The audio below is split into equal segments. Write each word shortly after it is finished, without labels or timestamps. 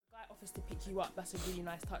offers to pick you up, that's a really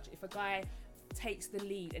nice touch. If a guy takes the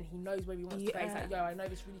lead and he knows where he wants to go, he's like, yo, I know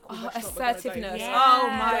this really cool restaurant. Assertiveness. Yeah. Oh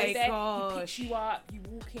my god. He picks you up, you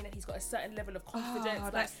walk in and he's got a certain level of confidence.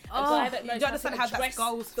 A guy that knows you don't understand how that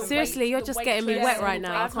goes. Seriously, you're just getting me wet right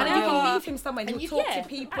now. And then you can leave him somewhere and he'll talk to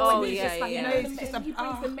people. Oh, and he's just like, you know, he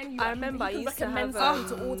brings the menu. I remember he can recommend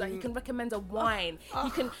something to order. He can recommend a wine. You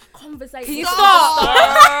can conversate. Can you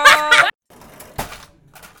stop?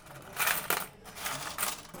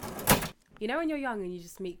 You know when you're young and you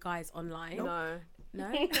just meet guys online? No.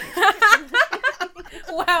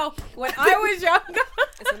 Well, when I was younger.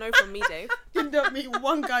 It's a no from me, Dave. You don't meet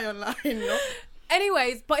one guy online, no?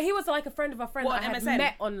 Anyways, but he was like a friend of a friend What, that I had MSN?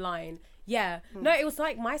 met online. Yeah. No, it was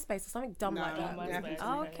like MySpace or something dumb like that. MySpace.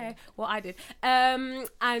 Oh, okay. Well, I did.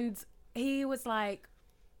 And he was like,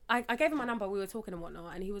 I gave him my number, we were talking and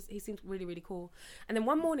whatnot, and he seemed really, really cool. And then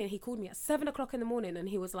one morning he called me at 7:00 in the morning and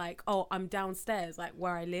he was like, oh, I'm downstairs, like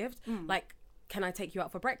where I lived. Like, can I take you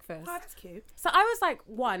out for breakfast? Oh, that's cute. So I was like,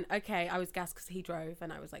 one, okay, I was gassed because he drove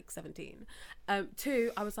and I was like 17.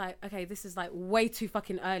 Two, I was like, okay, this is like way too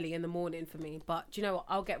fucking early in the morning for me, but do you know what?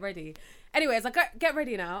 I'll get ready. Anyways, I get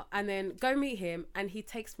ready now and then go meet him, and he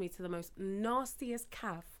takes me to the most nastiest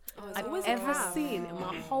calf I've ever seen in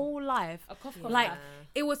my whole life. A cough. Like,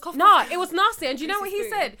 it was, it was nasty. And do you know what he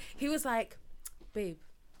said? He was like, babe,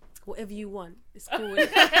 whatever you want, it's cool.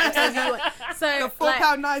 Whatever you want. So The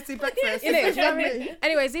 £4.90 breakfast. you know what I mean?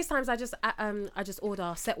 Anyways, these times I just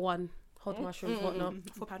order set one, hold mushrooms, whatnot.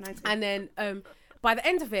 £4.90. And then by the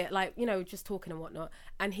end of it, like, you know, just talking and whatnot,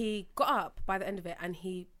 and he got up by the end of it and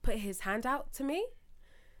he put his hand out to me.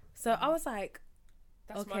 So I was like,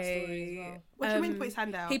 that's my story as well. What do you mean put his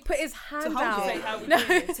hand out? He put his hand hold out. it? No,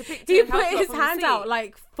 he put his hand out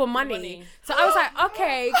like for money. So I was like,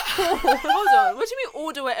 okay, cool. Hold on. What do you mean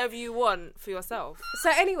order whatever you want for yourself? So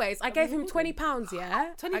anyways, I gave him £20,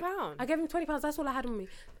 yeah? £20? I gave him £20, that's all I had on me.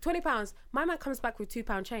 £20. My man comes back with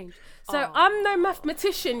 £2 change. So I'm no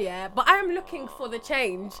mathematician, yeah, but I am looking for the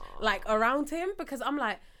change like around him, because I'm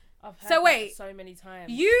like, I've heard so that wait, so many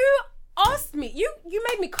times. you asked me, you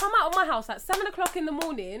made me come out of my house at 7:00 in the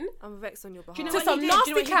morning. I'm vexed on your behalf. Do you know To what some he did? Do you know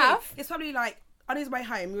nasty what he did? calf. It's probably like on his way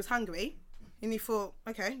home, he was hungry, and he thought,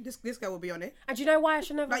 okay, this girl will be on it. And do you know why I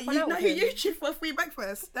should never Like, have gone out with him? you YouTube for a free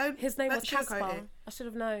breakfast. His name was don't sugarcoat Caspar. it. I should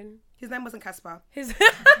have known. His name wasn't Caspar. His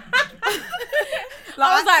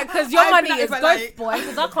I was like, because your I money feel like is it's ghost like- boy,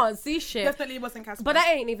 because I can't see shit. Definitely wasn't Caspar. But that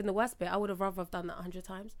ain't even the worst bit. I would have rather have done that 100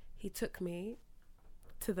 times. He took me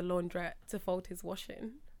to the laundrette to fold his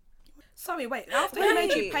washing. Sorry, wait. After he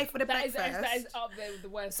made you pay for the that is breakfast, up there with the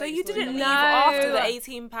worst. So you didn't leave No. after the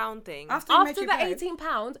 £18 thing? after he made After you the pay,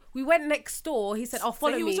 £18, we went next door. He said, "Oh,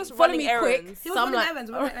 follow he was me, just follow running me quick." errands. he was So I'm running like,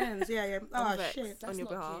 errands. Running errands. Yeah. Oh vexed. shit. On your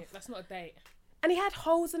behalf. Cute. That's not a date. and he had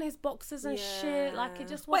holes in his boxes and shit. Like, it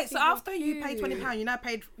just wasn't Wait, so even after you paid cute.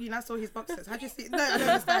 £20, you now saw his boxes. How do you see? No, I don't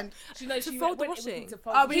understand. She knows To she fold the went with washing. him to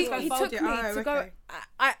fold Oh, the we He Go took fold me it. Oh, to go. okay.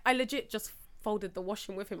 I legit just folded the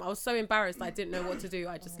washing with him. I was so embarrassed. I didn't know what to do.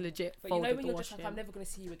 I just legit But you folded know when the you're just washing. like, I'm never going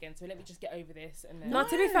to see you again, so let me just get over this. And then No,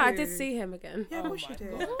 to be fair, I did No. see him again. Yeah, of Oh course my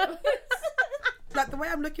you did. God. Like the way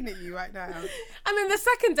I'm looking at you right now. And then the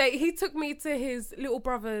second date, he took me to his little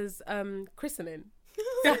brother's christening.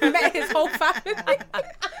 So I met his whole family.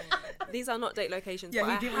 These are not date locations, Yeah, but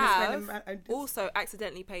he I didn't want to spend have them. also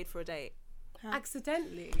accidentally paid for a date.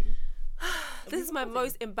 Accidentally. This is my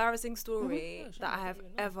most embarrassing story that I have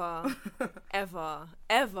ever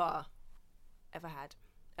had.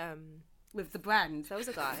 With the brand. So there was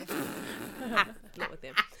a guy. Not with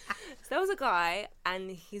him. So there was a guy and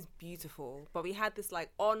he's beautiful. But we had this like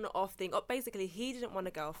on-off thing. Basically, he didn't want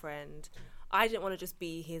a girlfriend. I didn't want to just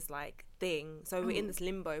be his like thing. So we're in this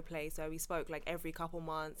limbo place. So we spoke like every couple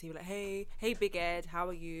months. He was like, hey Big Ed, how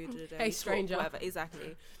are you? Da-da-da. Hey, We talked, stranger. whatever,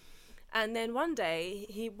 exactly. And then one day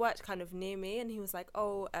he worked kind of near me and he was like,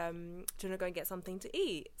 oh, do you want to go and get something to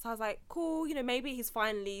eat? So I was like, cool, you know, maybe he's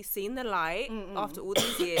finally seen the light after all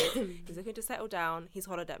these years. He's looking to settle down. He's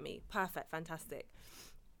hollered at me. Perfect, fantastic.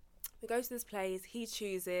 We go to this place, he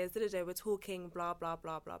chooses, we're talking, blah, blah,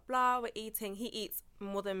 blah, blah, blah. We're eating. He eats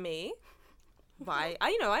more than me. Right.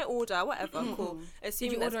 I order, whatever, cool.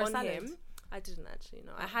 Assuming you that's order a on salad? him. I didn't actually,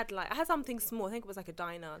 no. I had something small. I think it was like a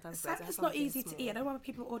diner. Salad's not easy to eat. I don't want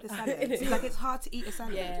people order salad. It's like it's hard to eat a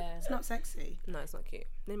salad. Yeah. It's not sexy. No, it's not cute.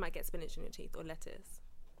 Then you might get spinach in your teeth or lettuce.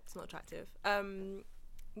 It's not attractive.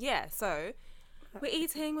 Yeah, so we're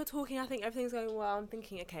eating, we're talking, I think everything's going well. I'm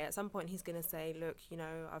thinking, okay, at some point he's going to say, look, you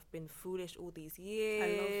know, I've been foolish all these years. I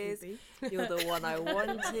love you, B. You're the one I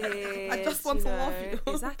wanted. I just want to love you.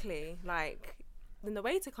 Exactly. Like, then the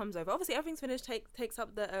waiter comes over. Obviously, everything's finished, takes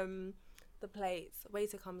up the plates.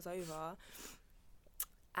 Waiter comes over.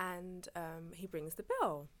 and he brings the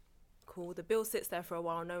bill. Cool. The bill sits there for a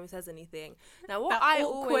while. No one says anything. Now, what That I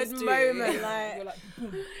awkward always do, moment, like, You're like,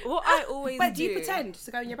 what I always Wait, do you pretend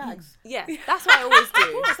to go in your bags? Yeah, that's what I always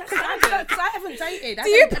do. Because I haven't dated. Do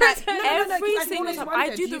you pretend? Every single time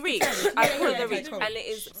I do the reach, I Yeah, call it yeah, the okay, reach, cool. and it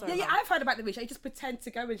is. Sorry, Yeah, Mum. I've heard about the reach. I just pretend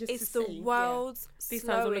to go and just It's to the see. world's These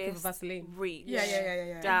times we're looking for slowest Vaseline. reach.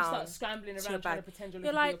 Yeah. you Down. start scrambling to around your trying to bag. pretend you're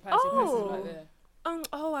You're looking like, for your purse. Your purse is oh. right there.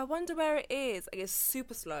 I wonder where it is. Like, it's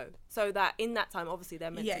super slow. So that in that time, obviously,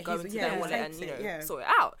 they're meant to go into their wallet and, sort it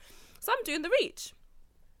out. So I'm doing the reach.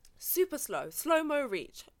 Super slow. Slow-mo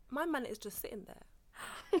reach. My man is just sitting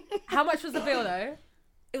there. How much was the bill though?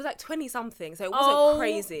 It was like 20-something, so it wasn't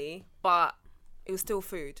crazy, but it was still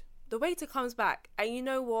food. The waiter comes back, and you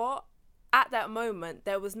know what? At that moment,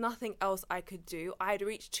 there was nothing else I could do. I had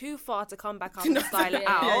reached too far to come back up and style it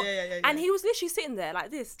out. Yeah. And he was literally sitting there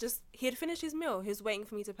like this. Just he had finished his meal. He was waiting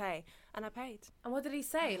for me to pay, and I paid. And what did he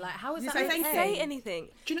say? Like, how is You that say okay? thank Say anything.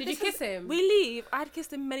 Did you kiss him? We leave. I had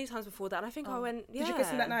kissed him many times before that, and I think I went. Yeah. Did you kiss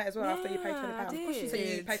him that night as well after you paid for the Yeah, I pound? did. So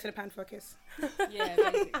you paid for the pound for a kiss. Yeah,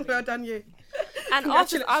 basically. Well done, you. And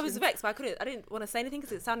after, I was Congratulations. vexed, but I didn't want to say anything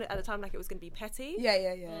because it sounded at the time like it was going to be petty.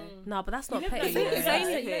 Yeah. No, but that's You not never know, petty. you don't Say say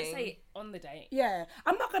anything. you don't say it on the date. Yeah,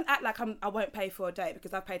 I'm not gonna act like I won't pay for a date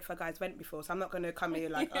because I've paid for a guy's rent before, so I'm not gonna come here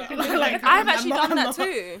like. I've I'm actually not- done I'm that not-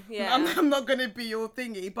 too. Yeah. I'm not gonna be your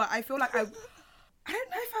thingy, but I feel like I don't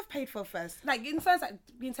know if I've paid for first. Like in first, like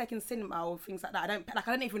being taken cinema or things like that. I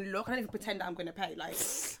don't even look. I don't even pretend that I'm gonna pay. Like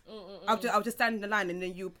I'll just stand in the line and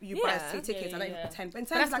then you buy us Yeah. 2 tickets. Yeah, I don't even yeah. pretend. But in But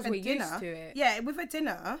terms that's of like a 'cause we're used dinner, to it. yeah, with a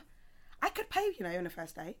dinner, I could pay. On a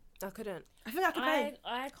first date. I couldn't. I think I could pay.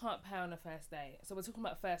 I can't pay on a first date. So we're talking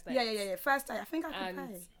about first dates. Yeah. First date, I think I could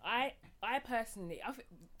And pay. I personally,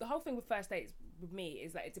 the whole thing with first dates with me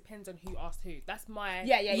is that it depends on who asked who. That's my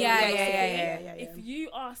Yeah. If you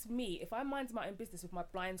ask me, if I mind my own business with my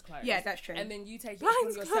blinds closed, Yeah, that's true. and then you take it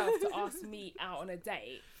Blinds upon yourself to closed. ask me out on a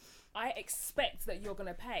date, I expect that you're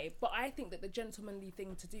gonna pay. But I think that the gentlemanly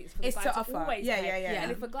thing to do is for the Is guy to to offer. always Yeah, pay. yeah.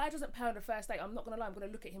 And if a guy doesn't pay on the first date, I'm not gonna lie, I'm gonna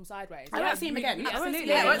look at him sideways. I won't see him again.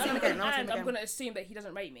 Absolutely. I won't see him again. And I'm gonna assume that he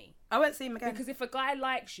doesn't rate me. I won't see him again. Because if a guy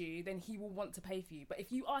likes you, then he will want to pay for you. But if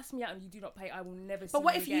you ask me out and you do not pay, I will never see But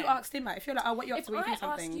what you if you again. asked him out? If you're like, what you up If to? We do I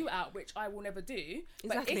something. ask you out, which I will never do,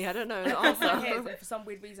 Exactly. but if I don't know in the my answer. head, if for some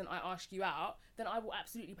weird reason I ask you out, then I will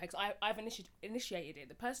absolutely pay because I've initiated it.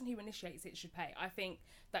 The person who initiates it should pay. I think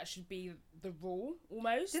that should be the rule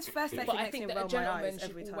almost. This first date But I makes think me that a roll my gentleman eyes should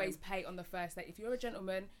every always time. pay on the first date. If you're a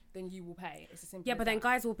gentleman, then you will pay. It's as simple. Yeah, as but then that.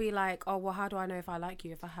 guys will be like, oh, well, how do I know if I like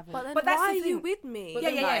you if I haven't? But then But that's why the are you thing. with me? But Yeah,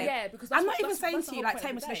 then, yeah, like, yeah. because I'm that's- not even that's- saying that's to the you whole like point take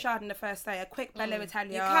of me the to the date. Shard on the first day, a quick Bello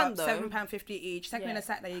Italia, You can, though. £7.50 each. Take me on a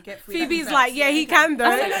Saturday, you get free. Phoebe's like, like, yeah, he can though.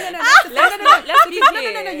 No. Let's be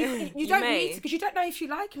clear. No. You don't may. need to because you don't know if you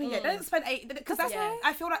like me yet. Don't spend because that's okay.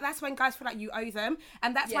 I feel like that's when guys feel like you owe them,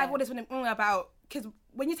 and that's why I've Yeah. always been about. Because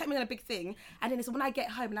when you take me on a big thing, and then it's when I get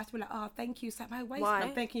home and I have to be like, oh, thank you, so my waist. Why?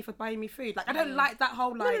 I'm thanking you for buying me food. Like I don't like that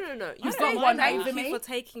whole like. No. You You don't say want thank over you me. for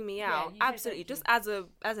taking me out. you say Absolutely. thank you. Just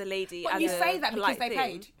as a lady. But as you a say that because polite they thing.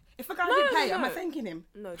 paid. If a guy didn't pay, no. am I thanking him?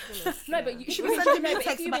 No, to be honest, No, but you should be sending me a but if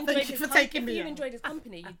text you about enjoyed thank you his for taking if me you out. enjoyed his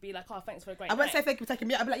company, you'd be like, oh, thanks for a great I won't night. say thank you for taking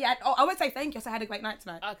me out. I'll be like, yeah, I won't say thank you. So I had a great night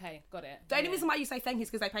tonight. Okay, got it. The only reason why you say thank you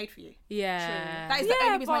is because they paid for you. Yeah. That is the Yeah,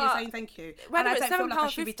 only reason why you're but saying thank you. whether and I it's don't feel like I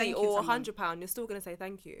should be £7.50 thanking or someone. £100, you're still gonna say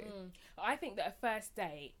thank you. I think that a first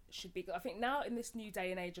date should be. I think now in this new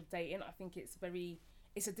day and age of dating, I think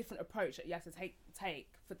it's a different approach that you have to take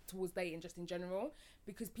towards dating just in general,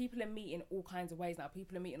 because people are meeting all kinds of ways now.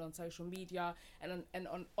 People are meeting on social media and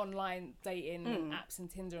on online dating apps and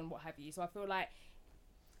Tinder and what have you. So I feel like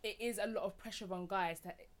it is a lot of pressure on guys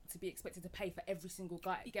to be expected to pay for every single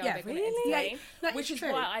girl Yeah, they're going to really? entertain, Yeah, no, which it's is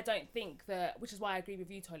true. why I don't think that. Which is why I agree with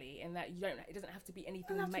you, Tolly, in that it doesn't have to be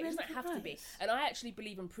anything. Doesn't have to It be doesn't anything have to be. nice. And I actually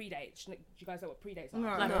believe in pre-dates. Do you guys know what pre-dates are? No.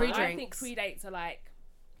 Like No. I pre-drinks. think pre-dates are like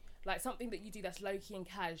something that you do that's low-key and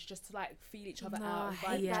cash, just to like feel each other No, out, I and hate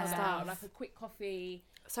vibe each that other stuff. out, like a quick coffee.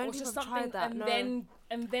 So many or just people have something, tried that. and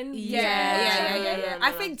No. then Yeah. No.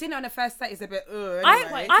 I think dinner on a first date is a bit.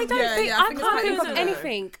 Anyway. I don't Yeah, think yeah, I it's can't quite think of impossible.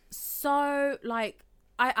 anything so like.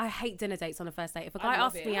 I hate dinner dates on a first date. If a guy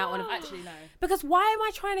love asks it. me out on a Actually, no. because why am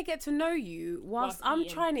I trying to get to know you whilst Whilst I'm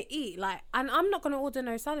eating. trying to eat? Like, and I'm not gonna order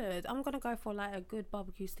no salad. I'm gonna go for like a good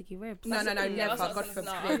barbecue sticky ribs. No, Yeah, never. that's God what forbid.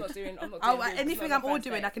 I'm not doing. I'm not Oh, doing anything on I'm the first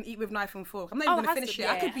ordering, date. I can eat with knife and fork. I'm not Oh, even it gonna has finish to it. be,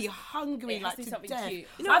 I could yeah. be hungry It has like to be to something death. cute.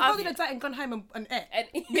 You know, I've I've- gone on a date and gone home and ate. And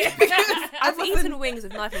I've wasn't- eaten wings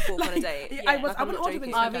with knife and fork on a date. I Yeah. was. Like, I I'm wouldn't not order joking.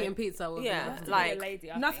 wings. I've on a eaten date. pizza. With Yeah, it. like-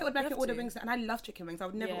 lady. I Nothing think. would make You me have order to. wings, and I love chicken wings. I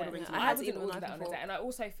would never Yeah, order wings. no, on I a had date. to eat wouldn't with order knife that and on a fork. date. And I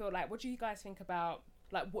also feel like, what do you guys think about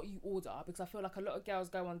like what you order, because I feel like a lot of girls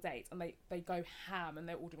go on dates and they go ham and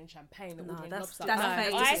they're ordering champagne, they're ordering lobster. that's I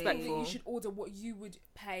think disrespectful. that you should order what you would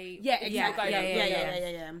pay. Yeah, if you were exactly. going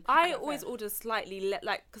Yeah. I always order slightly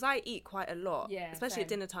like, because I eat quite a lot, Yeah, especially at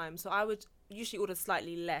same. dinner time. So I would usually order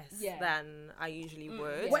slightly less than I usually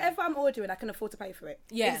would. Whatever I'm ordering, I can afford to pay for it.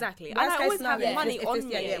 Yeah. Exactly. Worst And I case always scenario, have money if on this-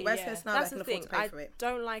 me. Yeah, worst case scenario, That's I can the afford thing. to pay I for it.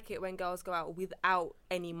 don't like it when girls go out without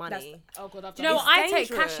any money. Oh god, I've Do you know done what? It's I take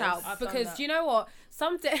dangerous. cash out I've done because that. do you know what?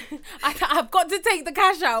 I've got to take the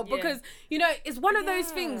cash out Yeah. because you know it's one of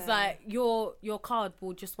those things like your card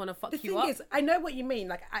will just want to fuck The you thing up. is, I know what you mean.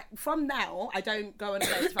 Like, from now, I don't go on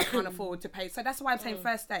dates if I can't afford to pay. So that's why I'm saying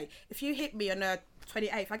first day. If you hit me on a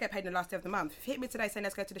 28th, I get paid on the last day of the month. If you hit me today saying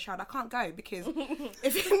let's go to the shower, I can't go because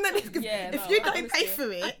if you don't pay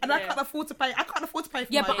for it and I can't afford to pay, I can't afford to pay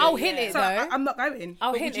for Yeah, my but meal. I'll hint it So though. I'm not going.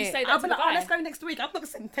 I'll But hint would you it. say that I'll to be the like, oh, guy? let's go next week. I'm not going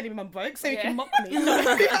to tell him I'm broke so he Yeah. can mock me.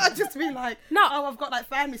 I'll just be like, No. oh, I've got like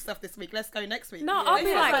family stuff this week. Let's go next week. No, I'll be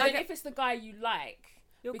Yeah, like, but I then if it's the guy you like,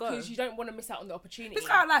 You'll because go. you don't want to miss out on the opportunity. It's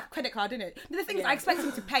kind of like a credit card, isn't it? The thing is, Yeah. I expect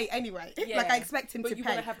him to pay anyway. Yeah. Like, I expect him But to you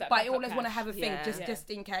pay. wanna have that But I backup always want to cash. have a thing Yeah.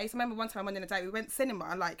 just in case. I remember one time I went on a date, we went cinema,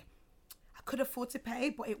 and like, I could afford to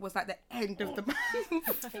pay, but it was like the end of the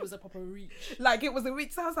month. it was a proper reach. Like, it was a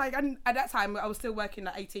week. So I was like, and at that time, I was still working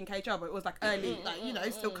at 18k job, but it was like early, like, you know,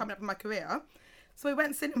 still coming up in my career. So we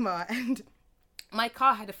went cinema, and my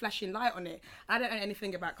car had a flashing light on it. I don't know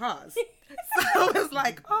anything about cars. So I was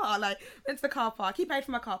like, oh, like, went to the car park. He paid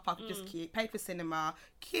for my car park, which is cute. Paid for cinema,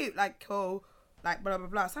 cute, like, cool, like, blah, blah,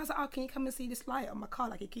 blah. So I was like, oh, can you come and see this light on my car?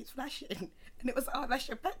 Like, it keeps flashing. And it was, oh, that's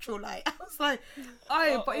your petrol light. I was like,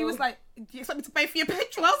 oh, but he was like, do you expect me to pay for your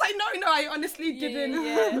petrol? I was like, no, I honestly didn't.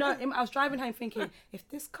 yeah. No, I was driving home thinking, if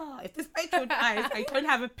this petrol dies, I don't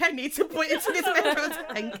have a penny to put into this petrol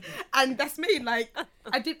tank. And that's me. Like,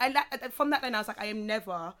 from that then I was like, I am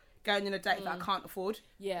never going on a date that I can't afford.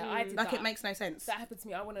 Yeah, I did Like, that. it makes no sense. That happened to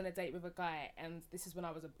me. I went on a date with a guy, and this is when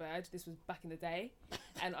I was a bird. This was back in the day,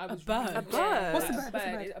 and I was bird? really- A bird? Yeah, What's a like, bird? What's a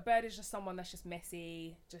bird? A bird is just someone that's just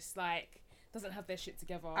messy, just like doesn't have their shit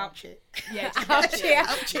together. Ouch it. Yeah, just Ouch it.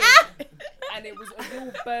 Ouch it. and it was a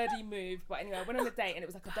real birdie move. But anyway, I went on a date, and it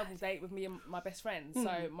was like a double date with me and my best friend.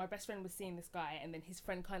 So my best friend was seeing this guy, and then his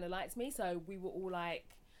friend kind of liked me, so we were all like,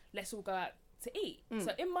 let's all go out to eat.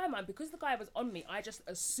 So in my mind, because the guy was on me, I just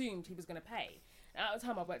assumed he was going to pay. And at the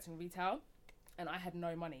time I worked in retail and I had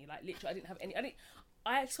no money. Like, literally, I didn't have any.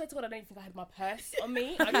 I swear to God, I don't even think I had my purse on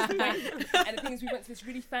me. I just went. And the thing is, we went to this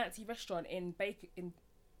really fancy restaurant in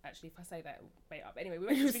actually, if I say that, it'll bait up. Anyway, we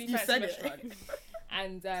went to this really You fancy said it. restaurant.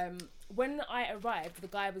 And when I arrived, the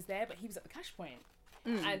guy was there, but he was at the cash point.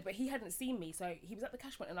 But he hadn't seen me, so he was at the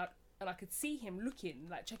cash point, and I could see him looking,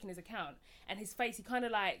 like checking his account, and his face, he kind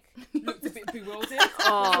of like looked a bit bewildered. So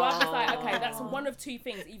I was like, okay, that's one of two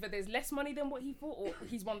things: either there's less money than what he thought, or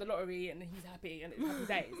he's won the lottery and he's happy and it's happy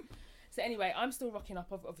days. So anyway, I'm still rocking up.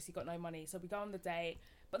 I've obviously got no money, so we go on the date.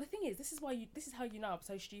 But the thing is, this is how you know I'm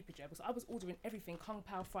so stupid, yeah, because I was ordering everything: kung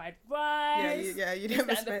pao, fried rice. You this, didn't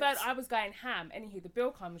that, and the respect. third, I was going ham. Anywho, the bill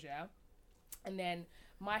comes, yeah, and then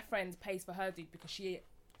my friend pays for her dude because she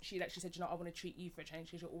actually said, you know, I want to treat you for a change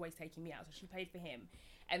because you're always taking me out. So she paid for him.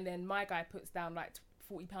 And then my guy puts down like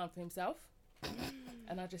 £40 for himself.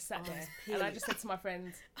 And I just sat there. And I just said to my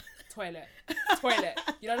friend, toilet.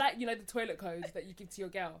 You know, like, the toilet codes that you give to your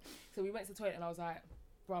girl. So we went to the toilet and I was like,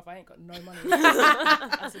 bruv, I ain't got no money.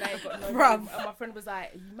 I said, I ain't got no money. And my friend was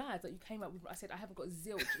like, are you mad that you came up with... I said, I haven't got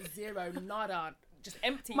zilch, zero, nada, just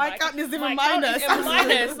empty. My like, account is even my account minus. is even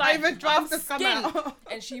minus. Not even drafts I'm have come skint. out.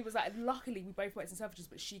 And she was like, luckily we both worked in Selfridges,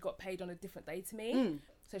 but she got paid on a different day to me.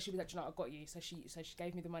 So she was like, you know, I got you. So she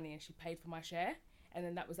gave me the money and she paid for my share. And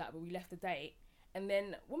then that was that. But we left the date. And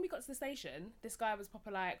then when we got to the station, this guy was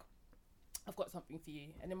proper like, I've got something for you.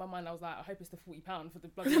 And in my mind, I was like, I hope it's the £40 for the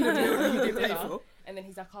bloody dinner. And then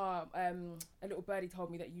he's like, a little birdie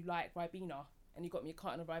told me that you like Ribena, and you got me a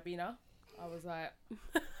carton of Ribena. I was like,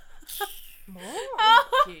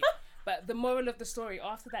 cute. But the moral of the story,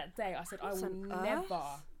 after that day, I said, I will never,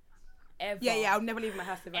 ever, Yeah, I'll never leave my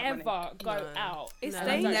house without money. go out. It's and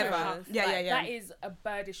I don't dangerous. go out. Yeah, Like, yeah, yeah. That is a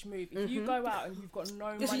birdish move. If you go out and you've got no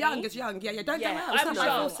It's money. young. Yeah, don't Yeah, go out. It's I not was by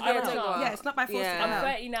young. force to I go was out. young. Yeah, it's not by force Yeah. to go I'm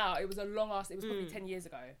out. 30 now. It was a long ass. It was probably 10 years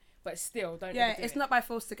ago. But still, don't Yeah, ever do it's it. not by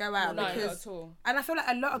force to go out No, not because, at all. and I feel like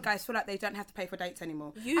a lot of guys feel like they don't have to pay for dates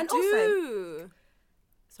anymore. You and do.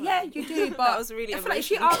 Also, yeah, you do. But That was really I feel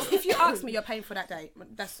like emotional. if you ask me, you're paying for that date.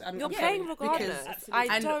 That's You're I'm paying sorry, regardless. because-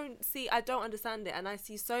 Absolutely. I don't understand it, and I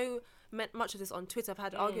see so much of this on Twitter. I've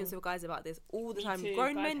had arguments with guys about this all the time. too.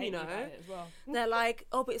 Grown Guys men, hate you me know, about it as well. they're like,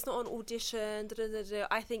 oh, but it's not an audition. Da, da, da, da.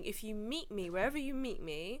 I think if you meet me, wherever you meet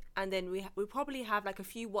me, and then we probably have like a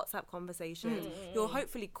few WhatsApp conversations, you'll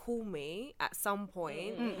hopefully call me at some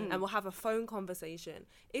point and we'll have a phone conversation.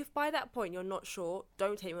 If by that point you're not sure,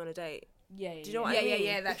 don't take me on a date. Yeah, Do you know what I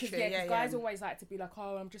mean? That's because, true. because guys always like to be like,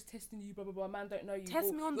 oh, I'm just testing you, blah blah blah. Man, don't know you.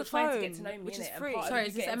 Test me on you're the trying phone, to get to know me, which is innit? And free. part of Sorry, you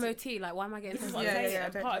is this getting MOT? Like, why am I getting This is this? what Yeah, I'm saying. yeah,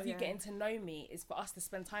 And I part don't- of you yeah. getting to know me is for us to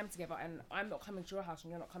spend time together, and I'm not coming to your house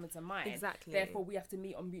and you're not coming to mine. Exactly. Therefore, we have to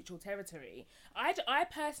meet on mutual territory. I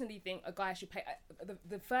personally think a guy should pay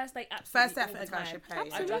the first date. Absolutely, First date, all a the guy time. should pay.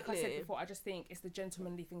 Like I said Absolutely. before, I just think it's the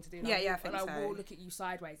gentlemanly thing to do. And Yeah, I yeah, I will- think and I so. will look at you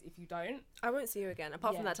sideways if you don't. I won't see you again.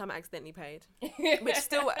 Apart from Yeah. that time I accidentally paid, which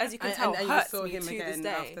still, as you can And, tell, and you hurts saw me him to this again day.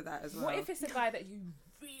 after that as well. What if it's a guy that you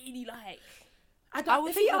really like? I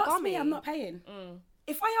would if he feel asks bummy. me, I'm not paying.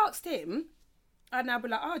 If I asked him, and I'd be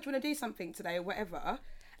like, oh, do you want to do something today or whatever?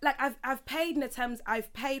 Like, I've paid in the terms,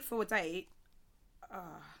 I've paid for a date.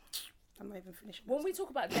 I'm not even finishing. When we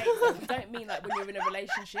talk about dates, though, we don't mean like when you're in a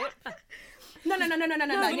relationship. No. When Yeah, you're in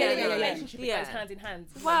a yeah. relationship, it Yeah. goes hand in hand.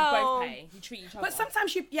 Well- You both pay. You treat each other. But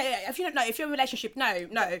sometimes if you don't know, if you're in a relationship, no,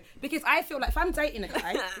 because I feel like if I'm dating a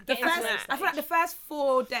guy, I feel like the first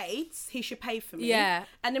 4 dates he should pay for me. Yeah.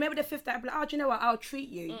 And then maybe the 5th date, I'll be like, oh, do you know what? I'll treat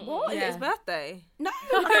you. What? Is it Yeah. his birthday? No,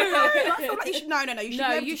 I feel like you should. No, you should No,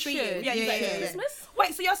 be able you to treat should. you. Yeah. Christmas?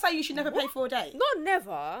 Wait, so you're saying you should never pay for a date? Not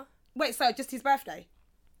never. Wait, so just his birthday?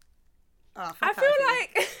 Oh, fuck I out feel of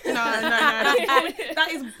here. like No. That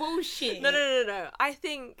is bullshit. no. I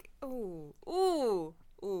think ooh.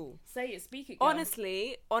 Say it, speak it. Girl.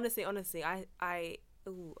 Honestly, I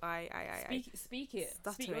Speak it. Speak your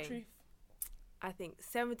Stuttering. truth. I think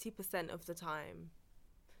 70% of the time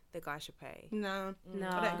the guy should pay. No. No.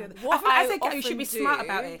 I don't agree with that. What I I think you should be often smart do-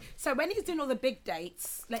 about it. So when he's doing all the big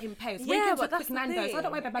dates, let him pay. So when Yeah, he comes but to that's quick the Nando's, thing. oh,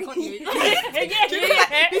 don't worry, babe, I got you.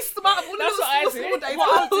 yeah. Be smart. All That's what I little do. small dates. What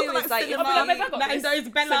I'll all do like is, like, cinema, I'll be like, babe, I got this. Nando's,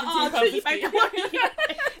 Bella, oh, £17.50. treat you.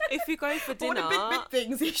 If you go for All dinner, the big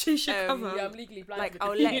things he should cover. Yeah, I'm legally blind. like with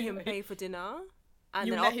I'll it. let him pay for dinner. And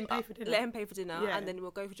You then let I'll him pay for dinner? Let him pay for dinner, Yeah. and then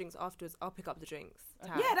we'll go for drinks afterwards. I'll pick up the drinks.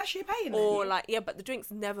 tab. Yeah, that's you paying. Or like, yeah, but the drink's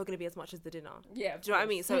never going to be as much as the dinner. Yeah. Do you know what I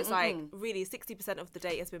mean? So it's like really 60% of the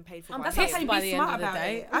date has been paid for by that's him. what I'm saying. by Be the end smart of the about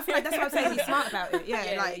day. it. I feel like that's what I'm saying. Be smart about it.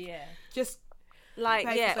 Yeah, Yeah, like yeah. just Like,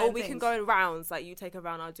 pay for yeah, or certain we can things. go in rounds. Like, you take a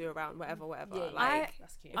round, I'll do a round, whatever. Yeah, Like,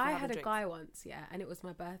 that's cute. I we're had a having guy once, yeah, and it was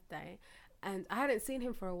my birthday, and I hadn't seen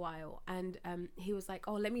him for a while, and he was like,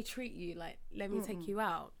 "Oh, let me treat you, like, let me take you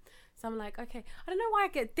out." So I'm like, okay. I don't know why I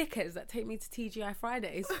get dickers that take me to TGI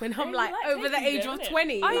Fridays when I'm you like like over the taking age them, of innit?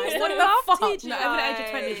 20. I Like, used to what love the fuck? TGI. no, over the age of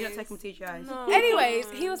 20, you don't take them to TGI's. No. Anyways,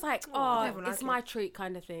 he was like, "Oh, never like it's it. my treat,"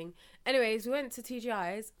 kind of thing. Anyways, we went to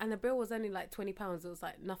TGI's, and the bill was only like £20. It was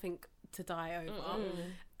like nothing to die over.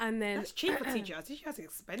 And then That's cheap for TGI's. TGI's are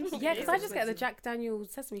expensive. yeah, because I just get the Jack Daniel's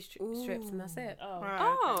sesame strips, and that's it. Oh. Right.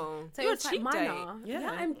 Oh, So you're it was a cheap like date. minor. Yeah.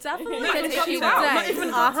 Yeah, I'm definitely Not a even a cheap cocktail, date. not even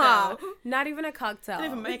a cocktail. Not even a cocktail. Don't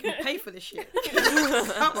even make him pay for this shit.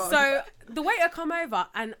 Come on. So the waiter come over,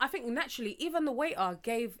 and I think naturally, even the waiter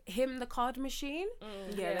gave him the card machine.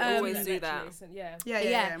 Yeah, they Um, always do that. Yeah.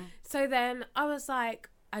 yeah. So then I was like,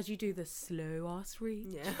 as you do the slow ass read.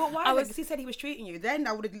 Yeah. But why? I was- Because he said he was treating you. Then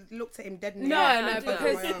I would have looked at him dead in the No, eye. no, and put it on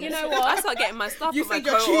because my arm. you know I what? start getting my stuff. You put my think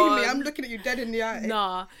you're coat treating me? on. I'm looking at you dead in the eye.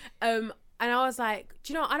 Nah. And I was like,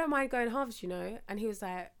 do you know what? I don't mind going halves, you know? And he was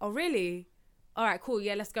like, oh, really? All right, cool.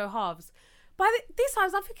 Yeah, let's go halves. By these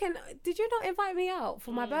times, I'm thinking, did you not invite me out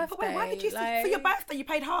for my birthday? But wait, why did you Like- for your birthday you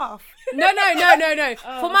paid half? No.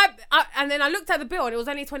 For my and then I looked at the bill and it was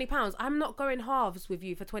only £20. I'm not going halves with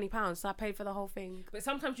you for £20, so I paid for the whole thing. But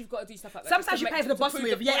sometimes you've got to do stuff like that. Sometimes just you to pay make- for the to boss prove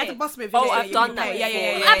move. the Yeah, point. it's a boss move. Oh, yeah, I've you done pay. that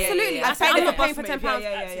Yeah. before. Absolutely. I I said, paid I'm the not paying boss for move.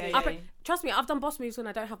 £10. Yeah. Trust me, I've done boss moves when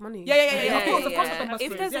I don't have money. Yeah. Of course, Yeah. I've done boss If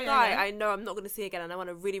moves. there's a Yeah, guy yeah. I know I'm not going to see again and I want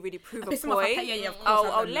to really, really prove a piss him off, I point, pay- yeah, of course I've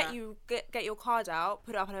I'll done let that. you get your card out,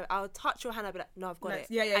 put it up, and I'll touch your hand. I'll be like, no, I've got Nice.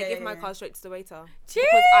 it. Yeah, I give yeah, my yeah. card straight to the waiter. Cheers.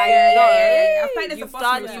 Because I Yeah. know I've paid as a you've boss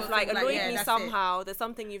done, move, you've so like I'm like, annoyed yeah, me that's it. somehow. There's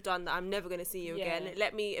something you've done that I'm never going to see you Yeah. again.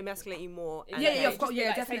 Let me emasculate you more. And Yeah, then- of course, just be yeah,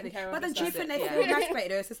 like definitely. taking care of But then this do you stuff. think they Yeah. feel nice about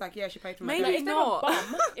it? It's just like, yeah, she paid for my Maybe No, birthday.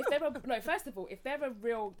 if they're not. a bum, if they're a, no, first of all, if they're a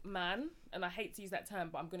real man, and I hate to use that term,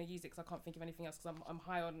 but I'm going to use it because I can't think of anything else because I'm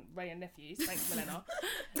high on Ray and Nephews. Thanks, Milena.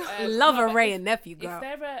 Love no, a but Ray and nephew girl.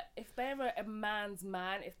 If they're a man's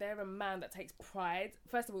man, if they're a man that takes pride,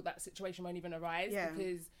 first of all, that situation won't even arise Yeah.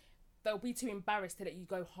 because they'll be too embarrassed to let you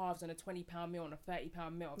go halves on a £20 meal and a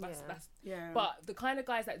 £30 meal. That's Yeah. But the kind of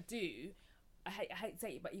guys that do, I hate to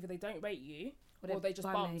say it, but either they don't rate you Or they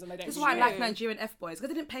just bums and they don't This is do why I shit. like Nigerian F-boys, because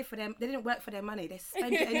they didn't pay for them. They didn't work for their money. They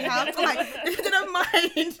spent it anyhow. So like, they don't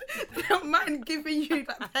mind. They don't mind giving you,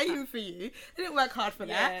 like, paying for you. They didn't work hard for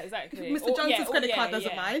that. Yeah, exactly. Mr. Johnson's credit card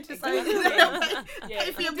doesn't mind. Just like, they don't pay Yeah, for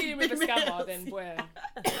if your you're dealing big with a scammer, meals. then boy,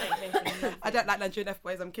 ain't paying for nothing. I don't like Nigerian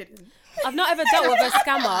F-boys. I'm kidding. I've not ever dealt with a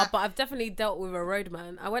scammer, but I've definitely dealt with a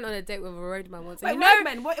roadman. I went on a date with a roadman once. Wait, And you know,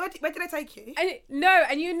 roadmen, where did they take you?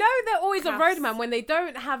 and you know they're always a Cash. roadman when they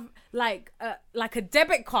don't have like a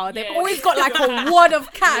debit card. They've Yeah. always got like a wad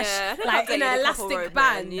of cash, Yeah, I like think in I've an dated a couple elastic roadmen,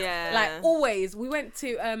 band. yeah. Like always. We went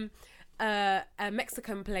to a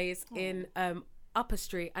Mexican place in Upper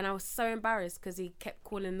Street, and I was so embarrassed because he kept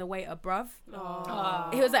calling the waiter bruv.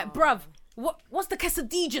 He was like, bruv, what's the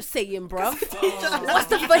quesadilla saying, bruv? What's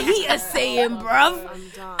the fajita saying, bruv? I'm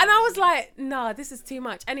done. And I was like, nah, this is too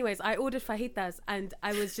much. Anyways, I ordered fajitas and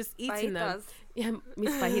I was just eating them. Fajitas. Yeah,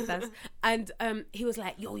 mis fajitas. And he was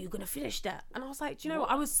like, yo, you're going to finish that. And I was like, do you know what?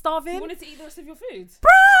 I was starving. You wanted to eat the rest of your food?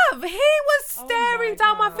 Bruv, he was Oh staring my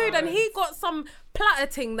down my food and God. he got some platter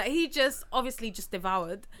thing that he just obviously just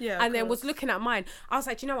devoured. Yeah, of and then was course. looking at mine. I was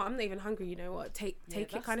like, do you know what? I'm not even hungry. You know what? Take it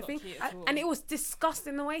that's kind of not thing. cute at all. And it was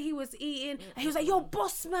disgusting the way he was eating. And he was like, yo,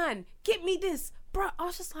 boss man, get me this. Bro, I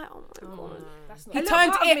was just like, oh my God. That's not He A little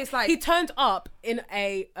turned part of me is like- he turned up in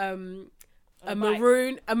a bike.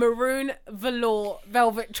 maroon velour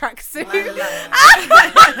velvet tracksuit.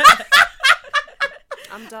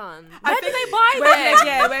 I'm done. Where do they buy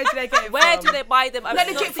them? Where do they get it Where from? do they buy them? I've No, not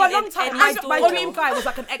legit, seen for a long in time, any my store. dream guy was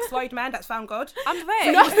like an ex-road man that's found God. I'm So there.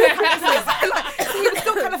 he was still so he was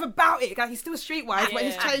still kind of about it. Like, he's still streetwise, but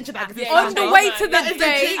he's Yeah. changing that. 'cause he's Yeah. found On the God. way to That the is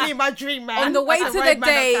day, legitimately my dream, man. on the way Like to a the road man that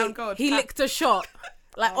day, found God. he licked a shot.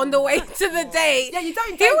 Like on the way to the day. Yeah, you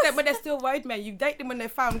don't He date was- them when they're still roadmen. You date them when they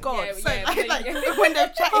found God. Yeah, so yeah, like, yeah. when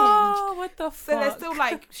they've changed. Oh, what the So they're fuck? still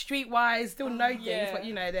like streetwise, still know things, yeah. but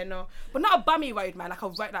you know they're not. But not a bummy road man, like a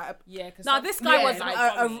road like a, Yeah, because No, this guy Yeah, was like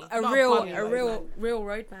a not a real bummy roadman.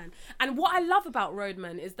 roadman. And what I love about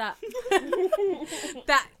roadmen is that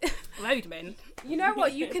that roadman. you know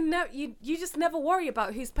what, you can you just never worry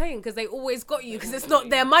about who's paying because they always got you because it's not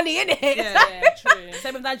their money in it. yeah, true.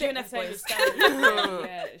 Same with Nigerian Same F-boys. with standard.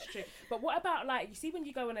 Yeah, it's true. But what about, like, you see when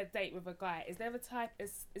you go on a date with a guy, is there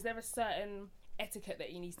a certain etiquette that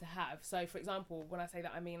he needs to have? So for example, when I say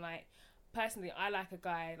that, I mean, like, personally, I like a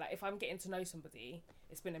guy, like, if I'm getting to know somebody,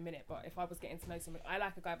 it's been a minute, but if I was getting to know somebody, I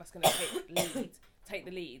like a guy that's going to take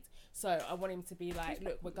the lead. So I want him to be like,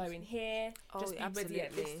 look, we're going here, just be ready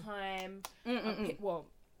at this time. Well,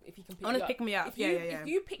 if you can pick I wanna me up. pick me up. If Yeah, you, yeah, yeah. If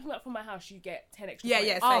you pick me up from my house, you get 10 extra Yeah, points.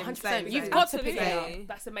 yeah, Oh, same, 100%. same, You've same. got to pick it up. Absolutely.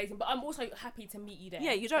 That's amazing. But I'm also happy to meet you there.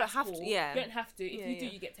 Yeah, you don't That's have to- cool. yeah. You don't have to. If Yeah, you do,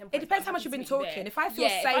 yeah. you get 10 points. It depends I'm how much happy you've been to meet you talking. there. If I feel Yeah,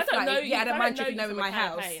 if safe, I don't like, know yeah, I don't mind you from knowing a my can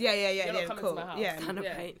of house. paint, Yeah, you're not yeah, coming cool. to my house. Yeah. Kind of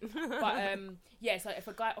Yeah. pain. But yeah, so if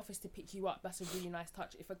a guy offers to pick you up, that's a really nice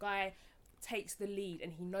touch. If a guy takes the lead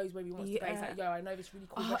and he knows where he wants to go, he's like, yo, I know this really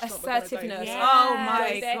cool Oh, restaurant. we're gonna go assertiveness. here. Oh He my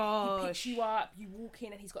goes there, He gosh. picks you up, you walk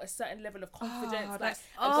in, and he's got a certain level of confidence. Oh, like that's-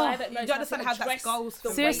 a guy that you knows don't understand how that address goes the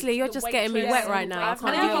for Seriously, wait- you're the just getting me waitress wet right now. I and can't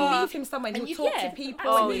And then you deal can with leave him somewhere and And he'll you- talk yeah, to people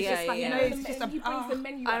Oh, and he's yeah, just like, yeah. you know, it's just and he brings the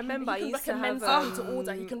menu. I up. remember I He can used to recommend have, something to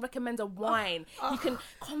order. He can recommend a wine. He can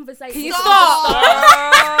conversate. Can you with stop? the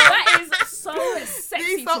staff. That is so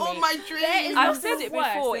sexy these to are me. all my There is dreams. I've nothing said it worse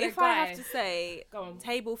before. than a If I have guy- to say Go on.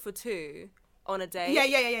 table for two on a date,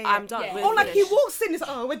 Yeah. I'm done. Yeah. We're Or like he finished. walks in, he's like,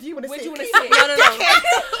 oh, where do you want to Where sit? do you want to sit?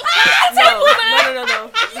 No.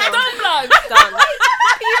 No. Done, blood. Done.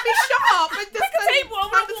 He'd be sharp. And just Table. I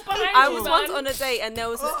want to walk behind I you, was man. once on a date and there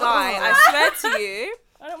was this guy. I swear to you,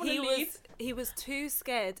 I don't want he to lead. was too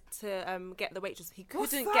scared to get the waitress. He couldn't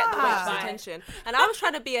What's get the that? waitress' attention, and I was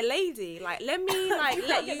trying to be a lady. Like, let me let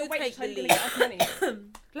Get you the waitress, take how the you gonna lead. get us money?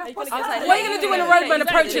 Like, what's what's I was that? like, What are you gonna do when a roadman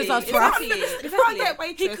approaches us, bruh? If I get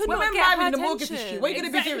waitress, He could when not we're get her married in the mortgage attention. industry, what are you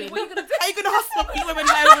going to be Exactly. doing? What are you gonna do? Are you going to hustle when women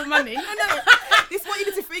marry with money? No. This is what you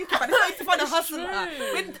need to think about. This is what you need to find a hustler.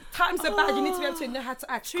 true. When times are bad, you need to be able to know how to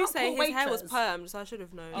act. True Can't say, call his hair was waitress. permed, so I should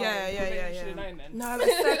have known. Yeah. You should have known then. No,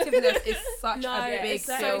 assertiveness is such No, a big it's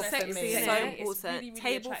so deal sexy, for me. isn't So it? It's important. really, really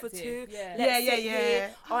Table for attractive. two. Yeah. Let's Yeah. sit here.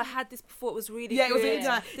 Oh, I had this before. It was really Yeah, it was good. really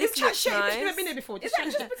nice. This Just chat looks shit. nice. You've never been there before. Just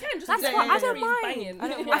Exactly. chat Just shit. pretend. Just That's pretend what I you're don't mind. banging. I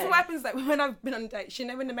don't That's what happens like when I've been on dates. You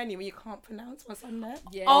know, in the menu when you can't pronounce what's on there.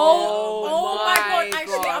 Yeah. Oh my my god!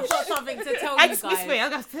 Actually, I've got something to tell you Excuse guys. me, I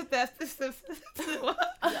got to sit there.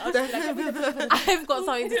 I've got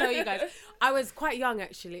something to tell you guys. I was quite young,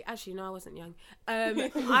 actually. Actually, no, I wasn't young.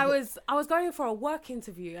 I was going for a work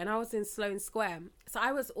interview, and I was in Sloane Square. So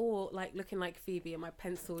I was all like looking like Phoebe in my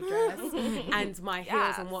pencil dress and my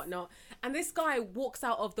heels and whatnot. And this guy walks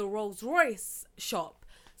out of the Rolls Royce shop.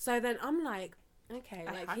 So then I'm like, okay,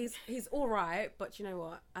 like he's all right, but you know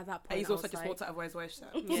what? At that point, He's I also was just like, walked out of his wish. So.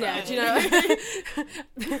 Yeah, do you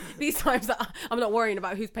know? These times I'm not worrying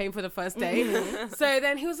about who's paying for the first date. So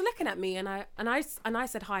then he was looking at me, and I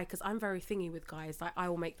said hi because I'm very thingy with guys. Like I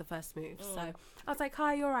will make the first move. So I was like,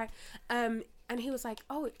 hi, you're right. And he was like,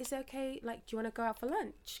 oh, is it okay? Like, do you want to go out for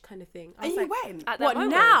lunch? Kind of thing. I was And you like, went? At that what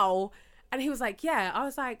moment? now? And he was like, yeah. I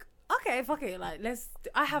was like, okay, fuck it. Like,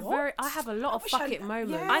 I have a lot of wish fuck I- it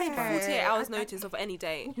moments. yeah. I need 48 hours notice of any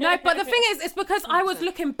date. No, but the thing is, it's because I was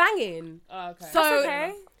looking banging. Oh, okay. So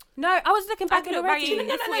Okay. no, I was looking banging look already. banging.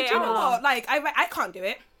 No, do you know what? Like, I can't do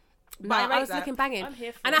it. No, But I I rate was that. looking banging, I'm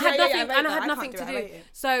here for and it. I had Yeah, nothing, I rate and I that. had I nothing can't to do it. I do. rate it.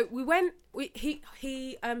 So we went. He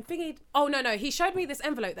thingied. Oh no, he showed me this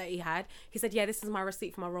envelope that he had. He said, "Yeah, this is my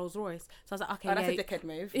receipt for my Rolls Royce." So I was like, "Okay, Oh, that's yeah." a dickhead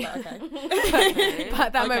move. But okay. But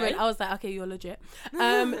at that Okay. moment, I was like, "Okay, you're legit.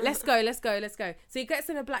 Let's go." So he gets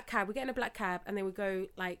in a black cab. We get in a black cab, and then we go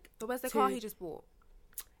like. But where's the to- car he just bought?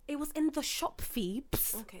 It was in the shop,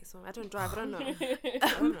 Phoebes. Okay, so I don't drive. I don't know. I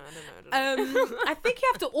don't know. I think you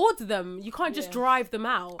have to order them. You can't just drive them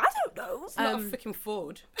out. I don't know. It's not a freaking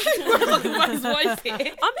Ford.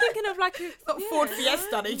 I'm thinking of like a It's not Ford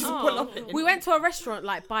Fiesta. They just pull up in. We went to a restaurant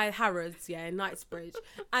like by Harrods, in Knightsbridge,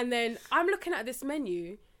 and then I'm looking at this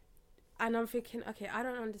menu, and I'm thinking, okay, I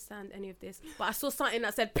don't understand any of this, but I saw something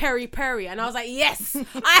that said peri peri, and I was like, yes,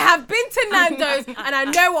 I have been to Nando's, and I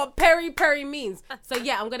know what peri peri means. So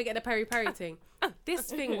yeah, I'm gonna get the peri peri thing. This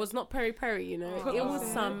thing was not peri peri, it was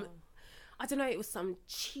some, I don't know, it was some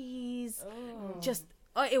cheese, just.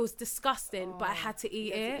 Oh, it was disgusting, but I had to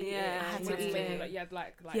eat it. Yeah, I had Like, to eat it. like, you had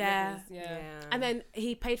like Yeah. levels, yeah. And then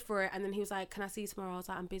he paid for it, and then he was like, "Can I see you tomorrow?" I was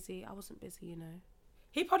like, "I'm busy." I wasn't busy,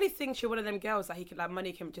 He probably thinks you're one of them girls that he could, like,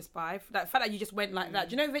 money can just buy. That fact that you just went like that.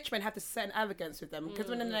 Do you know rich men have this certain arrogance with them? Because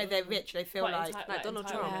when they know they're rich, they feel Quite like... Donald entitlement.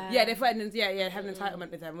 Trump. Yeah, they feel, yeah, have an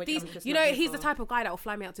entitlement with them. Which These, I'm just you not know, here he's for. the type of guy that will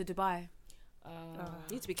fly me out to Dubai.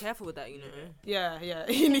 You need to be careful with that, Yeah.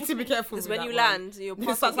 You need to be careful Because with when that you one. land, your He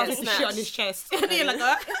passport starts gets having shit on snatched. his chest. And you're like,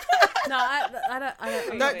 No, I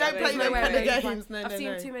don't. Don't play them kind of games. No, I've no,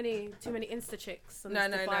 seen no. too many Insta chicks. On No,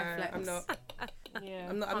 this no, Dubai flex. I'm not. Yeah.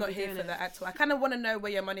 I'm Can't not be here doing for it. that at all. I kind of want to know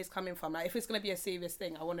where your money's coming from. Like, if it's going to be a serious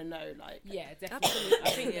thing, I want to know, like... Yeah, definitely. I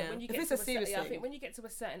think Yeah. that when you If get it's to a serious I thing. think when you get to a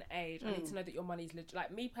certain age, I need to know that your money's legit.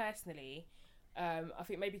 Like me personally, I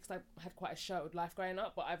think maybe because I had quite a sheltered life growing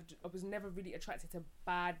up, but I was never really attracted to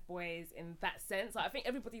bad boys in that sense. Like, I think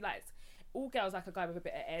everybody likes all girls like a guy with a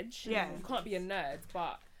bit of edge. Yeah. You can't be a nerd,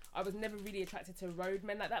 but I was never really attracted to road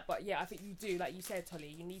men like that. But yeah, I think you do. Like you said,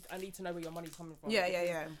 Tolly, I need to know where your money's coming from.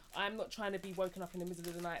 Yeah. I'm not trying to be woken up in the middle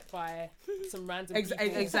of the night by some random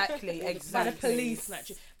Exactly. by the police. Snatch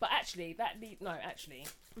you. But actually,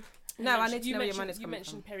 No, I need to know where your money's You coming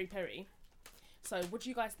mentioned peri peri. So, what do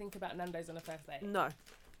you guys think about Nando's on a first date? No.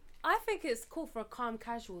 I think it's cool for a calm,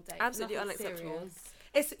 casual date. Absolutely nothing unacceptable. serious.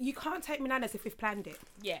 It's you can't take bananas if we've planned it.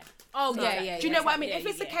 Yeah. Oh So, yeah. Do you know what I mean? Yeah, If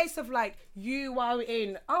it's a yeah. case of like you are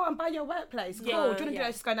in, I'm by your workplace, cool. Yeah, Do you want to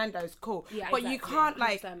yeah. just go Nando's? Cool. Yeah, but you exactly. can't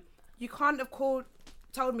like 100%. you can't have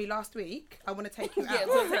told me last week I want to take you out. Yeah,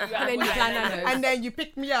 so take you out. And then you plan Nando's. And then you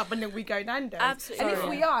pick me up and then we go Nando's. Absolutely. And if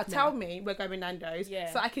Sorry. we are, tell me we're going Nando's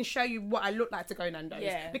Yeah. so I can show you what I look like to go Nando's.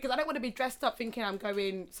 Yeah. Because I don't want to be dressed up thinking I'm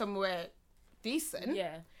going somewhere decent.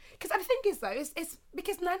 Yeah. Because the thing is though, it's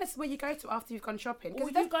because Nando's is where you go to after you've gone shopping. Or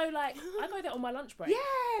Because you go like, I go there on my lunch break.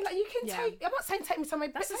 yeah, like you can Yeah. take. I'm not saying take me somewhere,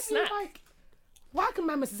 That's but a maybe snack. like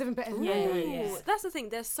Wagamama's is even better than Yeah, Nando's. yeah, yeah. Ooh, that's the thing.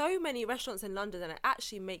 There's so many restaurants in London, and it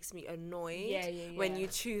actually makes me annoyed Yeah, yeah, when yeah. you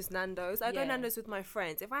choose Nando's. I go Yeah. Nando's with my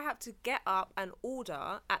friends. If I have to get up and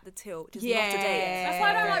order at the till, just Yeah. not a date. That's why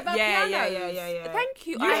I don't like Vapiano's. Yeah. Thank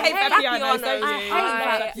you. You hate Vapiano's, don't you? I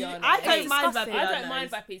hate Vapiano's. I don't It's mind disgusting. Vapiano's. I don't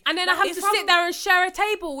mind Vappies. And then I have It's to from- sit there and share a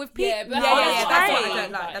table with people. Yeah, but Yeah, that's what I right.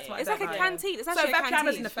 don't like. That's what I It's don't like a like. canteen. It's So actually a Vapiano's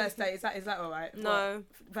canteen. in the first date, is that alright? No.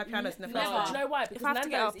 Vapiano's in the first No, Never. do you know why? Because I have to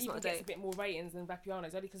get Nando's up, it's even not a gets a date. bit more ratings than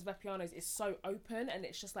Vapiano's, only because Vapiano's is so open and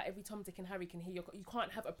it's just like every Tom, Dick and Harry can hear you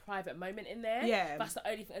can't have a private moment in there. Yeah. That's the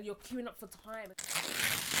only thing, and you're queuing up for time.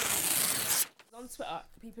 On Twitter,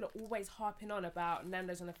 people are always harping on about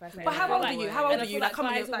Nando's on the first date. But And how I feel old like- are you? How old and I are you? feel Like, come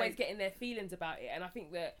on, guys you're always like- getting their feelings about it, and I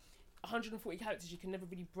think that 140 characters, you can never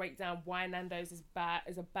really break down why Nando's is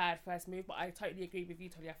a bad first move. But I totally agree with you,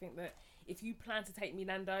 Tolly. I think that if you plan to take me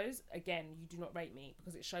Nando's, again, you do not rate me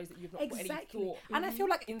because it shows that you've not put any Exactly. thought. And I feel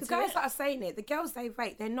like the into guys it. that are saying it, the girls they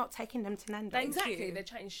rate, they're not taking them to Nando's. Exactly, you. they're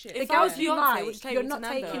chatting shit. The If I was girls you Beyonce, like, would you take you're me to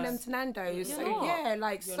not taking them Nando's? to Nando's. You're So not. yeah,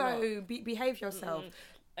 like You're so behave yourself.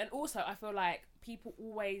 And also, I feel like people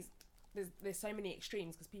always there's so many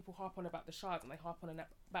extremes because people harp on about the Shards and they harp on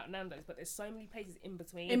about Nando's, but there's so many places in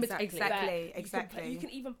between. Exactly. You can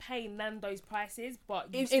even pay Nando's prices,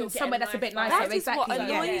 but you in still get somewhere that's a bit nicer. That is what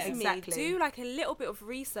Exactly. annoys me. Exactly. Do like a little bit of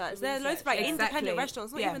research. There are loads of like Exactly. independent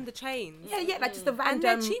restaurants, not even the chains. Yeah, like just the And random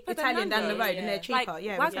they're cheaper than Italian down the Nando's. road, and they're cheaper. Like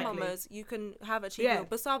yeah, Wagamama's, you can have a cheaper. Yeah.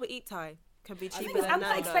 Basaba Eat Thai can be cheaper Because than I'm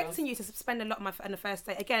not Nando's. expecting you to spend a lot on the first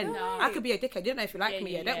date. Again, I could be a dickhead. You don't know if you like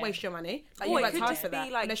me yet. Don't waste your money. Like, Or you it worked could hard just for be,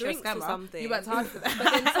 that. like, Unless you're a drinks or scammer. something. You worked hard for that.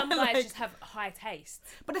 But then some guys Like- just have high taste.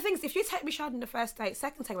 But the thing is, if you take me shopping the first date,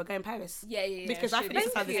 second take we're going Paris. Yeah. Because I think this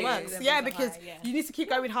is how this you. works. Levels Yeah, are because high, yeah. you need to keep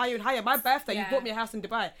going higher and higher. My birthday, you Yeah. bought me a house in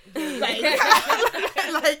Dubai.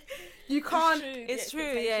 Like you can't. It's true,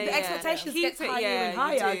 yeah. The expectations Keep get it, higher yeah, and you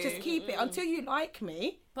higher. do. Just keep it until you like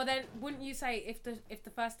me. But then, wouldn't you say if the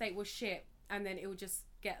first date was shit, and then it would just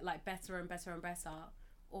get like better and better and better,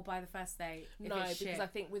 or by the first date, if No, it's because shit? I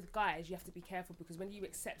think with guys you have to be careful because when you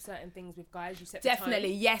accept certain things with guys, you set Definitely,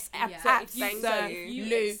 the tone. yes, Yeah. If you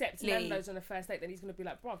absolutely. accept Nando's on the first date, then he's gonna be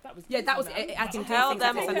like, "Bro, that was Yeah, easy, that was. man. I can Tell do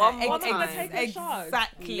them things like one that. more Ex- time.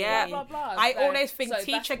 Exactly. Yeah. Blah, blah, blah. I So- always think so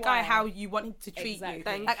teach a that's guy why- how you want him to treat Exactly. you.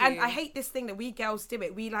 Thank And you. I hate this thing that we girls do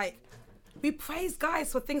it. We praise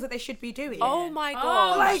guys for things that they should be doing. Oh my Oh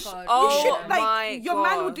god. my Like God. Oh you should, my like your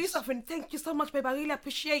man will do gosh. something. Thank you so much, babe. I really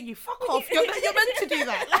appreciate you. Fuck off. You're meant to do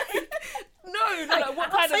that. Like, no, like what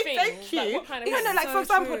kind of say things? thank you. Like, what kind of No, things? like for So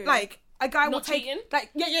example, true. like a guy will Not take cheating? like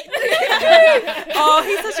yeah. Oh,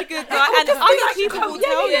 he's such a good guy. And other people will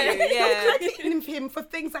tell you. You're Yeah. crediting him for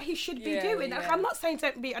things that he should be Yeah, doing. Like, yeah. I'm not saying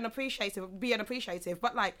don't be unappreciative,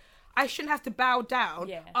 but like I shouldn't have to bow down.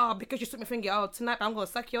 Yeah. Oh, because you took my finger. Oh, tonight I'm gonna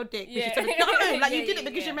suck your dick. Yeah. No, like you Yeah, did it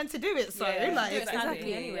because yeah. you're meant to do it. So Yeah, like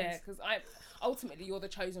exactly. anyways. Yeah, because ultimately you're the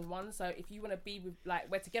chosen one. So if you want to be with, like,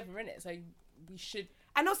 we're together in it. So we should.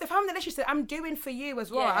 And also, if I'm in a relationship, I'm doing for you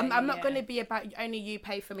as well. Yeah, I'm not yeah. going to be about only you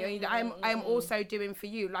pay for me. I'm also doing for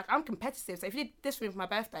you. Like I'm competitive. So if you did this for me for my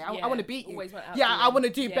birthday, I Yeah, want to beat you. always wanna Yeah, outdo I you. want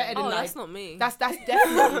to do Yeah. better than Oh, like. that's not me. That's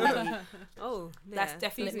definitely me. Oh, That's yeah.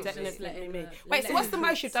 definitely Just letting me. the- Wait, so what's the letting-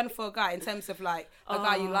 most you've done for a guy in terms of like a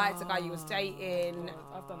guy you liked, a guy you was dating?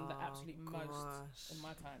 I've done the absolute most gosh. in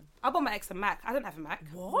my time. I bought my ex a Mac. I don't have a Mac.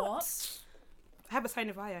 What? I have a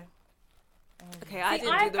Sony Vaio. Okay, I See,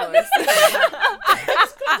 didn't I- do those. That's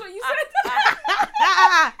what you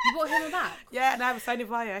said. You bought him a Mac? Yeah, and I have a Sony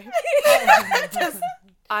Vaio.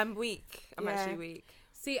 I'm weak. I'm Yeah. actually weak.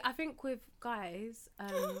 See, I think with guys,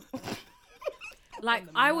 I'm like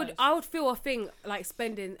the I would most. feel a thing like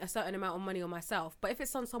spending a certain amount of money on myself. But if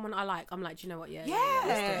it's on someone I like, I'm like, do you know what? Yeah.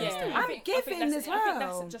 Yeah. Yeah, I'm I think giving that's- as I think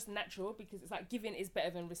well. that's just natural because it's like giving is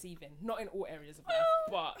better than receiving. Not in all areas of life,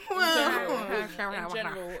 but Well. in general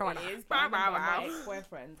it is. But I remember my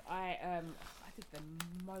ex-boyfriend, I did the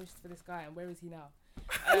most for this guy, and where is he now?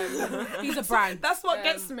 He's a brand. That's what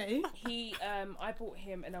gets me. I bought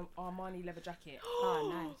him an Armani leather jacket.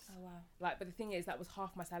 Oh, nice. Oh wow. Like, but the thing is, that was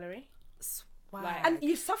half my salary. Wow. Like, And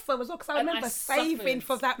you suffer as well because I And I remember saving suffered.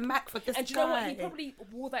 for that Mac for this and do you guy. know what? He probably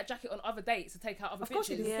wore that jacket on other dates to take out other Of course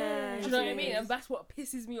he pictures. did. Yeah. Do you know what I mean? And that's what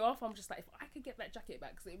pisses me off. I'm just like, if I could get that jacket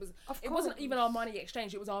back, because it wasn't even Armani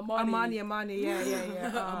exchange. It was Armani. Armani, yeah.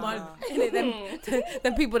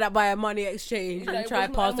 Them people that buy a money exchange You know, and it try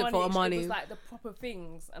wasn't pass it for It was money. like the proper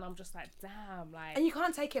things, and I'm just like, damn, like. And you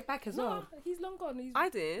can't take it back as no, well. he's long gone. He's, I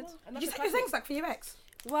did. and You that's take a the things like for your ex,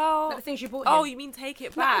 Well, like the things you bought. oh, him. you mean take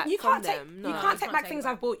it No, back you from can't take. them? No. You can't take back things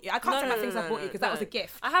I've bought you. I can't No, take no, back things no, I've bought you no, because that was a no.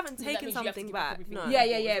 gift. I haven't That taken means you have to something give up back. everything No. you Yeah,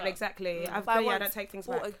 as well. exactly. But I once don't take things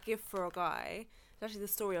bought back. a gift for a guy. It's actually the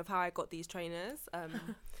story of how I got these trainers.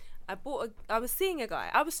 I was seeing a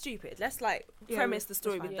guy. I was stupid. Let's premise the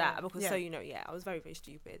story that's with fine. that because Yeah. so you know, I was very, very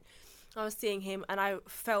stupid. I was seeing him and I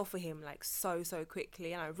fell for him like so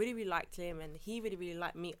quickly, and I really, really liked him, and he really, really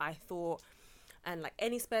liked me. I thought. And like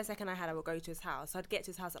any spare second I had, I would go to his house. I'd get to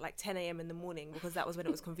his house at like 10 a.m. in the morning because that was when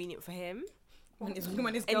it was convenient for him. When his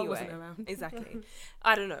girl wasn't around. Exactly.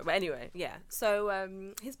 I don't know, but anyway, yeah.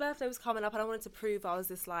 So his birthday was coming up, and I wanted to prove I was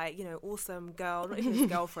this awesome girl, not even his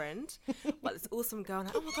girlfriend, but this awesome girl.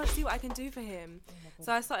 Like, oh my god, see what I can do for him.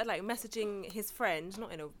 So I started messaging his friend,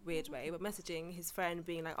 not in a weird way, but messaging his friend,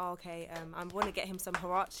 being like, oh okay, I want to get him some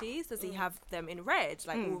Huaraches. Does he have them in red,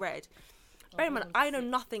 all red? Bear in mind, I know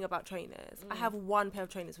nothing about trainers. I have one pair of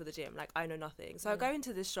trainers for the gym. I know nothing. So I go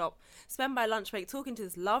into this shop, spend my lunch break talking to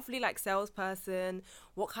this lovely, salesperson,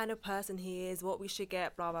 what kind of person he is, what we should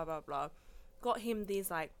get, blah, blah, blah, blah. Got him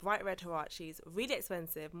these, bright red Huaraches, really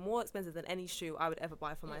expensive, more expensive than any shoe I would ever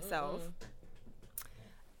buy for myself.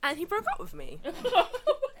 And he broke up with me.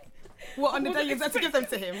 What, on the day you had to give them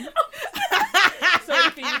to him? sorry,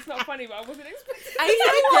 Phoebe, it's not funny, but I wasn't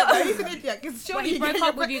expecting. He's an idiot. Because But surely he broke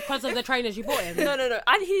up with you because of the trainers you bought him. No.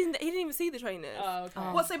 He didn't even see the trainers. Oh, okay.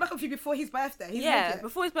 What's so back up with you before his birthday? He's an Yeah, idiot.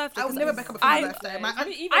 before his birthday. I will 'cause never back up before his birthday.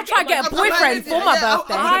 I tried to get a boyfriend for my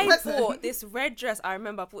birthday. I bought this red dress. I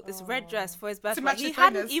remember I bought this red dress for his birthday. match He the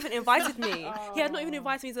hadn't trainers. even invited me. He had not even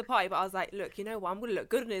invited me to the party. But I was like, look, you know what? I'm gonna look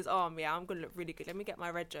good on his arm. Yeah, I'm gonna look really good. Let me get my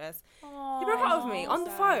red dress. He broke up with me on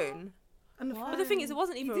the phone. But the thing is, it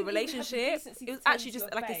wasn't even a didn't even have the relationship. decency It was to tell actually you to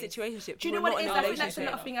just your like a face. situationship. Do you know We were what it is? not in a I think that's relationship.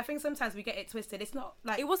 another thing. I think sometimes we get it twisted. It's not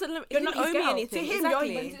like It wasn't. He You're didn't not his owe me girl. anything. To him,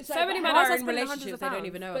 Exactly. you're So many men Why was are I in spending relationships hundreds they of don't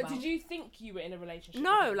even know But about. did you think you were in a relationship?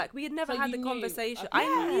 No, with him? like we had never So had you the knew. conversation. Okay.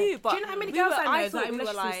 I knew, but do you know how many we girls were- I know I that thought are in we were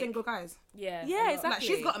relationships with like, single guys? Yeah. Yeah, a lot. exactly. Like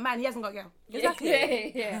she's got a man, he hasn't got a girl.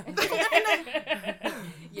 Exactly.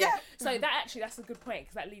 Yeah. So that's a good point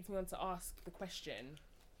because that leads me on to ask the question: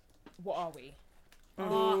 what are we?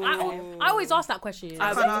 I always ask that question.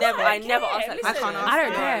 I can't would never. I never care, asked that listen. question. I don't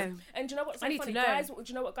Guys- care. And do you know what's so I need to funny? know. Guys, do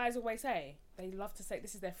you know what guys always say? They love to say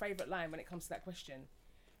this is their favourite line when it comes to that question.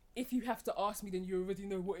 If you have to ask me, then you already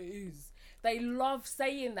know what it is. They love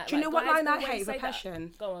saying that. Do you know what guys line I always hate with say that.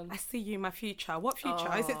 passion? Go on. I see you in my future. What future?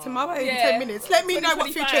 Is it Oh. tomorrow in Yeah. 10 minutes? Let me know what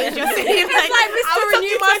future 2025. is you're seeing. like Mr. Are we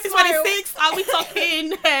Renew My talking Smile. 2026? Are we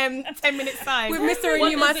talking 10 minutes time? With Mr. What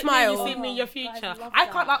Renew My does it mean Smile. You see me in your Guys, future. I love I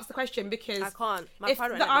can't that. answer the question because I can't. My if pride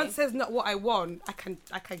won't the let me. answer's not what I want, I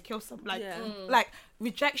can kill some. Like, Yeah. like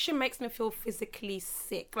rejection makes me feel physically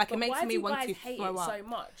sick. Like But it makes why me do want guys to hate throw it up. so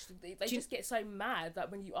much? They just get so mad that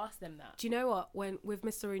when you ask them that. Do you know what? When with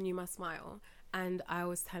Mr. Renew My Smile, and I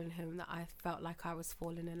was telling him that I felt like I was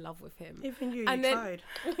falling in love with him. Even you, And you then-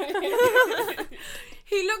 tried.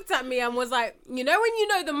 He looked at me and was like, you know, when you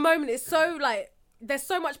know the moment is so like, there's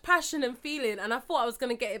so much passion and feeling, and I thought I was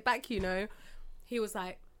gonna get it back, you know. He was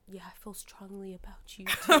like, yeah, I feel strongly about you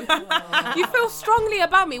too. You feel strongly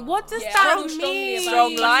about me. What does Yeah, that I feel strongly mean? about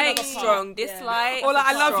Strong you. like, That's another strong part. Yeah. dislike. Or like,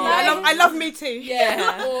 I love you. I love me too.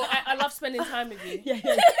 Yeah. Or I love spending time with you.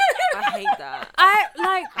 I hate that. I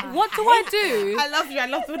like, what do I do? I love you. I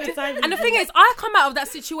love all the time. And the thing is, I come out of that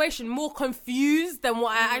situation more confused than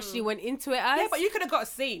what I actually went into it as. yeah, but you could have got a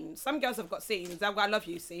scene. Some girls have got scenes. I've got I love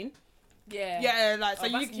you scene. Yeah. Yeah, like so Oh,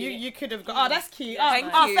 that's you cute. you could have got. Oh, that's cute. Yeah,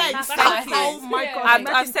 thank oh, you. thanks. That's Thank you. nice. Oh my Yeah. god. I've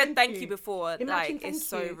imagine said thank you you. before. Imagine Like thank it's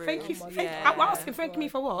so you. rude. Thank you. Oh my Thank God. I'm asking. Thank me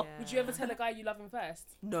for what? Yeah. Would you ever tell a guy you love him first?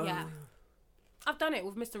 No. Yeah. I've done it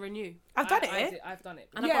with Mr. Renew. I've done it. I've done it.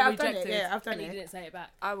 And I Yeah, got I've done it. rejected. Yeah, I've done And he it. didn't say it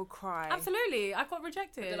back. I will cry. Absolutely, I got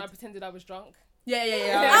rejected. Then I pretended I was drunk. Yeah.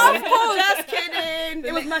 Yeah. Of course. Just kidding.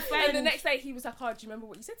 It was my friend. And the next day he was like, "Oh, do you remember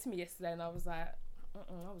what you said to me yesterday?" And I was like,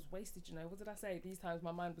 I was wasted, you know. What did I say? These times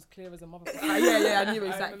my mind was clear as a motherfucker. Yeah, I knew I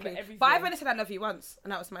exactly. remember everything. But I've only said I love you once,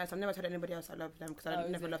 and that was my answer. I've never told anybody else I love them because Oh, I is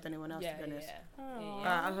never it? loved anyone else. Yeah, to be honest.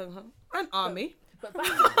 yeah. An army. But back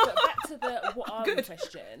to the what are we Good.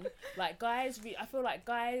 question. Like guys, I feel like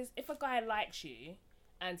guys, if a guy likes you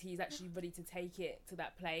and he's actually ready to take it to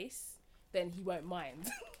that place, then he won't mind.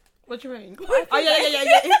 What do you mean? Oh yeah.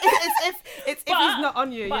 It's if he's not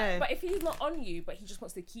on you, yeah. But if he's not on you, but he just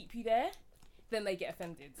wants to keep you there, then they get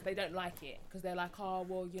offended. They don't like it because they're like, oh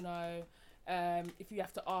well, you know, if you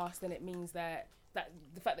have to ask, then it means that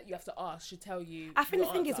the fact that you have to ask should tell you. I think the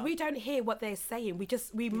your thing is answer. we don't hear what they're saying.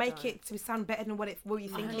 We make don't. it to sound better than what you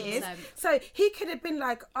think it is. 100%. So he could have been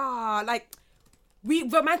like, we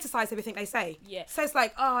romanticize everything they say. Yeah. So it's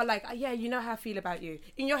like, yeah, you know how I feel about you.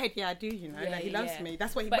 In your head, yeah, I do, you know, like, he loves me.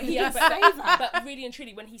 That's what he, But but he yeah, didn't say that. but really and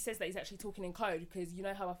truly, when he says that, he's actually talking in code because you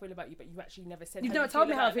know how I feel about you, but you've actually never said. You've how never you told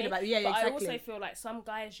me how I about feel about you. Yeah, but exactly. I also feel like some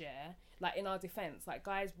guys, yeah, like in our defense, like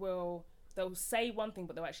guys they'll say one thing,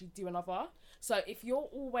 but they'll actually do another. So if you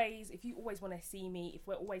always want to see me, if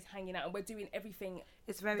we're always hanging out and we're doing everything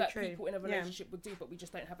It's very that true. people in a relationship would do, but we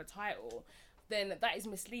just don't have a title, then that is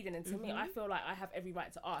misleading. And to me, Mm-hmm. I feel like I have every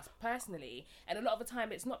right to ask personally. And a lot of the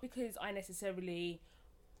time, it's not because I necessarily.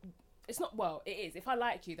 It's not, well, it is. If I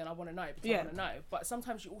like you, then I want to know because I Yeah. want to know. But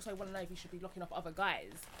sometimes you also want to know if you should be locking up other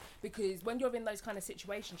guys. Because when you're in those kind of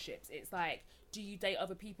situationships, it's like, do you date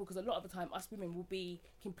other people? Because a lot of the time, us women will be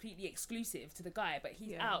completely exclusive to the guy, but he's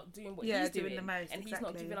Yeah. out doing what Yeah, he's doing doing. the most, and he's not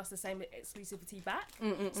exactly. giving us the same exclusivity back.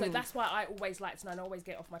 So that's why I always like to know and I always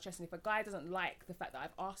get off my chest. And if a guy doesn't like the fact that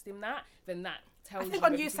I've asked him that, then that tells I think you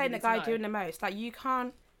on you everything saying the need to guy know. doing the most, like you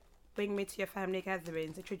can't bring me to your family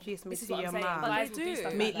gatherings, introduce me This is to what your I'm saying. mum. Guys They will do do.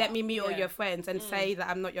 stuff Meet, like let that. me meet all Yeah. your friends and say that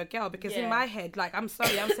I'm not your girl, because in Yeah. my head, like, I'm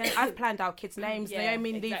sorry, I'm saying I've planned our kids' names, Yeah,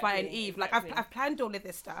 Naomi, Levi, and exactly, Eve. Like, exactly. I've planned all of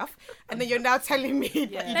this stuff, and then you're now telling me that you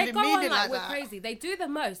They didn't go mean on it like like we're that. crazy. They do the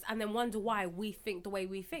most and then wonder why we think the way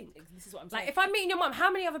we think. This is what I'm saying. Like, if I'm meeting your mum, how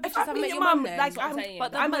many other bitches I have meet met your your mum mum, then? like, That's what I'm I'm- saying.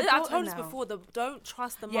 But I'm a I daughter told us now. before, don't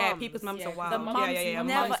trust the mums. Yeah, people's mums Yeah, are 'cause wild. the mums yeah,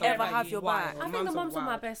 never mums are ever have your wild. back. I think Mums the are mums are my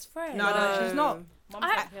wild. best friend. No, she's not. Mums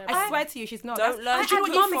I- don't care I about swear it. to you, she's not. Don't learn But do you know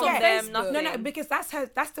to what you from forget? them, No, nothing. because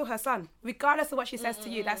that's still her son. Regardless of what she says to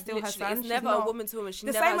you, that's still her Literally, son. it's She's never not. a woman to woman. She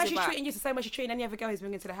The never same has way your she's back. treating you, is the same way she's treating any other girl who's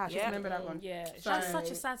bringing to the house. Just Yeah. remember that one. Yeah. That's so- such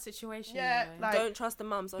a sad situation. Yeah, you know. like, Don't trust the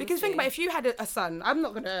mums. because think about honestly. if you had a son, I'm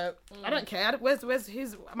not gonna. I don't care. Where's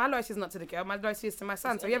his? My loyalty is not to the girl. My loyalty is to my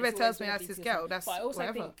son. So It's whoever always tells me gonna that's be his to girl, yourself. that's But I also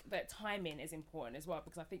whatever. think that timing is important as well,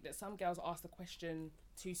 because I think that some girls ask the question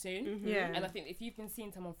too soon. Yeah. And I think if you've been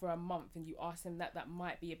seeing someone for a month and you ask them that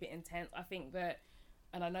might be a bit intense. I think that,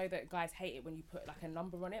 and I know that guys hate it when you put like a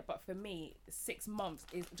number on it, but for me, 6 months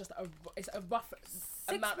is just it's a rough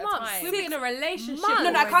 6 amount months. of time. We'll be in a relationship. No,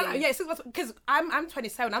 I can't. already. Yeah, because I'm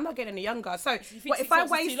 27. I'm not getting any younger. So think what 6 if I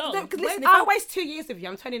months is waste? too long? No, 'cause listen, Wait, if I I'll- waste 2 years with you,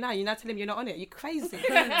 I'm 29. You're now telling me you're not on it. You're crazy.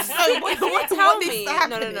 so what Tell needs me, to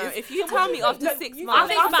happen no. is- If you tell me after 6 I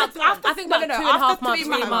months, think about 2.5 months,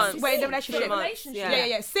 3 3 months. We're in a 3 relationship. months,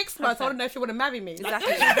 Yeah. 6 months. I want to know if you want to marry me.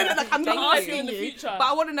 Exactly. Like, I'm not Thank asking you. In the you, future. but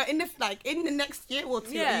I want to know in the next year or two,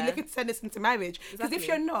 are Yeah. you looking to send this into marriage? Because if Exactly.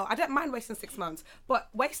 you're not, I don't mind wasting 6 months, but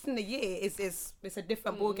wasting a year is it's a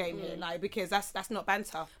different ball game here, like, because that's not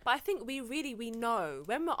banter. But I think we know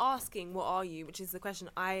when we're asking what are you, which is the question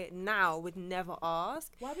I now would never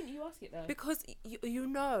ask, Why wouldn't you ask it though? because you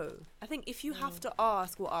know. I think if you have to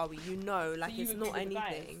ask what are we, you know, like you it's agree not with the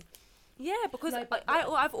guys? anything. Yeah, because No, but-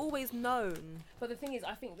 I've always known. But the thing is,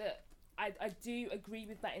 I think that I do agree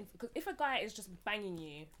with that, because if a guy is just banging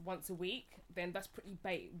you once a week, then that's pretty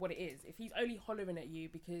bait what it is. If he's only hollering at you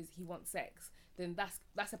because he wants sex, then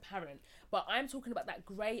that's apparent. But I'm talking about that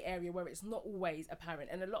grey area where it's not always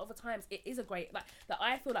apparent, and a lot of the times it is a grey, like that.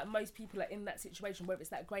 I feel like most people are in that situation where it's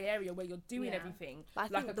that grey area where you're doing Yeah. everything But I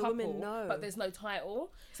like think a the couple, women know. but there's no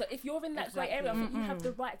title. So if you're in that grey area, I think you have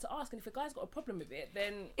the right to ask. And if a guy's got a problem with it,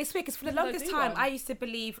 then It's weird because for the No, longest do time, one. I used to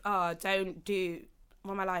believe, don't do.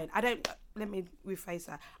 What am I lying? Let me rephrase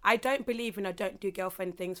that. I don't believe in don't do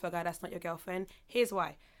girlfriend things for a guy that's not your girlfriend. Here's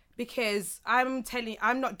why. Because I'm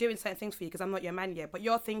not doing certain things for you because I'm not your man yet. But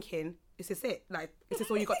you're thinking, is this it? Like, is this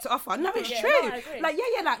all you got to offer? No, it's Yeah, true. no, I agree. Like,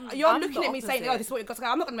 like you're I'm looking the at me saying, opposite. oh, this is what you got to go.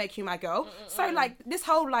 I'm not going to make you my girl. So, like, this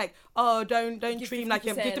whole, like, oh, don't Give treat him like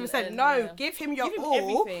you're 50%, 50%. No, yeah. give him your Give him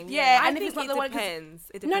all. everything, Yeah, yeah. and I if it's think not the one...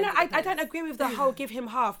 depends. It No, depends, I it depends. don't agree with the whole give him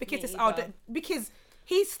half because Me it's either. because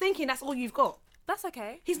he's thinking that's all you've got. That's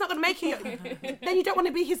okay. He's not going to make you. Then you don't want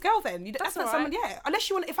to be his girl. Then that's not someone. Yeah, unless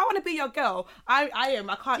you want. If I want to be your girl, I am.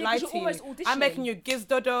 I can't Yeah, lie 'cause to you're you. almost I'm auditioning. making you giz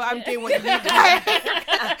dodo. I'm doing what you need.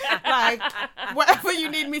 Like whatever you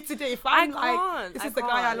need me to do. If I'm like, can't. this I is the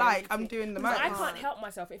guy I can't. like. I'm doing the Because most. I can't help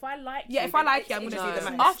myself. If I like Yeah, you, if I then like it's you, I'm gonna do the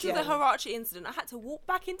interesting. most. After the Hirachi incident, I had to walk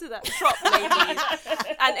back into that shop, ladies,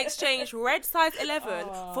 and exchange red size 11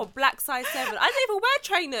 for black size 7. I didn't even wear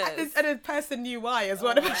trainers. And the person knew why as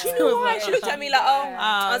well. You know why? She looked at me like, oh,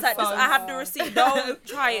 I was like, so- I have the receipt. Don't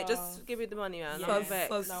try it. Just give me the money, man. Yeah. I'm So- vexed.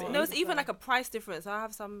 so No, sick. And there was even like a price difference. I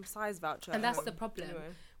have some size voucher. And that's the problem. Anyway.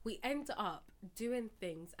 We end up doing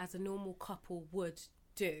things as a normal couple would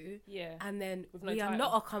do, Yeah. and then With no we are title.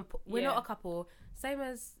 not a couple. We're Yeah. not a couple. Same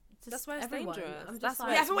as just That's why it's everyone. dangerous. I'm just That's like,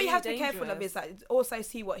 why Yeah, I it's think what you really have to be careful of dangerous. is like also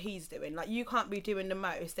see what he's doing. Like you can't be doing the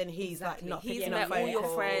most, and he's Exactly. like not He's picking met up all phone your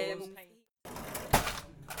calls. friends.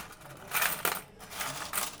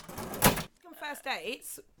 On first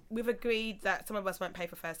dates, we've agreed that some of us won't pay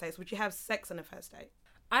for first dates. Would you have sex on a first date?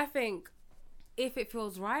 I think if it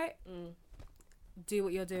feels right, do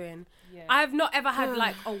what you're doing. Yeah. I've not ever had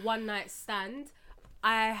like a one night stand.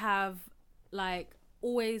 I have like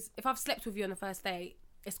always, if I've slept with you on the first date,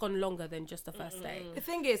 it's gone longer than just the first date. The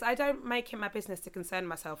thing is, I don't make it my business to concern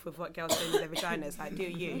myself with what girls do with their vaginas. Like, do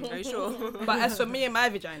you? Are you sure? But as for me and my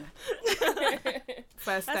vagina,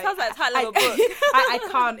 first That date, sounds like the title of a book. I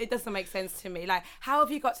can't. It doesn't make sense to me. Like, how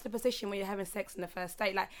have you got to the position where you're having sex on the first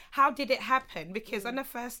date? Like, how did it happen? Because on the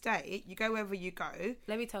first date, you go wherever you go.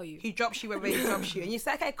 Let me tell you. He drops you wherever he drops you, and you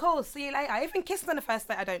say, "Okay, cool, see you later." Even kissing on the first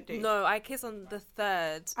date, I don't do. No, I kiss on the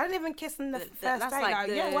third. I don't even kiss on the first that's date. like Like,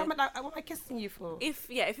 the- yeah, what am I kissing you for?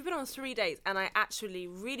 If you've been on 3 dates and I actually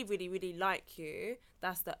really, really, really like you,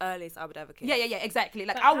 that's the earliest I would ever kiss. Yeah, exactly.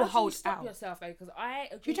 Like, But I how will do hold you stop out. yourself though, because I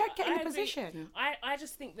agree, You don't get in I the agree. position. I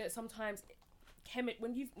just think that sometimes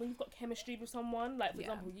when you've got chemistry with someone, like for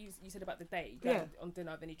example you said about the date, you go Yeah. on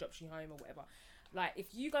dinner, then he drops you home or whatever. Like, if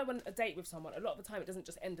you go on a date with someone, a lot of the time it doesn't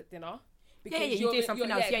just end at dinner. Yeah, you do something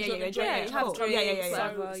else. Yeah, because you're enjoy enjoying it. each other's Cool. Yeah,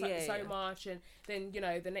 drinks yeah. so much, and then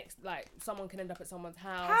the next, like, someone can end up at someone's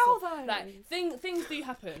house. How or, though? like, things do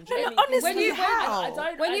happen. No, Do you know what I mean? honestly,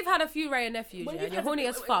 how? When you've had a few Ray and nephews, when yeah, and you've you're had horny a-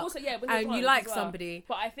 as fuck, also, yeah, when and you're you drunk like as well. somebody.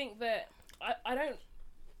 But I think that I don't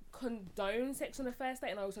condone sex on the first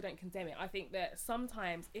date, and I also don't condemn it. I think that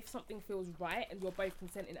sometimes if something feels right and you're both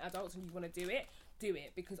consenting adults and you want to do it,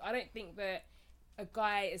 because I don't think that a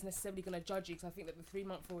guy is necessarily going to judge you, because I think that the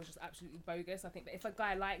 3-month rule is just absolutely bogus. I think that if a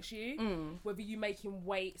guy likes you, whether you make him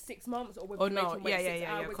wait 6 months or whether you make him wait 6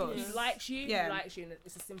 hours, if he likes you, he likes you, and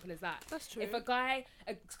it's as simple as that. That's true. If a guy,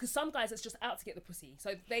 because some guys it's just out to get the pussy,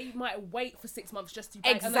 so they might wait for 6 months just to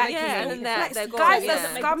bang, Exactly. and then they're guys gone, are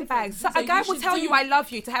yeah. scumbags. So So a guy you will should tell do- you I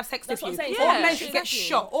love you to have sex That's with what you. I'm saying. All Yeah, men should get exactly.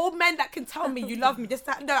 shot. All men that can tell me you love me, just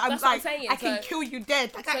that. No, I'm That's what I'm like, saying, I can so- kill you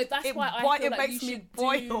dead. Like, So that's it, why I feel it like makes you me should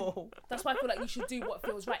boil. That's why I feel like you should do what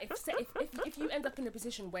feels right. If you end up in a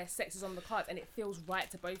position where sex is on the cards and it feels right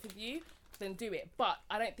to both of you, then do it. But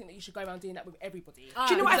I don't think that you should go around doing that with everybody.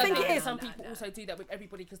 Do you know what I Because think it that is? Some people also do that with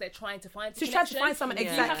everybody because they're trying to find a To try to connection. find someone, You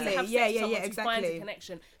have to exactly. have sex Yeah, with yeah, someone yeah, to find a exactly.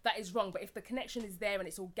 connection. That is wrong. But if the connection is there and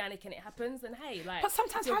it's organic and it happens, then hey, like. But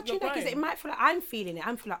sometimes, you're- how do you you're know? Because it grown. might feel like I'm feeling it.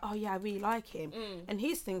 I'm feeling like, oh yeah, I really like him, and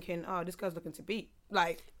he's thinking, oh, this girl's looking to beat.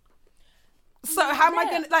 Like, so how am I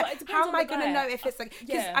Yeah, gonna but it like? depends How on am I the gonna guy. know if it's like?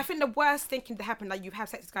 Because Yeah. I think the worst thing can happen, like you have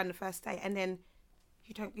sex with this guy on the first day, and then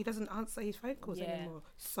he doesn't answer his phone calls Yeah. anymore.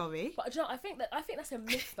 Sorry. But do you know, I think that's a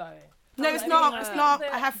myth though. No, I it's mean, not. I It's think not.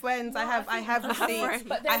 that- I have friends. I No, have think- receipts.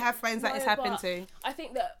 But I have friends that no, it's happened but to. I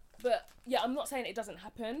think that, but yeah, I'm not saying it doesn't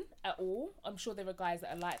happen at all. I'm sure there are guys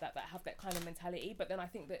that are like that have that kind of mentality. But then I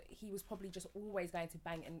think that he was probably just always going to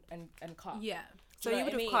bang and cut. Yeah. So Do you know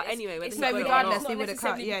would what I have mean? cut anyway, whether It's he No, got it or regardless, not. he would have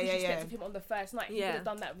cut. necessarily Yeah, because you yeah, slept yeah. with him on the first night. He Yeah. would have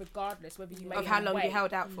done that regardless whether you made Of him how long wait. you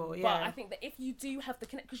held out for. Yeah. But I think that if you do have the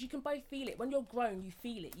connect, because you can both feel it. When you're grown, you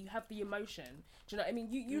feel it. You have the emotion. Do you know what I mean?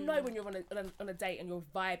 You know when you're on a date and you're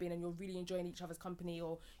vibing and you're really enjoying each other's company,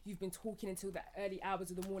 or you've been talking until the early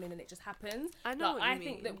hours of the morning and it just happens. I know Like, what you I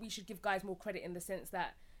think mean. that we should give guys more credit in the sense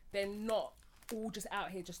that they're not all just out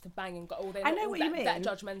here just to bang and go. Or they're I not know all what that, you mean. that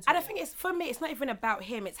judgmental. And I think it's for me. It's not even about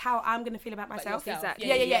him. It's how I'm gonna feel about myself. yourself. Exactly.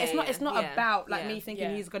 Yeah. It's not. It's not yeah, about like yeah. me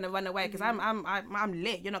thinking Yeah. he's gonna run away because I'm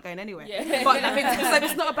lit. You're not going anywhere. Yeah. But I mean, so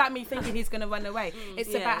it's not about me thinking he's gonna run away.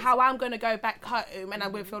 It's Yeah. about how I'm gonna go back home and I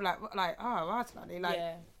will feel like oh right, like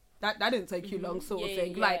yeah. that didn't take you long sort of Yeah,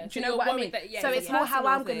 thing. yeah, Like yeah. do you So know what I you're mean? worried that- yeah, So it's it's a more how personal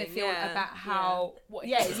I'm gonna thing, feel yeah. about how What-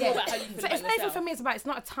 yeah. it's more about how you feel So about it's not even yourself. for me. It's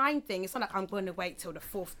not a time thing. It's not like I'm going to wait till the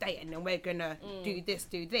 4th date and then we're gonna do this.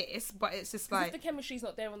 But it's just Because like if the chemistry's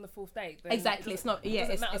not there on the 4th date, then exactly. it It's not. doesn't- Yeah, it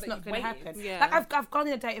doesn't it's matter that not you've going to waited. happen. Yeah. Like I've gone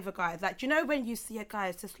on a date with a guy. Like, do you know when you see a guy,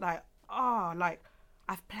 it's just like, oh, like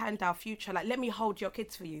I've planned our future. Like, let me hold your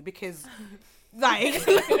kids for you because. Like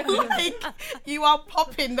you are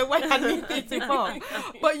popping the way I need you to pop,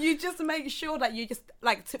 but you just make sure that you just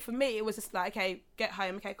like for me it was just like okay, get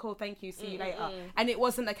home, okay, cool, thank you, see you later, and it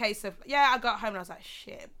wasn't a case of I got home and I was like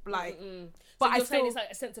shit, like but So I you're saying still it's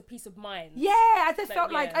like a sense of peace of mind. yeah, I just Like,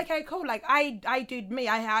 felt like yeah. okay, cool, like I did me,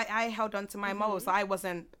 I held on to my morals, I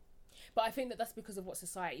wasn't. But I think that that's because of what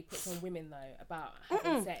society puts on women though about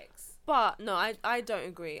having sex. But no, I don't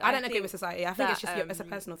agree. I don't agree think with society. I think it's that, just it's a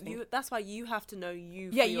personal thing. That's why you have to know you.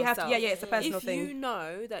 Yeah, for you have to. yourself. Yeah, it's a personal If thing. you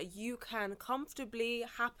know that you can comfortably,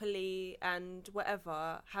 happily, and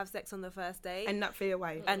whatever have sex on the first date and not feel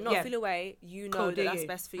away. and not Yeah. feel away, you know Cool, that do that's you?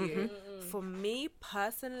 best for you. For me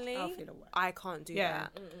personally, I'll feel away. I can't do Yeah.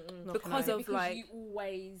 that Not because gonna- of Because like you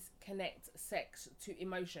always connect sex to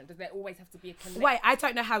emotion. Does there always have to be a connection? Wait, I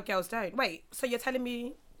don't know how girls don't. Wait, so you're telling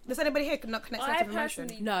me does anybody here not connect sex I with emotion?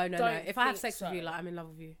 personally No. don't If I have think sex with so. you, like I'm in love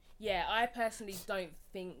with you. Yeah, I personally don't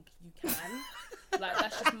think you can. Like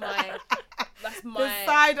that's just my. That's my. The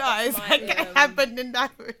side eyes that's my, that happened in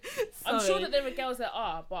that. I'm sure Sorry. that there are girls that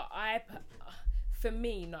are, but for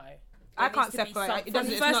me, no. I There can't needs to be separate. some- It from doesn't.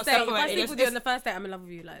 the It's First not date, if I separated. sleep It's with you on just- the first date, I'm in love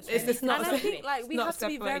with you. Like, It's just not. and I think like we not have to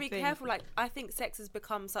be very separated thing. careful. Like I think sex has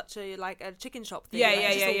become such a a chicken shop thing. Yeah, like, yeah,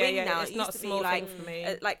 it's just a yeah, wing yeah, now. it's It not used to a be small like thing for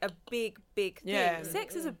me. like a big thing. Yeah.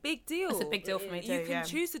 Sex is a big deal. It's a big deal for me too, You can yeah.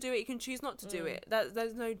 choose to do it. You can choose not to do it.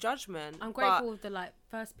 There's no judgment. I'm but- grateful with the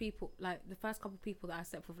first couple of people that I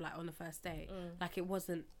slept with like on the first date. Like it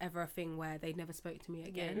wasn't ever a thing where they never spoke to me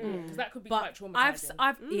again. Because that could be But quite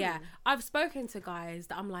traumatizing. I've spoken to guys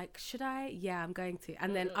that I'm like, should I? Yeah, I'm going to.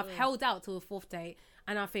 And then I've held out till the 4th date,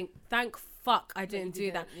 and I think, thank fuck I didn't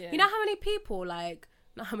do that. yeah. You know how many people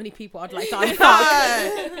not how many people I'd like to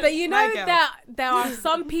unfuck, but you know My girl. that there are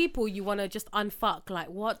some people you want to just unfuck. Like,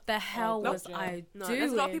 what the hell was God, I No, doing?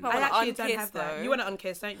 there's a lot of people I I actually want to don't unkiss have that. though. You want to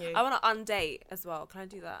unkiss, don't you? I want to undate as well. Can I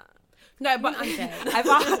do that? No, but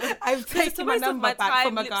I've taken my number back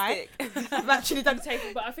from a guy. I've actually done.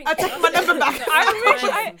 But I think I've taken my number back.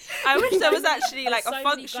 I wish there was actually like So a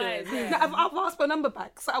many function. guys, yeah. No, I've asked my number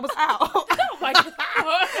back, so I was out. Oh my God.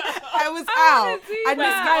 I was out, and this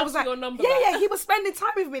that. guy Ask was for like, your number yeah, back. he was spending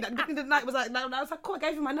time with me. That the night was like, no, I was like, cool. I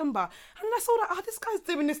gave him my number, and I saw that, oh, this guy's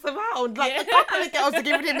doing this around. Like a couple of girls are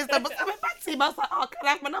giving him his number. So I went back to him. I was like, oh, can I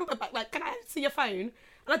have my number back? Like, can I see your phone?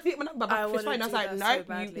 And I did my number back I off his wanna phone. I was do like, that no, so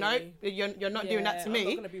badly. you're not doing that to me. I'm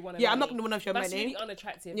not gonna be one of I'm many. not gonna be one of your That's many. really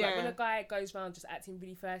unattractive. Yeah. Like when a guy goes around just acting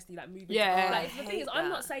really thirsty, like moving. Yeah. Like the I thing is, hate I'm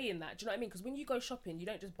not that. saying that. Do you know what I mean? Because when you go shopping, you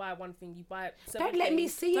don't just buy one thing. You buy. Several Don't let me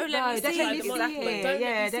things. see it. Don't let me though. Don't see let it, me see exactly. it. Don't Yeah,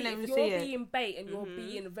 let don't me let me see it. see If you're it. being bait and you're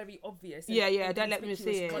being very obvious. And Yeah, don't let me see it.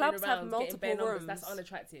 inconspicuous, Clubs have running around, getting bare multiple numbers, That's rooms.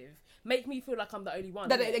 unattractive. Make me feel like I'm the only one.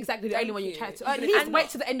 That's innit? exactly the Thank only one you you. chat to. Even At if least I'm wait not.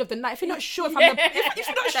 to the end of the night. If you're not sure if I'm the, if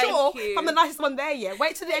you're not Thank sure you. if I'm the nicest one there yet,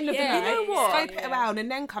 wait to the end of the Yeah, night. you know what? Scope it around and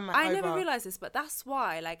then come over. I never realised this, but that's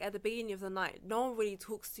why, like, at the beginning of the night, no one really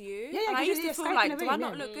talks to you. Yeah, and I 'cause used you're to feel escaping like, the do I room,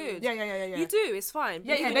 not yeah. look good? Yeah. You do, it's fine.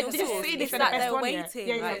 Yeah, But yeah, even they your just source, see if it's they're like the best they're one, yeah. waiting.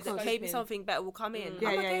 Yeah, like, of course. maybe something better will come in. Yeah,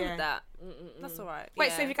 I'm yeah, okay yeah. with that. That's all right. Wait,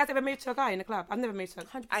 yeah. so have you guys ever moved to a guy in a club? I've never moved to a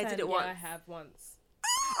guy. I did it Yeah, once. I have once.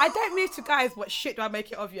 I don't move to guys, but shit, do I make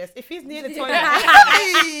it obvious? If he's near the toilet,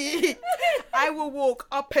 I will walk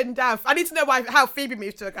up and down. I need to know how Phoebe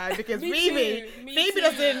moved to a guy because Me Phoebe too, me Phoebe too.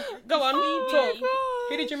 doesn't go on. Talk.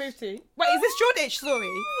 Who did you move to? Wait, is this Shoreditch story?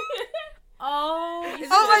 Oh,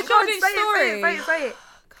 Oh my god, Shoreditch say it.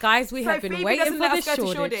 guys, we So have been Phoebe waiting doesn't for let this us go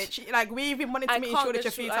to Shoreditch. Shoreditch. Like we've been wanting to meet in can't Shoreditch go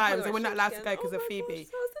a few I can't times, go and we're not allowed to Shoreditch go because of again. Phoebe.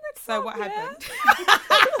 Oh my gosh, So what yeah. happened?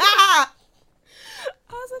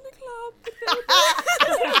 I was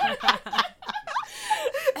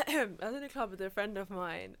in the club with a friend of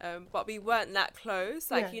mine, but we weren't that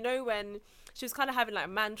close. Like, Yeah. you know, when she was kind of having like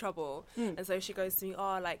man trouble, and so she goes to me,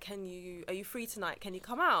 oh, like, are you free tonight? Can you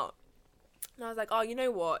come out? And I was like, oh, you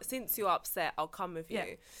know what? Since you're upset, I'll come with Yeah.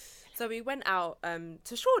 you. So we went out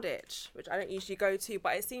to Shoreditch, which I don't usually go to,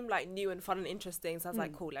 but it seemed like new and fun and interesting. So I was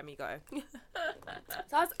like, cool, let me go.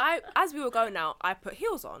 So as we were going out, I put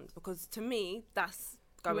heels on because to me, that's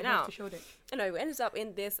going out. To Shoreditch. You know, we ended up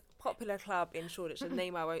in this popular club in Shoreditch, the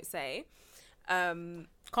name I won't say.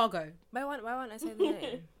 Cargo. Why won't I say the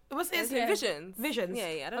name? What's Is it? it Visions? Visions. Yeah,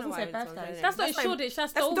 I don't I know was why gonna say I don't birthdays. know. That's not That's Shoreditch.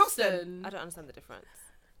 That's that's Dalston. Dalston. I don't understand the difference.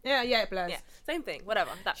 Yeah, bless. Yeah, same thing. Whatever.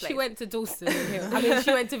 That place. She went to Dalston in Hills. I mean,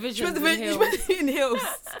 she went to She Visions was in Hills. in Hills.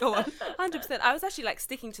 Go on. 100%. I was actually like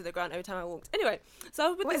sticking to the ground every time I walked. Anyway, so I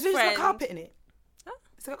was with Wait, this it's got friend. carpet in it. Huh?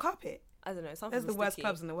 It's got carpet. I don't know. Something There's the was worst sticky.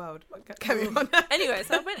 clubs in the world. Carry on. Anyway,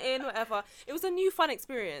 so I went in, whatever. It was a new fun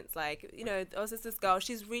experience. Like, you know, there was this girl.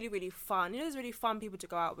 She's really, really fun. You know, there's really fun people to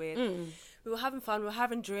go out with. We were having fun. We were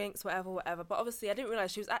having drinks, whatever. But obviously, I didn't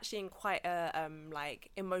realize she was actually in quite a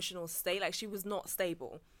like emotional state. Like, she was not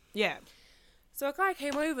stable. Yeah. So a guy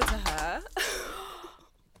came over to her.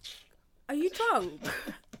 Are you drunk?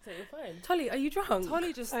 So you're fine. Tolly, are you drunk?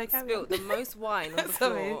 Tolly just Sorry, carry spilled the most wine on the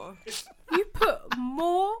Sorry. floor. You put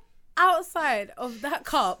more outside of that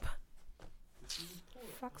cup.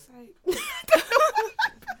 Fuck's sake.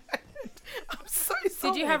 I'm so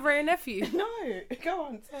sorry. Did you have Ray and Nephew? No. Go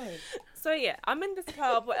on. Sorry. So yeah, I'm in this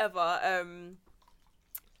club, whatever,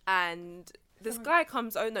 and this guy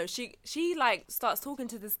comes. Oh no, she like starts talking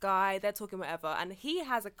to this guy. They're talking whatever, and he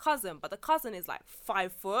has a cousin, but the cousin is like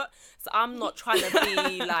 5 foot. So I'm not trying to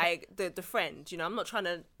be like the friend, you know. I'm not trying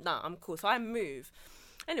to. Nah, I'm cool. So I move.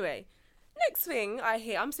 Anyway, next thing I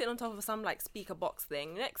hear, I'm sitting on top of some like speaker box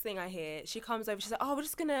thing. Next thing I hear, she comes over. She's like, "Oh, we're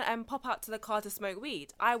just gonna pop out to the car to smoke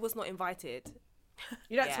weed." I was not invited.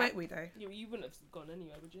 You don't Yeah. smoke weed though. You wouldn't have gone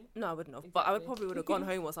anyway, would you? No, I wouldn't have. But I would Exactly. probably would have gone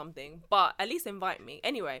home or something. But at least invite me.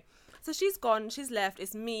 Anyway, so she's gone. She's left.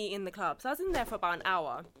 It's me in the club. So I was in there for about an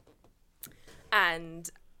hour.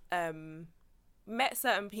 And met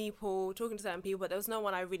certain people, talking to certain people, but there was no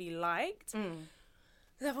one I really liked.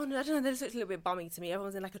 Everyone, I don't know, they just looked a little bit bummy to me.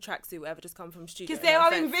 Everyone's in like a tracksuit, whatever, just come from studio. Because they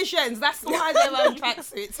are in Visions. That's why they're wearing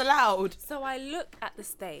tracksuits. Allowed. So I look at the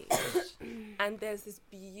stage and there's this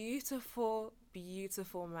beautiful,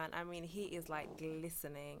 beautiful man. I mean, he is like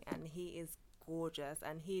glistening and he is gorgeous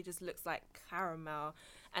and he just looks like caramel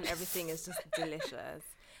and everything is just delicious.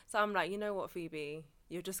 So I'm like, you know what, Phoebe?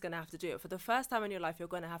 You're just going to have to do it. For the first time in your life, you're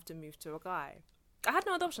going to have to move to a guy. I had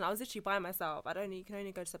no other option. I was literally by myself. You can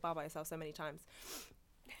only go to the bar by yourself so many times.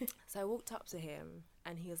 So I walked up to him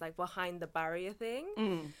and he was like behind the barrier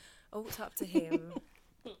thing. I walked up to him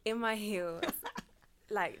in my heels,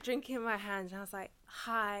 like drinking in my hand, and I was like,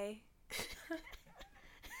 "Hi."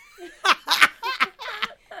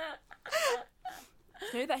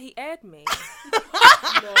 You know that he aired me.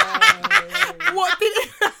 What did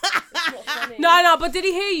not funny. No, but did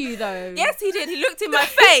he hear you though? Yes, he did. He looked in my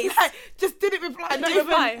face. Just didn't reply. Not Didn't even.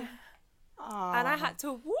 reply. Aw. And I had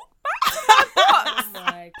to walk back to my box, Oh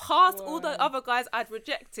my past all God. the other guys I'd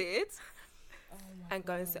rejected, Oh my and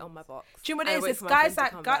go and God. sit on my box. Do you know what And it is? wait It's for my guys friend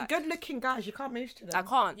to that come back. good-looking guys. You can't move to them. I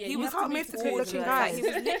can't. Yeah, He you was have to can't be move to gorgeous. good-looking like, guys. he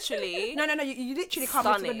was literally. No. You literally can't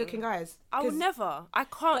move to Stunning. good-looking guys. I would 'Cause- never. I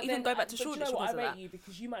can't But even then, go back to but Shoreditch you know what? because I of rate that. you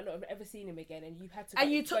because you might not have ever seen him again, and you had to. And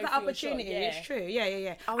like, you took go that for your shot. opportunity. Yeah. It's true.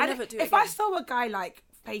 Yeah. I would And never do it if I again. saw a guy like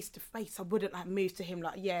face to face, I wouldn't like move to him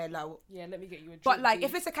like yeah, like. Yeah, let me get you a drink. But like,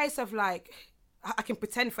 if dude. it's a case of like, I can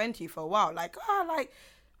pretend friend to you for a while, like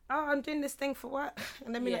I'm doing this thing for work,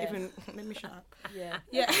 and let me not Yeah. even let me shut up. yeah,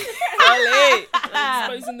 Yeah.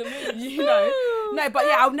 exposing the mood. You know, no, but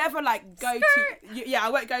yeah, I'll never like go to. Yeah, I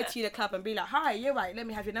won't go to the club and be like, "Hi, you're right. Let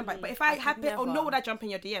me have your number." But if I happen, or never. nor would I jump in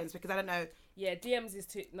your DMs because I don't know. Yeah, DMs is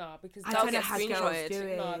too because I They'll don't know get how girls screenshotted. do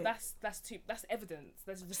it. no, that's evidence.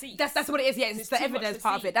 That's receipts. That's what it is. Yeah, it's There's the too much evidence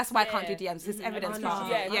part of it. That's why I can't do receipt. DMs. It's And evidence because part of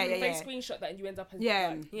yeah, it. Yeah. They screenshot that and you end up as Yeah.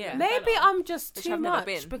 like, Yeah. Maybe fella. I'm just Which too I've never much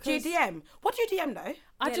been. Do you because DM? What do you DM though?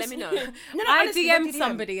 I Yeah, just let me know. No, I honestly, what do DM'd you DM?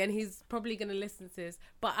 somebody and he's probably gonna listen to this,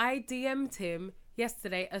 but I DM'd him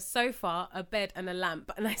yesterday a sofa, a bed, and a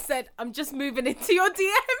lamp, and I said I'm just moving into your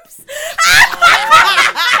DMs.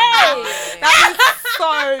 That is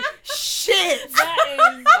so shit. That is.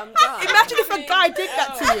 I'm done. Imagine if a guy did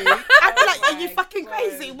that to you. I'd be like, are you my fucking God.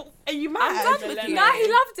 crazy? Are you mad? done with you. No, he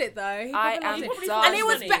loved it though. He I probably am loved it. done. And it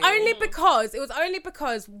was Funny. only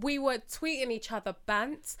because we were tweeting each other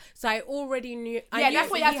bants, so I already knew. I Yeah, knew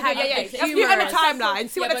that's what you he have to do. had Yeah. the Just do it on the humorous- timeline.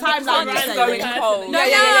 See what Yeah, the but timeline Nick's is not saying. going cold. No,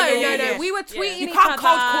 Yeah. We were tweeting You each can't other.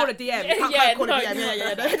 cold call a DM. You can't Yeah, cold call a no, DM. no,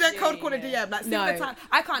 Yeah. no. Don't cold call a Yeah. DM. Like, see No. what the time.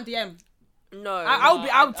 I can't DM. No. I'll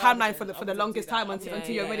I timeline for the wouldn't longest do that. time until Yeah,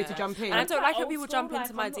 you're ready yeah. to jump in. And I don't like when Old people school, jump like,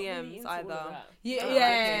 into my I'm not really DMs into all of either. that.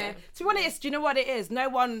 Yeah. To be honest, do you know what it is? No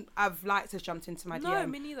one I've liked has jumped into my No, DM.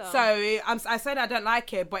 me neither. So I said I don't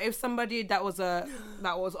like it, but if somebody that was on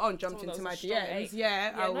jumped Someone into that my was a strong DMs, egg.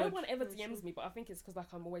 yeah, I Yeah, no would. one ever DMs me, but I think it's because like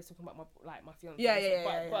I'm always talking about my fiance. Yeah, and yeah,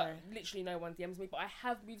 stuff, yeah, but yeah. literally no one DMs me. But I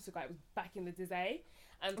have moved to a guy. It was back in the day,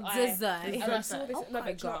 and Dizzy. I saw this. Oh No, my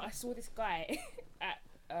but do you know what? God. I saw this guy at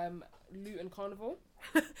Luton Carnival.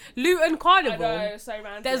 Luton I Carnival. know, it was so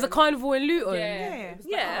random. There's a carnival in Luton. Yeah, it was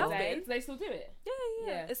back Yeah, in the I've day. been. Do they still do it? Yeah.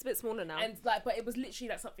 Yeah. It's a bit smaller now. And like, but it was literally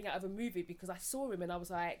like something out of a movie because I saw him and I was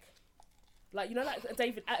like you know, like a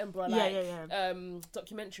David Attenborough, like Yeah.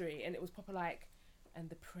 documentary, and it was proper like, and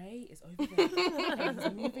the prey is over there, and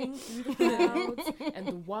he's moving through the clouds, and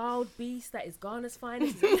the wild beast that is Ghana's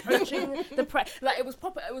finest is approaching the prey. Like it was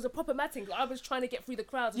a proper matting. Like, I was trying to get through the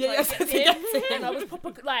crowds and trying to get to him, and I was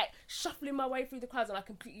proper like shuffling my way through the crowds, and I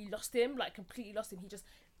completely lost him. He just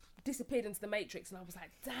disappeared into the Matrix, and I was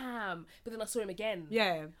like, damn. But then I saw him again.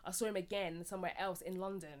 Yeah. I saw him again somewhere else in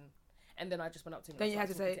London, and then I just went up to him. Then and you had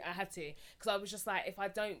to started say- talking I had to, because I was just like, if I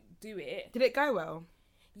don't do it, Did it go well?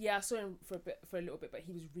 yeah, I saw him for a little bit, but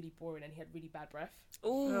he was really boring and he had really bad breath.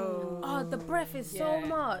 Ooh. Oh, the breath is so Yeah.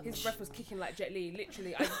 much. His breath was kicking like Jet Li.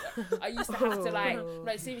 Literally, I used to have to like,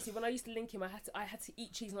 no, seriously, when I used to link him, I had to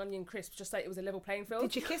eat cheese and onion crisps just so it was a level playing field.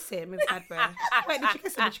 Did you kiss him with bad breath? Wait, did you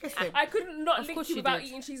kiss him? I couldn't not Of link course you you without did.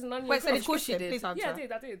 eating cheese and onion Wait, so crisps. did you kiss him? did. Please answer. Yeah,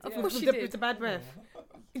 I did. Of Yeah. course With she the, did. with the bad breath.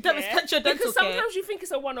 You don't respect your dental Because care. sometimes you think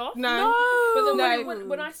it's a one-off. No. But then No.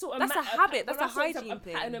 when I saw That's a habit, that's when a I saw hygiene a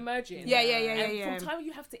thing. pattern emerging. Yeah. And from time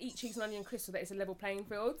you have to eat cheese and onion crisps so that it's a level playing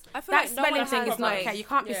field. I feel That like no smelling one thing has is not like, okay. You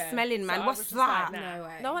can't be Yeah. smelling, man. So I What's was just like, that? nah. No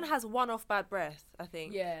way. no one has one-off bad breath. I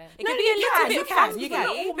think. Yeah. It No, can be a little bit you funky. can.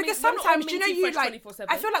 all Because we're not all sometimes, do you know, minty you fresh like, 24/7.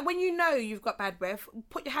 I feel like when you know you've got bad breath,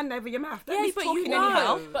 put your hand over your mouth. Don't Yeah, be but you talking know.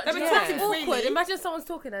 anyhow. But Don't be yeah. talking It's freely. Awkward. Imagine someone's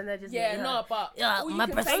talking and they're just Yeah, like, no, but Yeah, all my you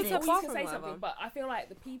can breath say, stinks. all you can say Whatever. something. But I feel like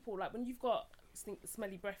the people, like when you've got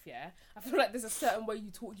smelly breath, yeah, I feel like there's a certain way you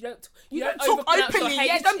talk. You don't Talk overpronounce your openly, H.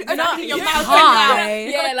 yeah. Don't be No, opening your you mouth. can't.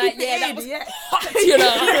 Yeah, like yeah, that was yeah. you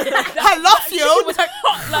know. Hello, field.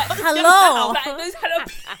 Like Hello. like those kind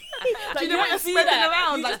of. Like, Do you know what don't you're do spreading that.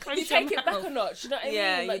 around, You, like, just, close you your take it back mouth. a notch. You know what I mean?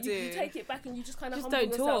 Yeah, Like, you you do. take it back and you just kind of Just humble don't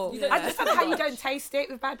yourself. talk. You Yeah. don't I just don't know how you don't taste it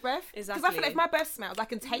with bad breath. Because I feel Exactly. like if my breath smells, I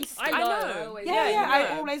can taste it. I know. know. always Yeah, do, I you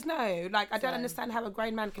know. always know. Like, I don't So- understand how a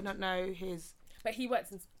grown man cannot know his. But he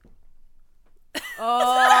works in.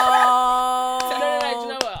 Oh. No, do you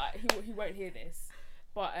know what? He won't hear this.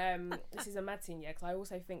 But this is a mad thing, yeah, because I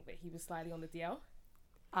also think that he was slightly on the DL.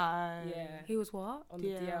 Yeah, He was what? on the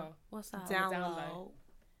Yeah. DL. What's that? Down down low. low.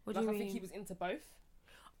 What Like, do I you think he mean? was into both.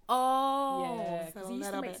 Oh. Yeah, so because a he used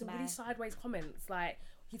to little make bit some really bad. sideways comments. Like,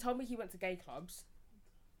 he told me he went to gay clubs.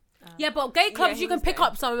 Yeah, but gay clubs he you can was pick gay.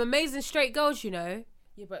 up some amazing straight girls, you know.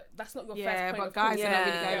 Yeah, but that's not your Yeah, first but point guys of are call. not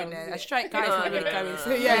really Yeah. going there. Yeah. A straight guy's No, not really no, going. no. So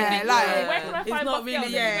Yeah, yeah, where like can I he's find not buff really.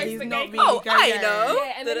 girls? Yeah, And he he's goes not to really gay Oh, going. I yeah. know.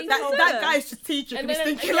 Yeah, and then he That told that them. guy's strategic. And He's then,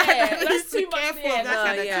 thinking yeah, like that's he's too too much. careful. Yeah, That that's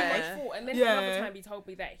kind of yeah. too much thing. thought. And then Yeah. another time he told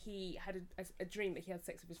me that he had a dream that he had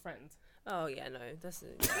sex with his friend. Oh yeah, no, that's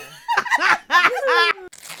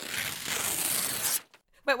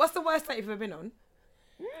Wait, what's the worst date you've ever been on?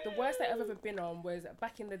 The worst date I've ever been on was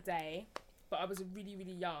back in the day, but I was really,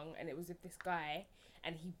 really young, and it was with this guy.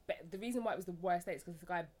 And the reason why it was the worst date is because the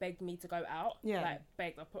guy begged me to go out. Yeah. Like,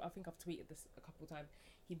 begged. I think I've tweeted this a couple of times.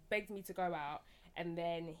 He begged me to go out, and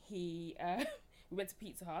then we went to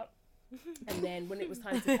Pizza Hut. And then when it was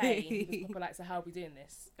time to pay, he was proper like, so how are we doing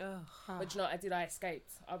this? But do you know what I did? I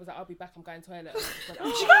escaped. I was like, I'll be back, I'm going to the toilet. And I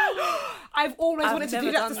just went, oh. I've always I've wanted to never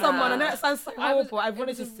do that to done someone. I that. know it sounds so horrible. I've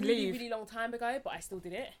wanted it was just a to really, leave. really long time ago, but I still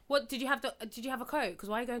did it. What did you have? Did you have a coat? Because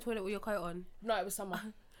why are you going to the toilet with your coat on? No, it was summer.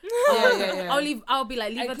 Yeah. I'll be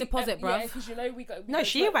like, leave a deposit, bro. Yeah, because you know we got. No,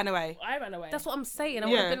 she ran away. I ran away. That's what I'm saying. I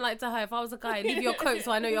would have Yeah. been like to her, if I was a guy, leave your coat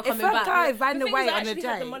so I know you're If coming that back. guy ran The thing away is, I on a actually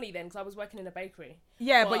had the date, money then because I was working in a bakery.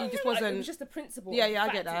 yeah, but you just It was wasn't. just the principle. Yeah, of the I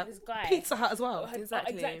fact get that. This guy Pizza Hut as well.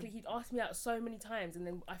 Exactly. He'd asked me out so many times, and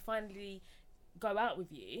then I finally go out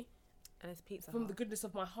with you And it's Pizza from Hut. the goodness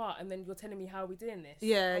of my heart, and then you're telling me how are we doing this?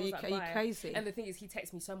 Yeah, I was you like, are you bye. crazy? And the thing is, he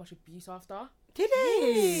texted me so much abuse after. Did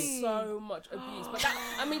he? So much abuse, but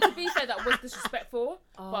that, I mean, to be fair, that was disrespectful.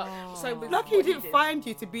 But so with Lucky he what didn't did. find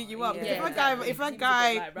you to beat you up. Yeah, if a exactly. guy, if He was a a bit,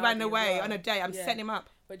 guy like, ran rowdy as away well. on a date, I'm Yeah. setting him up.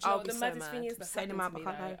 But do you know I'll what be the so maddest thing mad. is that Setting him happened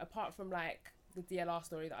up, to I me, can't though, apart from like the DLR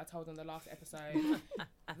story that I told on the last episode,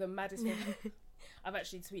 the maddest thing. I've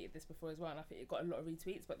actually tweeted this before as well, and I think it got a lot of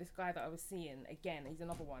retweets. But this guy that I was seeing, again, he's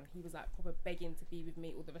another one. He was like proper begging to be with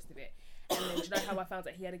me, all the rest of it. And then do you know how I found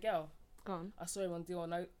out he had a girl? Go on. I saw him on Deal or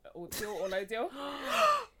No Deal.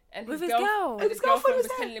 And With his girl? And his girlfriend was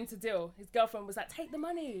telling him to deal. His girlfriend was like, take the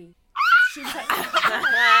money. She was like, and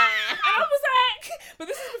I was like, but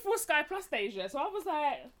this is before Sky Plus days, yeah. So I was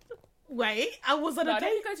like, Wait, I was on no, a let me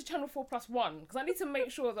date. go to Channel 4+1 because I need to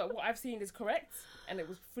make sure that what I've seen is correct. And it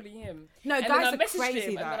was fully him. No, and guys then I are messaged crazy him,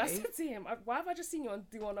 and then I though. said to him, why have I just seen you on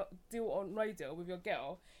Deal or No Deal with your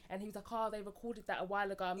girl? And he was like, oh, they recorded that a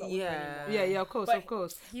while ago. I'm not with her Yeah. anymore. Yeah, of course, But of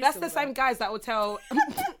course. he's That's still the same with guys that will tell.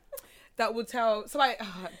 That will tell. So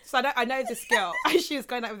I know this girl. She was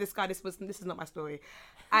going out with this guy. This is not my story.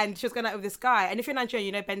 And she was going out with this guy. And if you're Nigerian,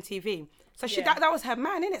 you know Ben TV. So she Yeah. that was her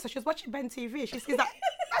man, innit? So she was watching Ben TV. She's like,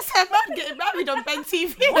 that's her man getting married on Ben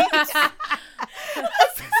TV.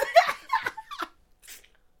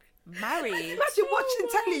 Married. Imagine watching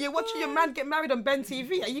telly. You're watching your man get married on Ben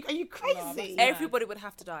TV. Are you crazy? Everybody would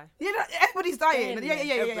have to die. You know, everybody's dying. Ben, Yeah.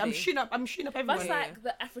 I'm everybody. shooting up everyone. That's like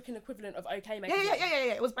the African equivalent of OK Yeah.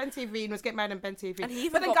 Magazine. It was Ben TV and was getting married on Ben TV. And he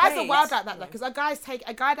even but then got guys are paid. wild like that, because a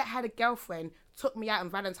guy that had a girlfriend took me out on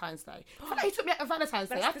Valentine's Day. I thought he took me out on Valentine's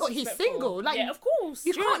Day. That's I thought he's disrespectful. single. Like, yeah, of course.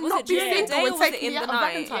 you During- can't was not it be during the day single or and was it take in me out the on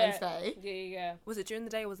night? Valentine's Yeah. Day. Yeah. Was it during the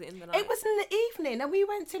day or was it in the night? It was in the evening, and we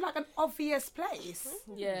went to like an obvious place.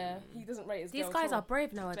 Yeah. He doesn't rate his These girl guys at all. are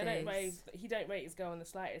brave They nowadays. don't rate. He don't rate his girl in the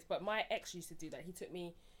slightest. But my ex used to do that. He took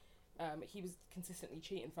me. He was consistently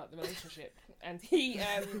cheating throughout the relationship, and he.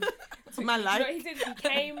 For my You know life. what he did? He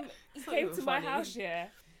came even to my funny. house, yeah,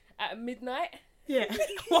 at midnight. Yeah.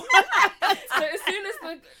 So as soon as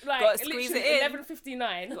the Gotta squeeze literally it in.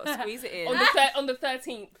 11:59 Got to squeeze it in. on the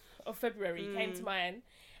 13th of February, he came to mine,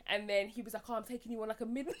 and then he was like, "Oh, I'm taking you on like a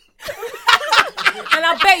midnight." And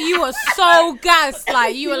I bet you were so gassed.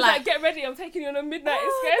 Like, you He were was like, "Get ready, I'm taking you on a midnight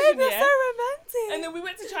Oh, excursion." babe, Yeah. that's so romantic. And then we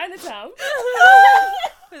went to Chinatown.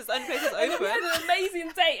 His own place was And then we open. had an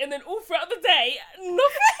amazing date, and then all throughout the day, nothing.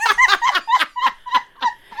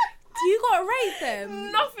 you gotta rate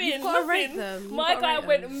them. Nothing. You've gotta nothing. rate them. You've My gotta guy rate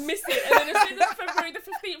went them. missing, and then as soon as February the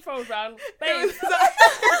 15th rolls around, babe.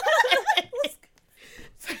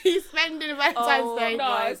 So he's spending Valentine's Oh, Day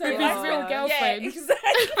No, with so his I- real girlfriend. Yeah,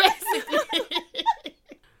 exactly. Basically.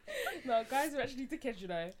 No, guys are actually dickheads, you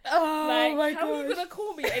know. Oh Like, my how are you gosh. gonna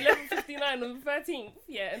call me at 11:59 on the 13th?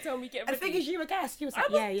 Yeah, and tell me get The ready. thing is, you were gassed. You was I like,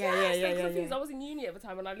 was yeah. The thing is, I was in uni at the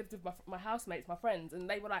time, and I lived with my housemates, my friends, and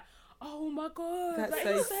they were like, "Oh my god, That's like,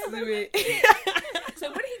 so he's so sweet. So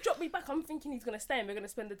when he dropped me back, I'm thinking he's gonna stay and we're gonna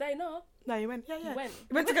spend the day. No, No, you went. Yeah. went.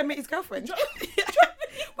 You went to go meet his girlfriend. Dro-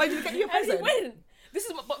 Why did you get you a and he present? went. This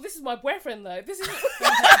is my boyfriend though. This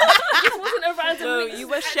wasn't a random. No, link. This you is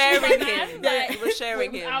were actually sharing my him. man. Yeah, Like, You were sharing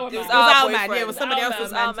it was him. our It was man. It was our our man, boyfriend. yeah, it was somebody Our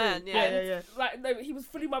else's man. man Our man, too. yeah. Yeah. Like no, he was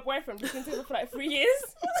fully my boyfriend. We've been together for like 3 years.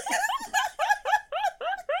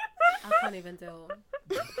 I can't even deal.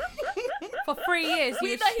 For 3 years,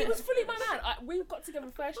 He was fully my man. We got together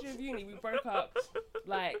first year of uni. We broke up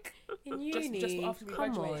like in uni. just after we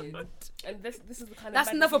Come graduated. on. And this is the kind of That's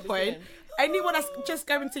madness another he was point. doing. Anyone that's just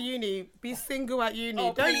going to uni, be single at uni.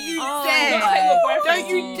 Oh, Don't please. you Oh, dare. not take your boyfriend Don't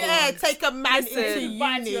you to dare uni. take a man Listen, into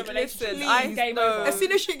Invite to uni. your relationship. Listen, Please. Game know. over. As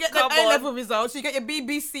soon as you get the Come on. A-level results, you get your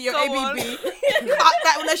BBC or Come on. ABB, cut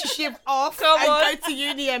that relationship off Come and on. go to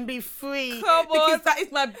uni and be free. Come because on. that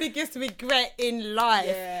is my biggest regret in life.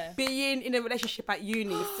 Yeah. Being in a relationship at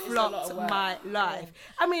uni a lot of flopped work. my life.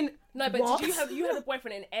 I mean, No, but what? did you had a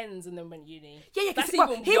boyfriend in ends and then went uni? Yeah, yeah, That's because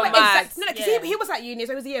even he you're went mad. exact, no, because Yeah. he was at uni,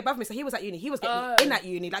 so he was a year above me, so he was at uni. He was getting Oh. me in at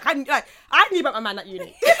uni. Like I knew about my man at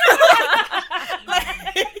uni.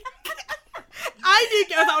 Like, I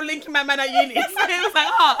knew girls that were linking my man at uni. So it was like,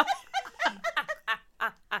 oh,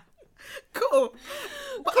 cool.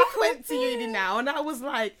 But I went to uni now, and I was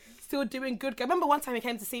like, still doing good. I remember one time he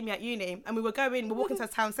came to see me at uni, and we were walking to the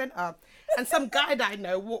town centre, and some guy that I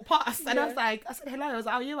know walked past, and I said hello. I was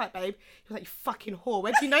like, oh, you right, babe? He was like, you fucking whore.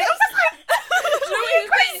 Where do you know? I was just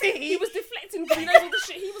like, crazy. He was deflecting because he knows all the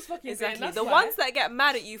shit he was fucking doing. Exactly. That's The why. ones that get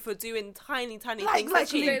mad at you for doing tiny things like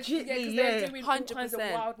that you legit- Because Legitly, they're yeah. doing all kinds of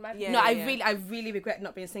 100%. wild madness. Yeah. No, I really regret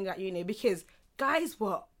not being single at uni because guys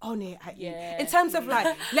were on it at uni. Yeah. In terms of like,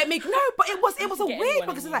 but it was a Get weird anyone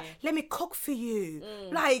because in it's like, uni. let me cook for you.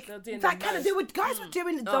 Like They're doing that the kind of most. guys were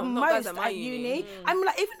doing the not guys most at my at uni. uni. I mean,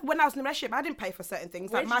 like even when I was in a relationship, I didn't pay for certain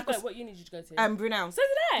things. Where Like did you go? Michael's What uni did you go to? Brunel. So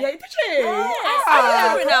did I. Yeah, did you? I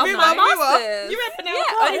Ah, went Brunel we for were- my we were. masters. You went Brunel? Yeah,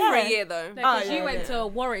 Oh, only for yeah. a year though. No, because Oh, you yeah, went yeah. to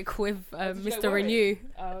Warwick with Did you go Mr. Warwick? Renew.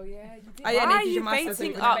 Oh yeah, you did. Oh, yeah, Why they are did you your masters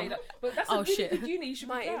baiting in up? Brunel. But that's Oh, a really shit. good uni. You should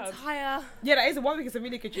My be proud. entire Yeah, that is a Warwick is a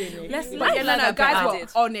really good uni. Let's But get yeah, that no, guys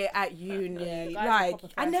better. were on it at uni. Yeah, guys like were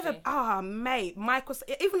proper I never, thirsty. mate,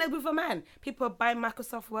 Microsoft. Even with a man, people were buying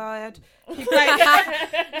Microsoft Word. People like,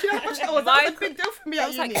 do you know how much that was? That was a big deal for me at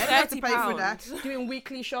was uni. like I didn't have to pay for £30. that. Doing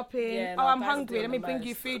weekly shopping. Yeah, oh, no, I'm guys are hungry. doing Let me the bring you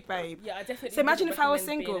most. food, babe. Yeah, I definitely. So imagine wouldn't if I was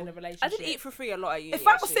recommend being single. in a I relationship. did eat for free a lot at uni. If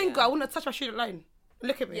I was actually, single, yeah. I wouldn't have touched my student loan.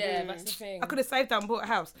 Look at me. Yeah, that's the thing. I could have saved that and bought a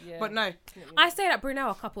house, Yeah. but no. I stayed at Brunel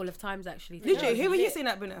a couple of times actually. Did you? was Who were you lit. seeing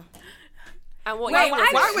at Brunel? And what Why year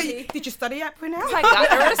was were it? you? Did you study at Brunel? Like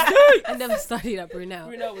that. I never studied at Brunel.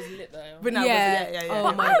 Bruno was lit though. Brunel Yeah. was, yeah. Oh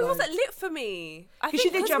my Why God. was it lit for me? I Because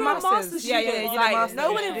you did 'cause your we were masters. master's Yeah, students, you did a like, masters.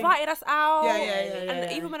 no one Yeah. invited us out. Yeah.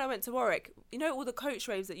 And yeah. even when I went to Warwick, you know all the coach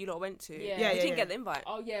raves that you lot went to. Yeah. we Yeah, didn't yeah. get the invite.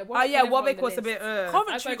 Oh yeah. Oh yeah, never Warwick on the was a list. bit.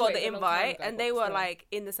 Coventry I got the graduated a long time invite, ago, and they but were still. like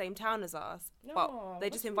in the same town as us, but No, they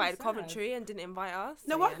that's just really invited sad. Coventry and didn't invite us.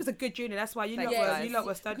 No, so Warwick yeah. was a good uni. That's why you Thank lot you, were guys. you lot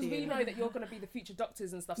were Because we studying. know that you're going to be the future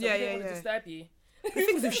doctors and stuff. So Yeah, we don't yeah, want to yeah. disturb you. The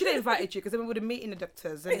thing is, we should have invited you because then we would have meeting the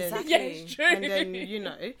doctors and then, Exactly. Yeah, it's true. and then you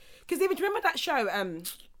know, because even do you remember that show,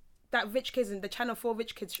 that Rich Kids in the Channel 4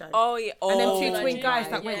 Rich Kids show? Oh yeah. and them Oh, two twin my guys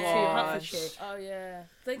that went to gosh. Hertfordshire. Oh yeah.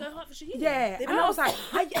 They go Hertfordshire. Uni? Yeah, They and I was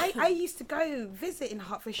both. like, I used to go visit in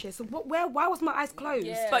Hertfordshire. So why was my eyes closed?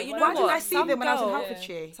 Yeah, But you know why what? didn't I see Some them when I was in girl-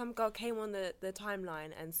 Hertfordshire? Some girl came on the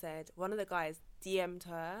timeline and said one of the guys DM'd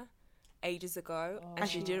her ages ago and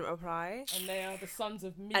she didn't reply. And they are the sons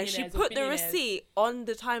of And millionaires. she or put the billionaires. receipt on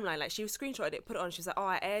the timeline, like she screenshotted it, put it on. She was like, "Oh,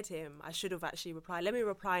 I aired him. I should have actually replied. Let me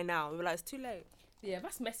reply now." We were like, "It's too late." Yeah,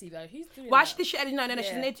 that's messy though. Who's doing Why that? should she? No, she's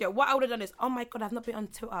an Yeah. idiot. What I would have done is, oh my god, I've not been on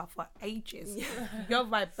Twitter for ages. You're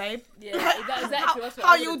right, babe. Yeah, exactly. That's what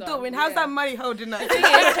How I you would've done. doing? How's Yeah. that money holding up?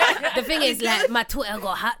 The thing is, like, my Twitter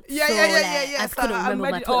got hacked. Yeah. I So couldn't I'm remember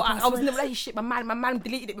my ready. Twitter I was in a password. relationship. My man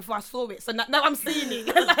deleted it before I saw it. So now I'm seeing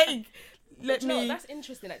it. Like, let Do you know what? me. That's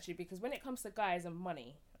interesting actually, because when it comes to guys and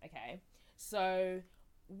money, okay, so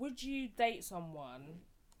would you date someone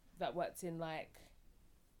that worked in like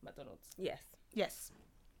McDonald's? Yes. Yes.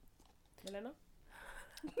 Milena?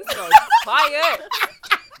 This girl's quiet.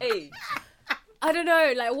 Hey. I don't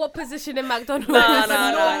know, like what position in McDonald's?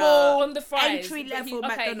 No. On the fries. entry but level Okay,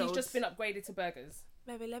 he's McDonald's. just been upgraded to burgers.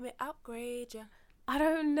 Baby, let me upgrade you. I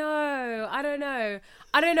don't know.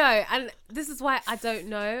 And this is why I don't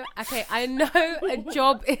know. Okay, I know a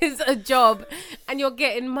job is a job and you're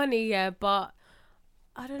getting money, yeah, but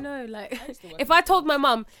I don't know. Like, used to work if I told my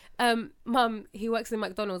mum, Mum, he works in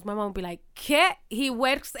McDonald's, my mum would be like, ¿Qué? He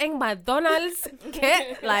works in McDonald's?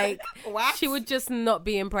 ¿Qué? Like, What? she would just not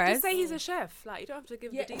be impressed. Just say he's a chef. Like, you don't have to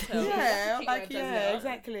give Yeah. the details. Yeah, Keep like my yeah, does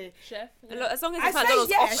exactly. Chef. And look, as long as I it's say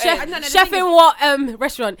McDonald's yes. off Chef- air. no, the Chef thing in is- what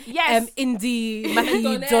restaurant? Yes. Indie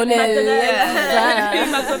McDonald's. McDonald's.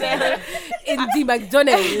 Indie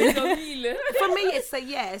McDonald's. For me, it's a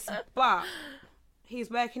yes, but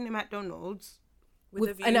he's working in McDonald's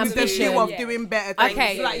With the an view with the ambition. view of Yeah. doing better things.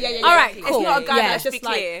 Okay. Like, yeah. All right, It's cool. not a guy Yeah. that's just Be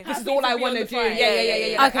like, clear. this is Happy all to I be want on to the do. fire.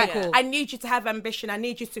 Yeah. Okay, Like, cool. I need you to have ambition. I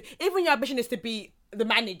need you to, even your ambition is to be the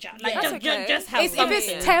manager. Like, That's okay. just have If something.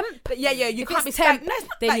 it's temp, But you If can't be it's temp, stagnant. No, it's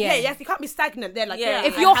not then like, yeah. yes, you can't be stagnant. They're like, Yeah.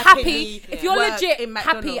 if I you're happily happy, if you're work legit in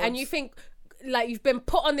happy and McDonald's. you think like you've been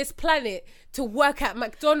put on this planet to work at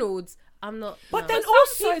McDonald's, I'm not. But no. then some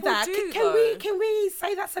also people that do, can we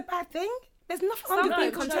say that's a bad thing? There's nothing wrong with No,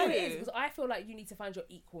 being but you know content. what it is, because I feel like you need to find your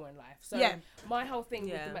equal in life. So Yeah. my whole thing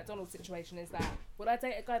with Yeah. the McDonald's situation is that would I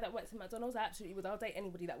date a guy that works in McDonald's? I absolutely would. I'll date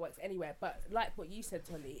anybody that works anywhere. But like what you said,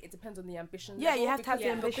 Tolly, it depends on the ambition. Yeah, level, you have to have the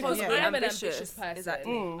because- ambition, Because yeah. I am an Ambitious, ambitious person.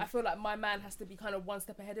 exactly. I feel like my man has to be kind of one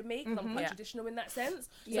step ahead of me because I'm quite Yeah. traditional in that sense.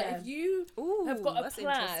 So Yeah. if you Ooh, have got a that's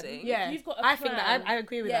plan, interesting. Yeah. if you've got a I plan, think that I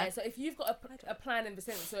agree with yeah, that. so if you've got a plan in the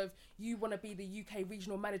sense of you want to be the UK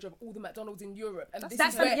regional manager of all the McDonald's in Europe, and this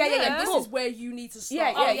That's is where, yeah, and cool. this is where you need to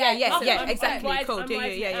start. Yeah, I'm exactly. riding- Cool. I'm Do you?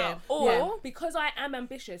 riding Yeah, it yeah. out. Or Yeah. Because I am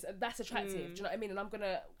ambitious, and that's attractive. Do you know what I mean? And I'm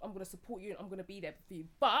gonna support you, and I'm gonna be there for you.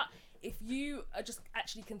 But if you are just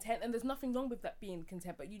actually content, and there's nothing wrong with that being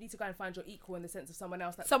content, but you need to go and find your equal in the sense of someone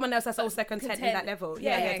else. Someone else that's also content in that level.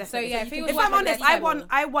 Yeah, Yeah, yeah. so Definitely. yeah, if he was If I'm working honest, at that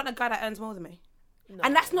I want a guy that earns more than me.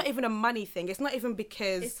 And that's not even a money thing. It's not even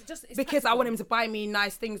because It's because I want him practical. to buy me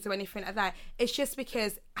nice things or anything like that. It's just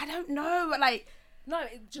because I don't know, like No, do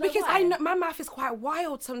you know because why? I know my mouth is quite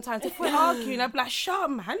wild sometimes. If we're arguing, I'd be like, "Shut up,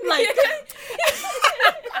 man!" Like,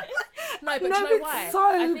 No, but No, do you know it's why? so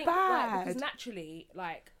I think, bad. because naturally,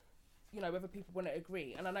 like, you know, whether people want to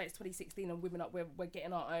agree, and I know it's 2016 and women we're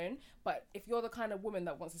getting our own, but if you're the kind of woman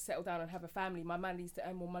that wants to settle down and have a family, my man needs to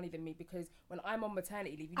earn more money than me, because when I'm on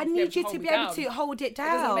maternity leave, I need you to be able hold to hold it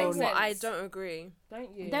doesn't down. make Well, sense. I don't agree.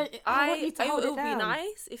 don't you? I want you to hold it it would be down.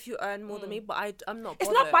 nice if you earn more than me, but I'm not. It's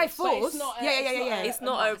bothered. not by But force. it's not Yeah. It's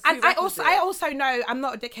not a And I also prerequisite. know I'm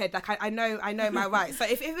not a dickhead. Like I know my rights. So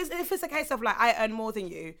if it's a case of like I earn more than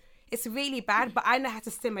you, it's really bad. But I know how to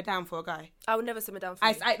simmer down for a guy. I would never simmer down for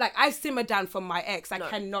you. I simmer down from my ex. I No.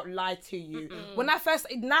 cannot lie to you. When I first,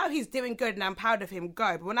 now he's doing good and I'm proud of him.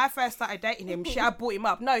 Go. But when I first started dating him, shit, I brought him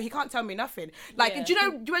up. No, he can't tell me nothing. Like, Yeah. do you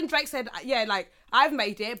know when Drake said, yeah, like I've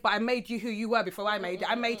made it, but I made you who you were before I made it.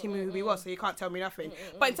 I made him who he was, so you can't tell me nothing.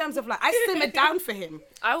 But in terms of like, I simmered down for him.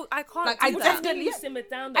 I can't Like, do I that. definitely- You simmered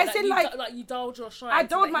down. I Though, said, you like- you dulled your shine. I so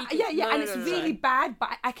don't that mind. he could- Yeah, No, and no, it's no, really no. bad.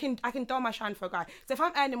 But I can dull my shine for a guy. So if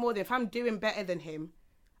I'm earning more than, if I'm doing better than him,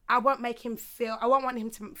 I won't make him feel. I won't want him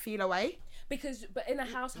to feel away. But in a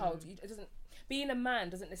household, it doesn't. Being a man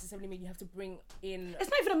doesn't necessarily mean you have to bring in. It's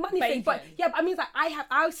not even a money thing, but Bacon. yeah, but I mean,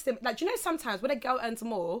 like like, do you know sometimes when a girl earns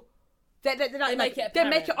more, they make it they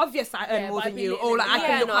make apparent. it obvious that I earn Yeah, more by than you, belittling or like I it. can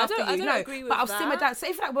Yeah, look no, I after don't- I you. don't No, agree with but I'll simmer that. down. So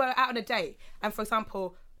if like we're out on a date, and for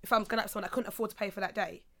example, if I'm going out with someone that couldn't afford to pay for that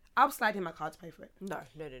day, I'll slide in my card to pay for it. No.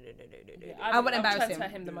 I wouldn't embarrass transfer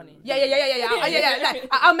him. the money. Yeah. Like,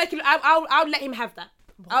 I'll make it. I'll let him have that.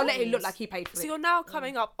 I'll let it look like he paid for So it. you're now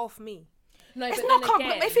coming up off me. No, It's but not then come.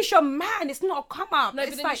 again, If it's your man, it's not a come up. no, but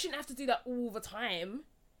It's then like you shouldn't have to do that all the time.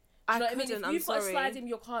 I Do you know what I mean? couldn't, If I'm you've got to sorry. slide in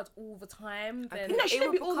your cards all the time, then no, it It shouldn't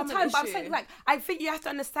will be all the become time. an But I'm issue. saying, like, I think you have to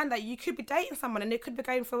understand that you could be dating someone and they could be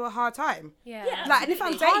going through a hard time. Yeah. Yeah. Like, and if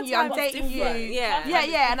I'm Absolutely. dating you, I'm Hard times dating you. different. Yeah.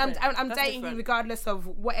 Yeah, and I'm That's dating different. you regardless of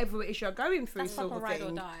whatever it is you're going through, That's sort like a of ride or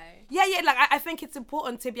thing. die. Yeah. Like, I think it's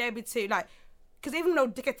important to be able to, like, because even though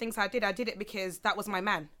dickhead things I did it because that was my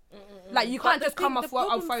man. Like, you can't the just come thing- off the what I'm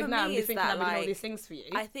problem throwing for now and me be is thinking that, I'm doing all like, these things for you.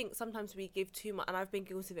 I think sometimes we give too much, and I've been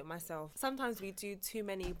guilty of it myself. Sometimes we do too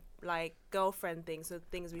many like girlfriend things, or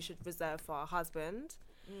things we should reserve for our husband.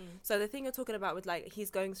 So the thing you're talking about with like he's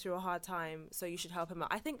going through a hard time, so you should help him out.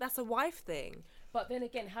 I think that's a wife thing. But then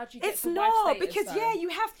again, how do you get It's to wife not status, because though? you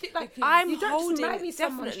have to like. I'm you don't holding- just marry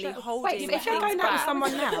someone definitely straight- holding Wait, so if you're things going out with back.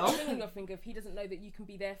 someone What's now, ringing your finger if he doesn't know that you can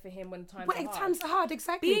be there for him when times wait, are hard? times are hard.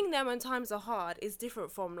 Exactly. Being there when times are hard is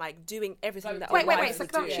different from like doing everything that. Wait. a wife So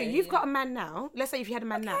would Kaksha, do. you've got a man now. Let's say if you had a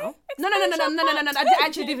man now. No. I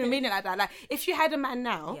actually didn't mean it like that. Like, if you had a man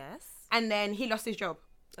now, Yes. and then he lost his job,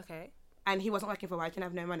 Okay. and he wasn't working for a while, he didn't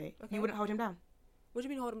have no money, Okay. you wouldn't hold him down. What do you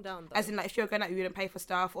mean hold him down? Though? As in, like, if you're going out, you wouldn't pay for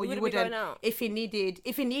stuff, or You you wouldn't be wouldn't going out. if he needed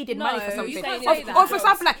No, money for you something. can't Or, say that. or for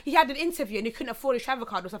example, like he had an interview and he couldn't afford his travel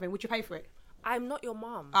card or something. Would you pay for it? I'm not your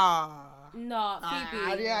mum. Ah. No,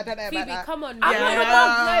 Phoebe. yeah, I don't know about Phoebe, that. come on. I'm now. not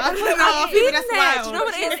your mum. No, I've Phoebe, been that's there. wild. Do you know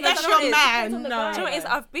what it is? If that's Do you know your what it is? man, Do no. you know what it is?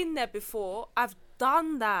 I've been there before. I've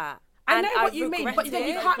done that. I And know what I've you mean, but then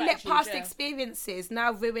you regretted can't it. let past Yeah. experiences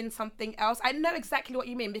now ruin something else. I know exactly what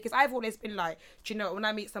you mean because I've always been like, do you know, when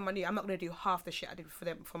I meet someone new, I'm not going to do half the shit I did for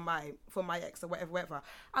them for my ex or whatever.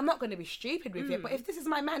 I'm not going to be stupid with it. But if this is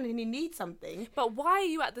my man and he needs something, But why are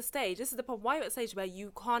you at the stage? This is the problem. Why are you at the stage where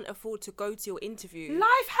you can't afford to go to your interview?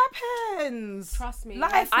 life happens. Trust me.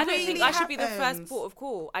 Life I don't really think I should be the happens. first port of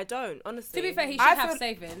call. I don't, honestly. To be fair, he should I have feel-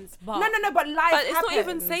 savings. But No, but life But it's not even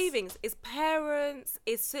happens. savings. It's parents.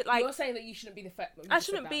 It's like Your saying that you shouldn't be the first. I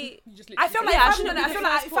shouldn't be. I feel like, Yeah, I I shouldn't feel be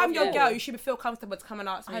like the if I'm your first girl, one. you should feel comfortable to come and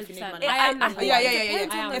ask me if you need 100%. money. I am. Yeah.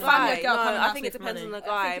 Depends on the If I'm your guy. girl, come and I ask think me it for depends on money. the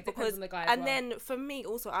guy it depends because, on the guy as and well. then for me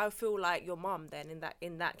also, I feel like your mum. Then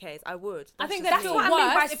in that case, I would. I think just That's feel what I mean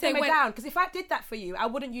by worse if they simmer went- down. Because if I did that for you, I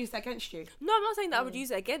wouldn't use that against you. No, I'm not saying that I would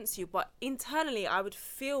use it against you, but internally I would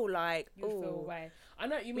feel like, You feel oh, away. I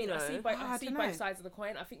know what you mean. You I see know. both. I I see don't both know. sides of the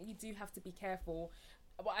coin. I think you do have to be careful.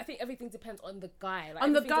 But I think everything depends on the guy. Like,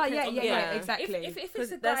 On the everything guy, depends on the yeah, guy. exactly. If it's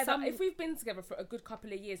 'Cause a there's guy some- that if we've been together for a good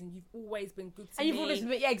couple of years and you've always been good to And me, you've always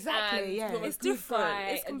been, yeah, exactly, and yeah. you're a It's good different. guy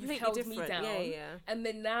It's and you've completely held me different. down, Yeah, yeah. and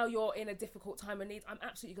then now you're in a difficult time of need, I'm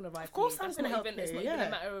absolutely gonna ride. Of course for you. I'm That's gonna not help even, It's you, not even yeah.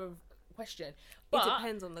 a matter of question. But it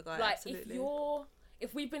depends on the guy. like absolutely.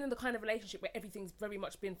 if we've been in the kind of relationship where everything's very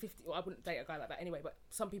much been 50, well, I wouldn't date a guy like that anyway, but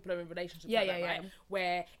some people are in relationships Yeah, like yeah, that, yeah. right?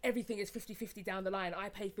 Where everything is 50-50 down the line. I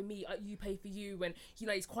pay for me, you pay for you, and you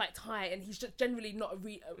know he's quite tight, and he's just generally not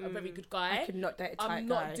a very good guy. I could not date a tight I'm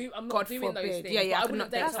not guy. I'm God not doing those forbid. things. Yeah, yeah, but I I could wouldn't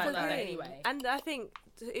not date date a someone tight like that guy. anyway. And I think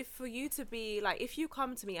if for you to be like, if you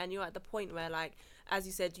come to me and you're at the point where, like, as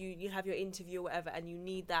you said, you have your interview or whatever, and you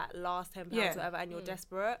need that last £10 Yeah. or whatever, and you're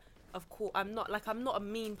desperate. Of course, I'm not a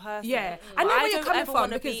mean person. Yeah, But I know where you're don't coming ever from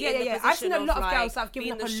wanna because be in the I've seen a position lot of like, girls that have given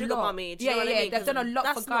being up the a sugar lot. mummy. Do you know what I mean? They've done a lot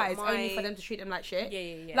for 'Cause that's guys not only my- for them to treat them like shit.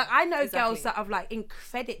 Yeah. Like I know Exactly. girls that have like in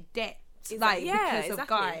credit debt. Exactly. Like Yeah, because of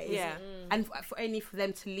exactly. guys, Yeah. and for only for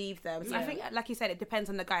them to leave them. So I Yeah. think, like you said, it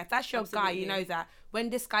depends on the guy. If that's your guy, you Absolutely. know that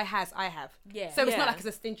when this guy has, I have. Yeah. So it's Yeah. not like it's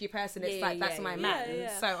a stingy person. It's Yeah, like that's yeah, my yeah. man. Yeah,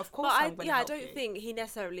 yeah. So of course But I'm gonna I help don't you. think he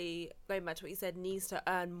necessarily, going back to what you said, needs to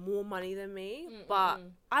earn more money than me. But I'd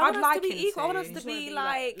I want us like to be him equal. I want to. us You to just wanna be be, like,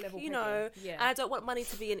 like, level you know, pegging. Yeah. and I don't want money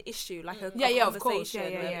to be an issue, like a Yeah, yeah, of conversation.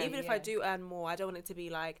 course. Yeah, yeah, Even if yeah. I do earn more, I don't want it to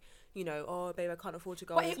be like, you know, oh, babe, I can't afford to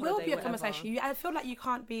go But on it this will holiday, be a whatever. conversation. I feel like you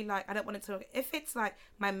can't be like, I don't want it to. If it's like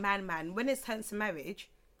my man, when it's turns to marriage,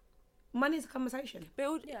 money's a conversation.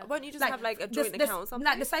 Build, Yeah. won't you just have like a the- joint the- account or something?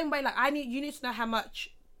 Like the same way, like you need to know how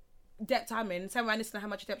much debt I'm in. Same way I need to know how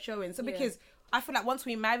much debt you're in. So Yeah. because I feel like once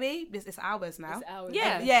we marry, it's ours now. It's ours.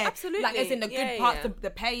 Yeah. Yeah, absolutely. Like as in the good Yeah, parts, yeah. the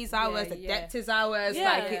pay is ours, Yeah, the yeah. debt is ours, Yeah,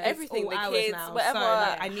 like it's everything, all the ours kids, now. whatever, so,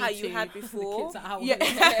 like, I need how you to. had before. Kids are ours. Yeah,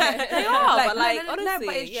 They are, but like, no, honestly,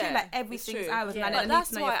 but it's yeah, true. Like it's everything's true. ours, Yeah. and I But need that's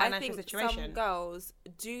to know your why I financial think situation. some girls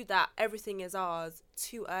do that. Everything is ours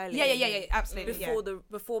too early. Yeah, absolutely.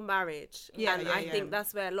 Before marriage. Yeah, and yeah, I yeah. think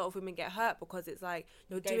that's where a lot of women get hurt because it's like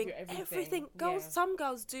you're Gave doing you everything. everything. Girls, Yeah. some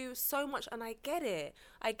girls do so much, and I get it.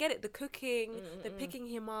 The cooking, the picking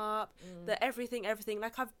him up, the everything.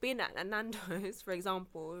 Like I've been at a Nando's, for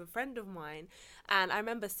example, with a friend of mine, and I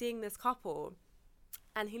remember seeing this couple.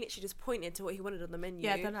 And he literally just pointed to what he wanted on the menu.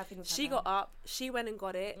 Yeah, I don't know things like She that. got up. She went and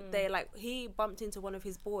got it. He bumped into one of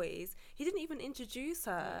his boys. He didn't even introduce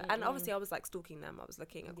her. And obviously, I was like stalking them. I was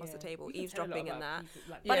looking across the table, You can tell a lot eavesdropping and about that.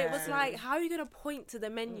 people, like, But Yeah. it was like, how are you gonna point to the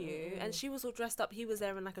menu? And she was all dressed up. He was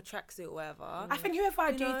there in like a tracksuit or whatever. I think whoever I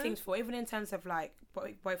You do know? things for, even in terms of like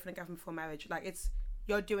boyfriend and girlfriend before marriage, like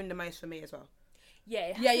you're doing the most for me as well. Yeah,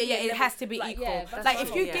 it has Yeah, to be a it level- has to be like, equal. yeah, that's Like what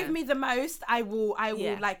if I you mean. give me the most, I will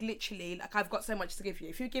Yeah. like literally like I've got so much to give you.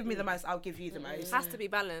 If you give me the most, I'll give you the most. It has to be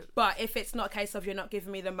balanced. But if it's not a case of you're not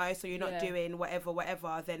giving me the most or you're not Yeah. doing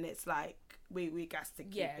whatever, then it's like we got to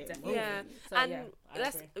keep Yeah, it definitely. moving. Yeah, So, and yeah, I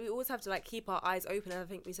agree. we always have to like keep our eyes open. And I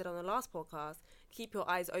think we said on the last podcast, keep your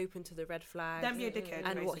eyes open to the red flags. Don't be a dickhead,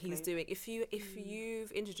 and what he's basically. doing. If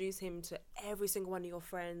you've introduced him to every single one of your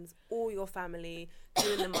friends, all your family,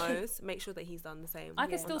 doing the most, make sure that he's done the same. I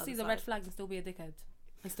can on still the see other the red side. flags and still be a dickhead.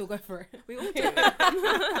 I still go for it. We all do.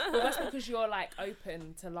 Well, that's because you're like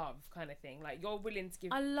open to love, kind of thing. Like you're willing to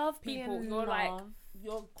give I love people. being You're in like love.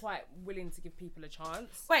 you're quite willing to give people a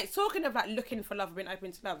chance. Wait, talking of like looking for love and being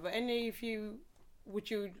open to love, but any of you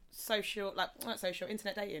would you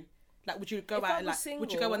internet dating? Like would you go If I out and was like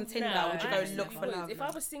would you go on single, Tinder? no, or would you I go absolutely look for would. love? If I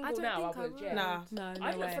was single I don't now, think I I would. would. Yeah. Nah. No,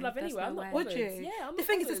 I'd look way. for love There's anyway. no I'm not way. Would bothered. you? Yeah, I'm The not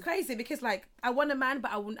thing is, it's bothered. crazy because like I want a man,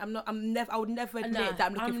 but I would never admit that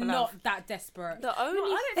I'm looking for not love. that desperate. The only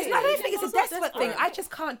I I don't think it's a It's not desperate thing. desperate. I just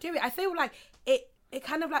can't do it. I feel like it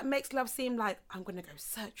kind of like makes love seem like I'm gonna go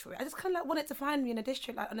search for it. I just kind of like want it to find me in a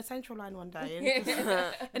district, like on a central line one day, and just,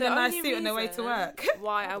 in a nice suit on the way to work.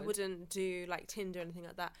 Why I wouldn't do like Tinder or anything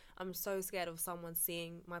like that. I'm so scared of someone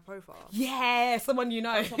seeing my profile. Yeah, someone you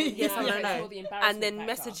know. Yeah, someone I it's know. all the And embarrassing then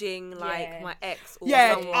factor. messaging like Yeah. my ex or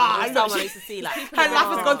Yeah, someone, ah, or look, someone I she- used to see like Her life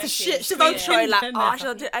has gone to Oh, shit. She's yeah. on Troy, like, Tinder oh, now. should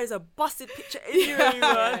I do it as a busted picture in your room?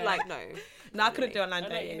 Yeah. Like, no. No, I couldn't do online I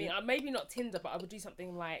know what you dating. mean. Maybe not Tinder, but I would do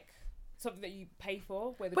something like something that you pay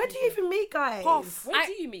for? Where do you even meet guys? Where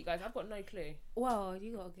do you meet guys? I've got no clue. Well,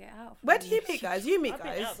 you gotta get out. Where do you meet guys? You meet I've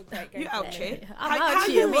been guys. out the Great Game You out Fair. here? I'm How out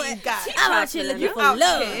you here, meeting guys? I'm out here looking You for out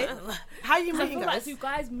love. here? How you I meeting feel like, guys? do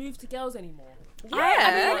guys move to girls anymore?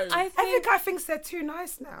 Yeah. Every guy thinks they're too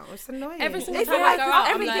nice now. It's annoying. Every single Even time I like go out,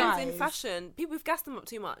 I'm Everything's like- in fashion. People, we've gassed them up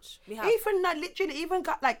too much. We have. Even like literally, even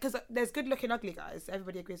got like because there's good looking ugly guys.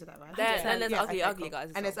 Everybody agrees with that, right? And there's Yeah, ugly, okay, ugly cool. guys.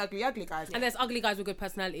 as And there's well. ugly guys. And there's ugly guys with good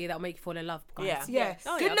personality that'll make you fall in love. Guys. Yeah. Yeah,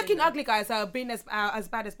 Oh, yeah, good I've looking been there. ugly guys are being as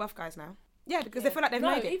bad as buff guys now. Yeah, because they feel like they've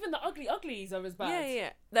No, made it. even the ugly uglies are as bad. Yeah.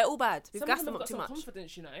 They're all bad. We've Some of gassed them them have up got too some much.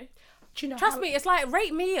 confidence, you know. Do you know Trust how- me, it's like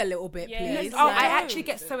rate me a little bit, Yeah. please. Oh, Like, I actually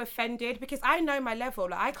get so offended because I know my level.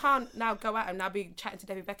 Like I can't now go out and now be chatting to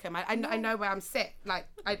David Beckham. I know where I'm set. Like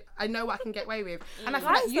I know what I can get away with, and I feel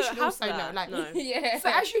like Guys you don't should have also know. that. Like, No. Yeah. so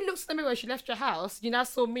as you looked in the mirror, she left your house. You now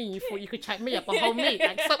saw me. You thought you could chat me up a whole meet.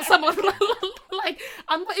 Like someone like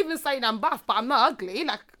I'm not even saying I'm buff, but I'm not ugly.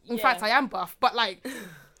 Like in Yeah. fact, I am buff. But like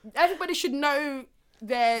everybody should know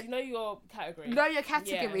their You know your category. know your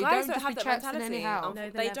category. Yeah. Guys Don't just have be that chancing mentality. anyhow. No,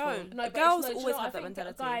 the They level. don't. No, but Girls it's, no, do you always know what? have I that think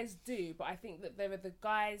mentality. Guys do, but I think that there are the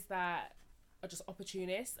guys that are just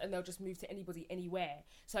opportunists and they'll just move to anybody anywhere.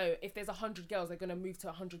 So if there's 100 girls, they're gonna move to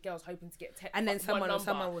 100 girls hoping to get And then one someone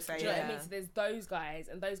number. will say, Do you know what I yeah. mean? So there's those guys,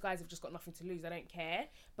 and those guys have just got nothing to lose. They don't care.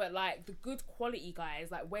 But like the good quality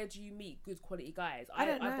guys, like where do you meet good quality guys? I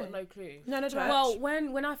don't I've know. got no clue. No, Well,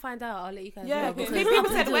 when I find out, I'll let you guys Yeah, know. because because people up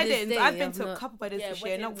said until this weddings. day, I've been I've to a not- couple weddings Yeah, this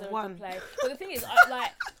year, weddings not are a one. good play. But the thing is,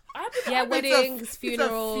 I've been Yeah, I've been- weddings,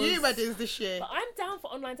 funerals. It's a few weddings this year. But I'm down for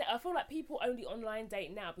online date. I feel like people only online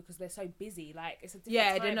date now because they're so busy. Like it's a different Yeah,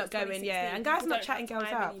 time. they're not It's going, 2016. yeah. And guys People not don't chatting have girls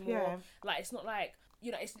time up, anymore. yeah. Like it's not like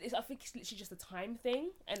it's I think it's literally just a time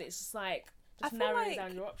thing, and it's just like I just feel narrowing like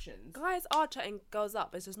down your options. Guys are chatting girls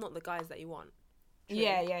up. It's just not the guys that you want.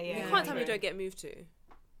 Yeah. You Yeah. can't tell me you True. don't get moved to.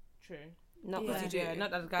 True. Not Yeah. that You do. yeah,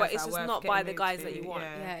 not that the guys But it's are just worth not getting by the moved guys to, that you want.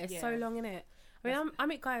 Yeah, it's Yeah. so long, innit? I mean, I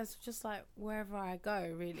meet guys just like wherever I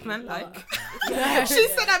go, really. Man, But- like. Yeah. She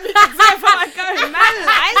said that wherever I go,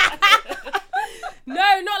 man, like.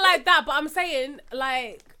 No, not like that. But I'm saying,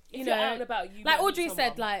 like, you If you're out know, and about, you like might meet Audrey said,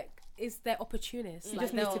 someone. like, is they're opportunists. You Like,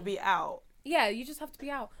 just need to they'll- be out. Yeah, you just have to be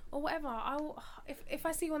out or whatever. If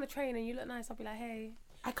I see you on the train and you look nice, I'll be like, hey.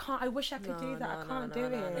 I can't. I wish I could do that. I can't do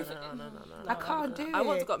it. No. I can't do it. I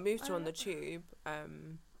once got moved to on the tube,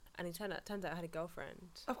 and it turned out I had a girlfriend.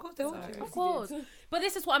 Of course, they all Sorry. do. Of course. But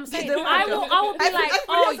this is what I'm saying. They all I do. will be Every- like, everybody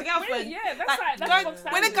oh, has a girlfriend. Yeah, that's Like, right. That's go- what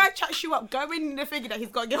I'm when a saying. guy chats you up, go in the figure that he's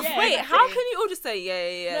got a girlfriend. Wait, exactly. how can you all just say yeah?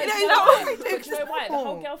 No, Yeah, you you know know why? what? But you know why? The whole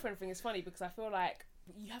Oh. girlfriend thing is funny because I feel like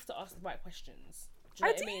you have to ask the right questions. Do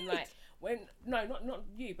you know what I mean? Like not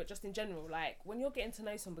you, but just in general. Like when you're getting to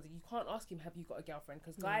know somebody, you can't ask him, "Have you got a girlfriend?"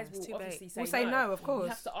 Because guys it's too will late. obviously say We'll say no, of You course.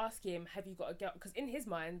 have to ask him, "Have you got a girl?" Because in his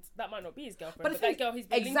mind, that might not be his girlfriend, But but, the thing, that girl he's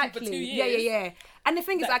been linking for 2 years. Yeah. And the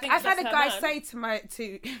thing is, that like, thinks I've had a that's guy her say to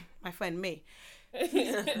my friend me,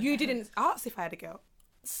 you didn't ask if I had a girl.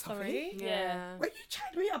 Sorry. Yeah. When you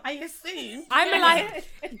chatted me up, I assumed. I'm like,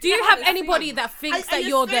 do you have anybody that thinks I that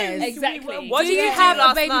you're assumed theirs? Exactly. What Do did you you have do a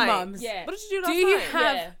last baby night? mums? Yeah. What did you do Do last you night?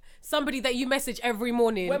 have Yeah. somebody that you message every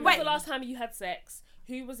morning? When was the last time you had sex?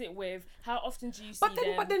 Who was it with? How often do you see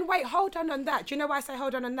them? But then wait, hold on that. Do you know why I say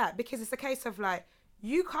hold on that? Because it's a case of like,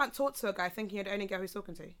 you can't talk to a guy thinking you're the only girl he's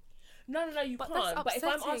talking to. No, you But that's can't. But if I'm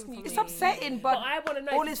upsetting asking you, for It's me. upsetting, But but I want to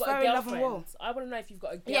know all if is you've got fair a in love and war. girlfriend. I want to know if you've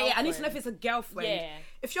got a girlfriend. yeah. I need to know if it's a girlfriend. Yeah.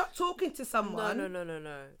 If you're talking to someone,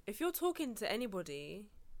 No. If you're talking to anybody,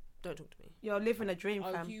 don't talk to me. you're living a dream,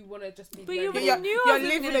 Oh, fam. you want to just be. But you lonely. really knew I You're was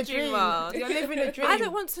living a dream. world. You're living a dream. I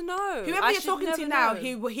don't want to know. Whoever I you're should talking to never now,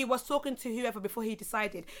 know. he was talking to whoever before he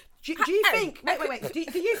decided. Do you think? Wait. Do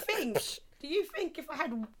you think? Do you think if I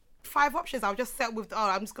had 5 options, I'll just settle with?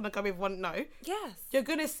 I'm just gonna go with one. No, Yes. you're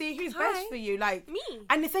gonna see who's Hi. best for you. Like Me.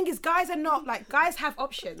 And the thing is, guys are not like guys have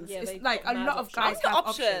options. Yeah, it's they've like got a mad lot of options. guys I'm the have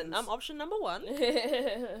option. options. I'm option number 1.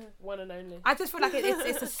 One and only. I just feel like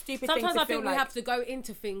it's a stupid thing Sometimes to I feel think like. we have to go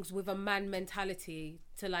into things with a man mentality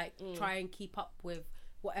to like try and keep up with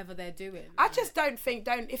whatever they're doing. I just don't think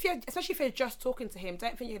especially if you're just talking to him,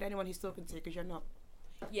 don't think you're the only one he's talking to because you're not.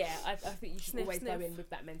 Yeah, I think you should Sniff, always sniff. go in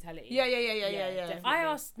with that mentality. Yeah. definitely. I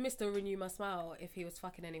asked Mr. Renew My Smile if he was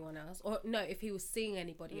fucking anyone else, or no, if he was seeing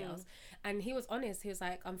anybody else, and he was honest. He was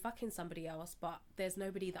like, "I'm fucking somebody else, but there's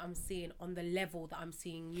nobody that I'm seeing on the level that I'm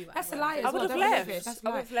seeing you." That's at." a lie. as I well, would have don't left. believe it. That's a I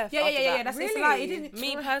lie. would have left Yeah. after that. That's Really? a lie. He didn't.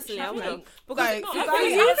 Me personally, I would have. Like, No, you I guys-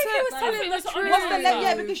 think- You think he was I telling think the that's truth? What's the level?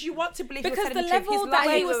 Yeah, though? because you want to believe Because he was telling the the truth. level He's that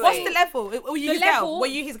lying. he was What's saying- the level? Were you The his girl? level- Were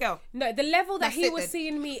you his girl? No, the level that That's he it was then.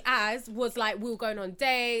 seeing me as was like we were going on dates.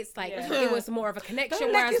 dates. Like Yeah. it was more of a connection.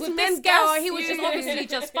 Don't let Whereas this with this man girl, gas he was just you. obviously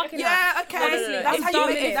just fucking her. Yeah, okay. Honestly, That's in how dumb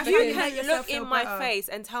you minutes, that's because- how you You make can yourself look feel in my better. face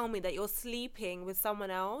and tell me that you're sleeping with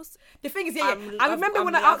someone else. The thing is, I'm- I I've- remember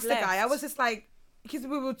when I'm I asked the left. guy, I was just like, because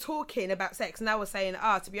we were talking about sex, and I was saying,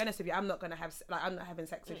 to be honest with you, I'm not gonna have, like, I'm not having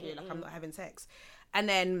sex with you, like, I'm not having sex. And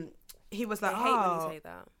then he was like, I hate when you say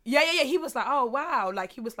that. yeah. He was like, oh wow,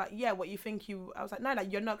 like he was like, yeah, what you think you? I was like, no,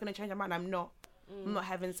 like you're not gonna change your mind. I'm not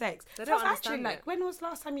having sex. They So I don't was actually understand like, it. when was the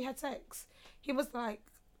last time you had sex? He was like,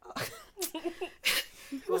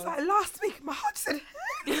 he was like, last week. My heart said.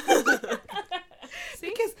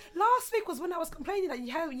 Because last week was when I was complaining that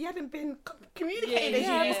you hadn't been communicating as you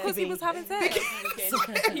Yeah, used to because he be. was having sex.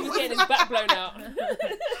 He was getting his back blown out.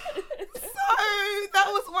 So that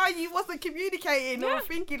was why you wasn't communicating or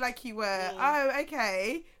thinking like you were. Oh,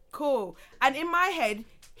 okay, cool. And in my head,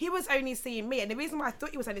 he was only seeing me, and the reason why I thought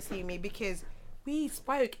he was only seeing me because we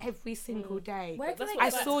spoke every single day. Where can That's they what I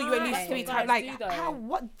get saw you at least time? 3 That's what times. guys Like, do, though. how?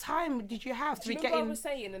 What time did you have to Do be you remember what I getting? was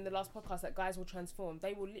saying in the last podcast that guys will transform?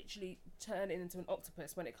 They will literally turn it into an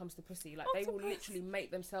octopus when it comes to pussy. Like they will literally make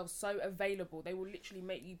themselves so available. They will literally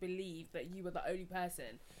make you believe that you are the only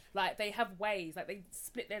person. Like they have ways. Like they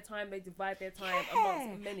split their time. They divide their time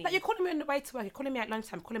amongst many. Like you're calling me on the way to work. You're calling me at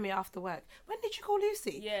lunchtime. Calling me after work. When did you call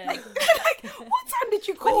Lucy? Yeah. Like, like what time did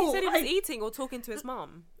you When call? he said he was Like, eating or talking to his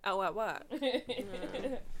mum at work.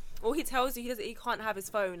 Or he tells you he can't have his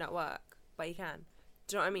phone at work, but he can.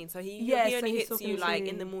 Do you know what I mean? So he Yeah, he so only he's hits talking you to like you.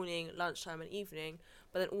 in the morning, lunchtime, and evening,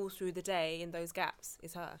 but then all through the day in those gaps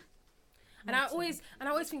is her. And I always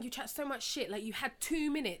think you chat so much shit. Like you had 2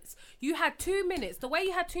 minutes. You had 2 minutes. The way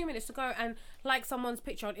you had 2 minutes to go and like someone's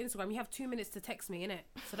picture on Instagram, you have 2 minutes to text me, innit?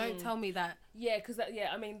 So don't tell me that. Yeah, because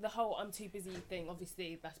I mean the whole I'm too busy thing.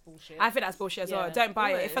 Obviously, that's bullshit. I think that's bullshit as well. Yeah. Don't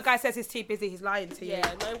buy it. If a Always. guy says he's too busy, he's lying to you.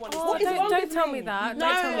 yeah, no one. Oh, is don't tell me that. No,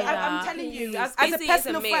 Don't tell me that. I'm telling you, as a Busy is a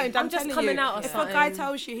personal myth. friend, I'm I'm just telling coming you, out of if a guy something.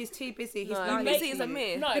 tells you he's too busy, he's No, lying busy to is you. a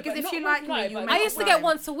myth. No, Because but if not you with- like me, no, you but make I not used to with- get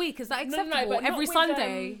once a week. Is that No, acceptable? but not Every with,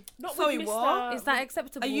 Sunday. Not Sorry, with what? Mr. Is that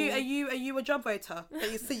acceptable? Are you a job voter?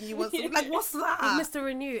 That you see you want like what's that? Mr.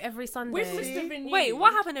 Renew every Sunday. With Mr. Renew? Wait,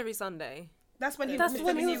 what happened every Sunday? That's when he That's Mr.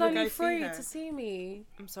 when he Renew was will only go see free her. to see me.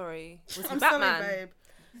 I'm sorry. Was he I'm Batman? sorry, babe.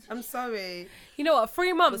 I'm sorry. You know what?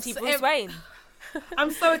 3 months. Was he Bruce Wayne?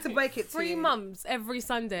 I'm sorry to break it to 3 you. months every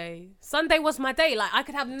Sunday. Sunday was my day. Like I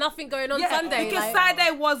could have nothing going on Yeah, Sunday. because like,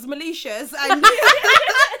 Saturday was Militia's and Friday.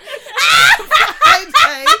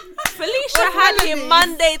 Felicia What had holidays? him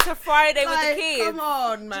Monday to Friday with Like, the kids. come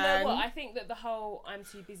on, Do you man. know what? I think that the whole I'm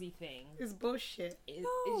too busy thing It's bullshit. is, No,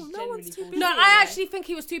 is no generally one's too bullshit. No, I actually think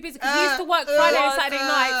he was too busy because he used to work Friday and Saturday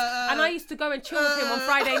nights, and I used to go and chill with him on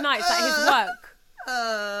Friday nights at his work.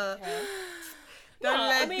 Don't No,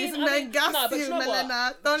 let I mean- these I men mean, gas no, but you, you know what? Melena.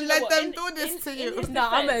 Do Don't you know let what? them In- do this to in you. his No,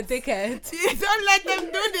 I'm a defense- dickhead. Don't let them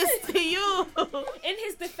do this to you. In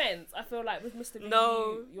his defense, I feel like with Mr. Renew,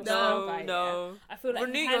 No, your no, smile guy, no. yeah, I feel like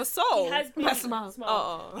Renew he your has, soul. He has been My smile. smart.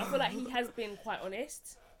 Oh. I feel like he has been quite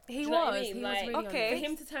honest. He Do you know what I was. mean? He like, was really okay. For honest.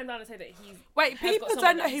 him to turn around and say that he's Wait, has people got someone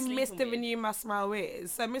don't know that who he's sleeping Mr. with. Renew My Smile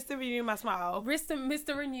is. So Mr. Renew My Smile.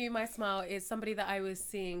 Mr. Renew My Smile is somebody that I was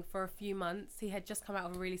seeing for a few months. He had just come out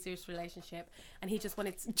of a really serious relationship, and he just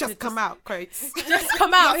wanted to Just come out, quotes. Just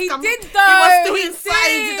come out. He come- did He though. was still He inside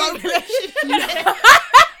his did. own relationship.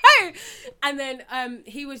 And then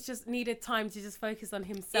he was just needed time to just focus on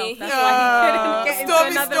himself. That's Yeah. why he couldn't get into Story,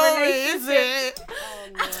 another story, relationship. is it? Oh,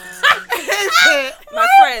 Is it? My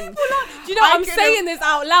friend. Do you know I I'm could've- saying this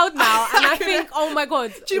out loud now, and I could've- think, oh my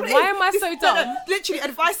god, Do you know why what am I it is? so No, dumb? literally,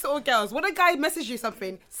 advice to all girls. When a guy messages you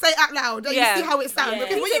something, say it out loud. And Yeah. you see how it sounds. Yeah.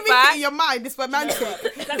 Because when Think you it think it back. in your mind, it's romantic.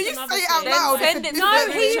 That's But you another say it out thing. loud. Then send it's it a to No,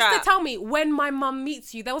 different- the he used to chat. tell me when my mum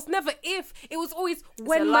meets you. There was never if. It was always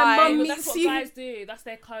when a my lie. mum But meets that's what you. guys do. That's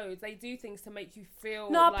their codes. They do things to make you feel.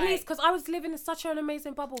 No, like, please, because I was living in such an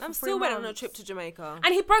amazing bubble. I'm for 3 still went on a months. trip to Jamaica.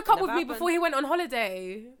 And he broke up Never with me happened. before he went on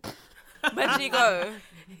holiday. Where did he go?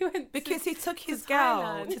 He went Because he took his to girl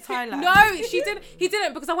Thailand. to Thailand. No, she didn't. He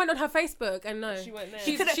didn't because I went on her Facebook and no, She went there.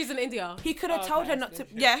 she's in India. He could have Oh, told okay, her that's not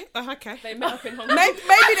to. different. Yeah, okay. They met up in Hong Kong.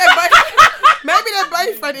 Maybe they're both. Maybe they're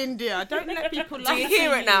both from India. Don't let people lie. Do you to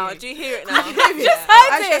hear it now? Do you hear it now? just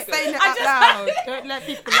heard I'm it. just saying it I out just loud. Don't let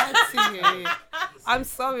people lie to you. I'm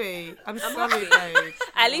sorry. I'm sorry, babe.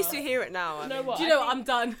 At least you hear it now. I You know mean. what? Do you know I what? I'm think-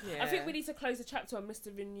 done. I think we need to close the chapter on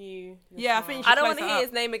Mr. Renew. Yeah, I think I don't Close want to it hear up.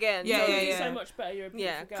 his name again. Yeah, You're yeah, really yeah. so much better. You're a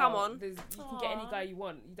beautiful Yeah, girl. come on. You can get any guy you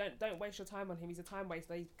want. You don't waste your time on him. He's a time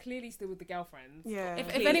waster. He's clearly still with the girlfriends. Yeah. If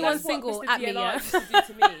Please. anyone's That's what single, Mr. at me, DLR yeah. used to do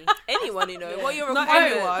to me. Anyone, you know. What you're Not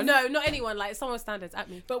requiring. anyone. No, not anyone. Like someone's standards at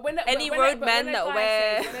me. But when Any but road but men a that guy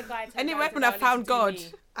wear- says- when a guy tells Any guys weapon to I go, found "Listen to God.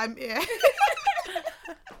 me," I'm here.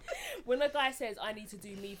 when a guy says, I need to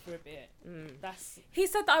do me for a bit, that's... He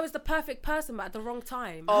said that I was the perfect person, but at the wrong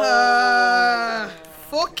time.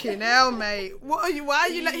 Fucking hell, mate. What are you? Why are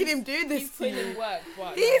you letting him do this He's to putting in you? work,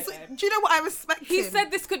 but... Do you know what I respect He him?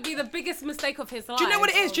 said this could be the biggest mistake of his life. Do you know what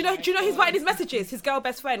it is? Do you know he's writing his messages? His girl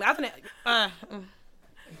best friend, hasn't it?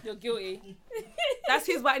 You're guilty. That's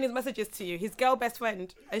who's writing his messages to you. His girl best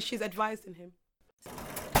friend, and she's advising him.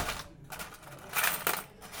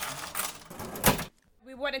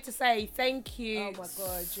 We wanted to say thank you Oh my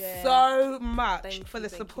God, yeah. so much Thank for you, the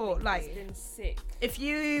thank you, support. thank you. It's been sick. If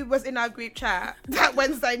you was in our group chat that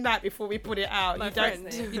Wednesday night before we put it out,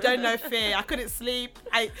 you don't know fear. I couldn't sleep.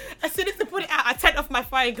 As soon as we put it out, I turned off my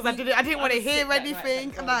phone because I didn't want to was sick hear that night,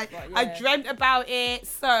 anything. thank And God, but I yeah. dreamt about it.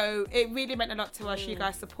 So it really meant a lot to us. You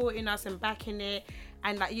guys supporting us and backing it,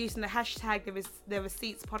 and like using the hashtag the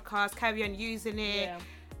Receipts podcast. Carry on using it, Yeah.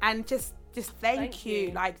 and just thank you.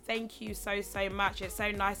 you. Like thank you so much. It's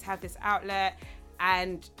so nice to have this outlet.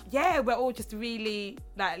 And yeah, we're all just really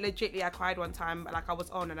like legitly. I cried one time, like I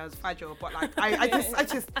was on and I was fragile, but like I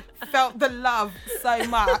just felt the love so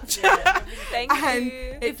much. Thank and you.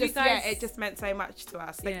 it guys- it just meant so much to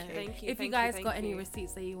us. Thank you. Thank you. If you thank guys thank got any you.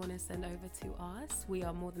 receipts that you want to send over to us, we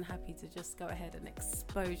are more than happy to just go ahead and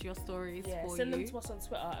expose your stories Yeah, for send you. them to us on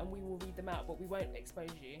Twitter and we will read them out, but we won't expose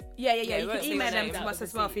you. Yeah, Yeah, you we can won't say email your them name. to Without us the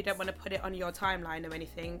as well if you receipts. don't want to put it on your timeline or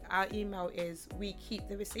anything. Our email is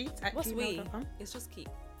wekeepthereceipts@gmail.com. What's we? It's just keep.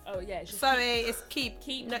 Oh yeah, it's just Sorry, it's keep.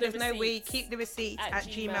 Keep No, the there's no we. receipts Keep the receipts at at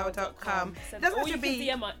gmail.com. So, It doesn't or have you to can be.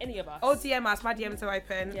 DM any of us. Or DM us. My DMs are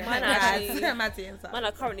open. Yeah. Mine are actually- My DMs are. Mine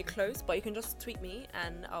are currently closed, but you can just tweet me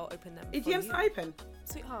and I'll open them. Your for DMs you. are open.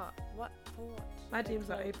 Sweetheart, what? For what? My DMs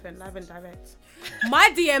are open, live and direct. My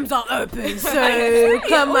DMs are open, so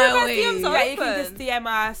come all of my our way. DMs are Yeah, you can just open. DM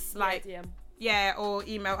us, like, DM. yeah, or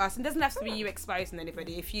email us. And it doesn't have to be you exposing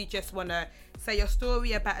anybody. If you just want to say your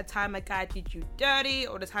story about a time a guy did you dirty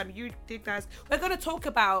or the time you did guys. We're going to talk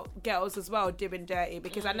about girls as well doing dirty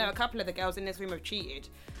because I know a couple of the girls in this room have cheated.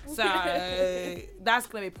 So that's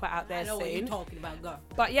going to be put out there soon. talking about, girl.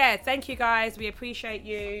 But yeah, thank you guys. We appreciate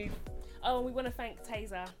you. Oh, and we want to thank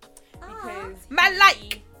Taser because Man,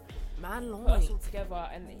 like. Man, put us Lloyd. all together,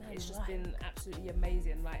 and it's just been absolutely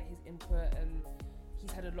amazing. Like his input, and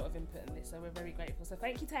he's had a lot of input in this, so we're very grateful. So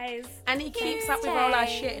thank you, Taze. And he keeps up with all our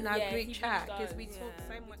Tay. shit in our Yeah, group he chat really because we does. talk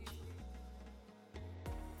Yeah. so much.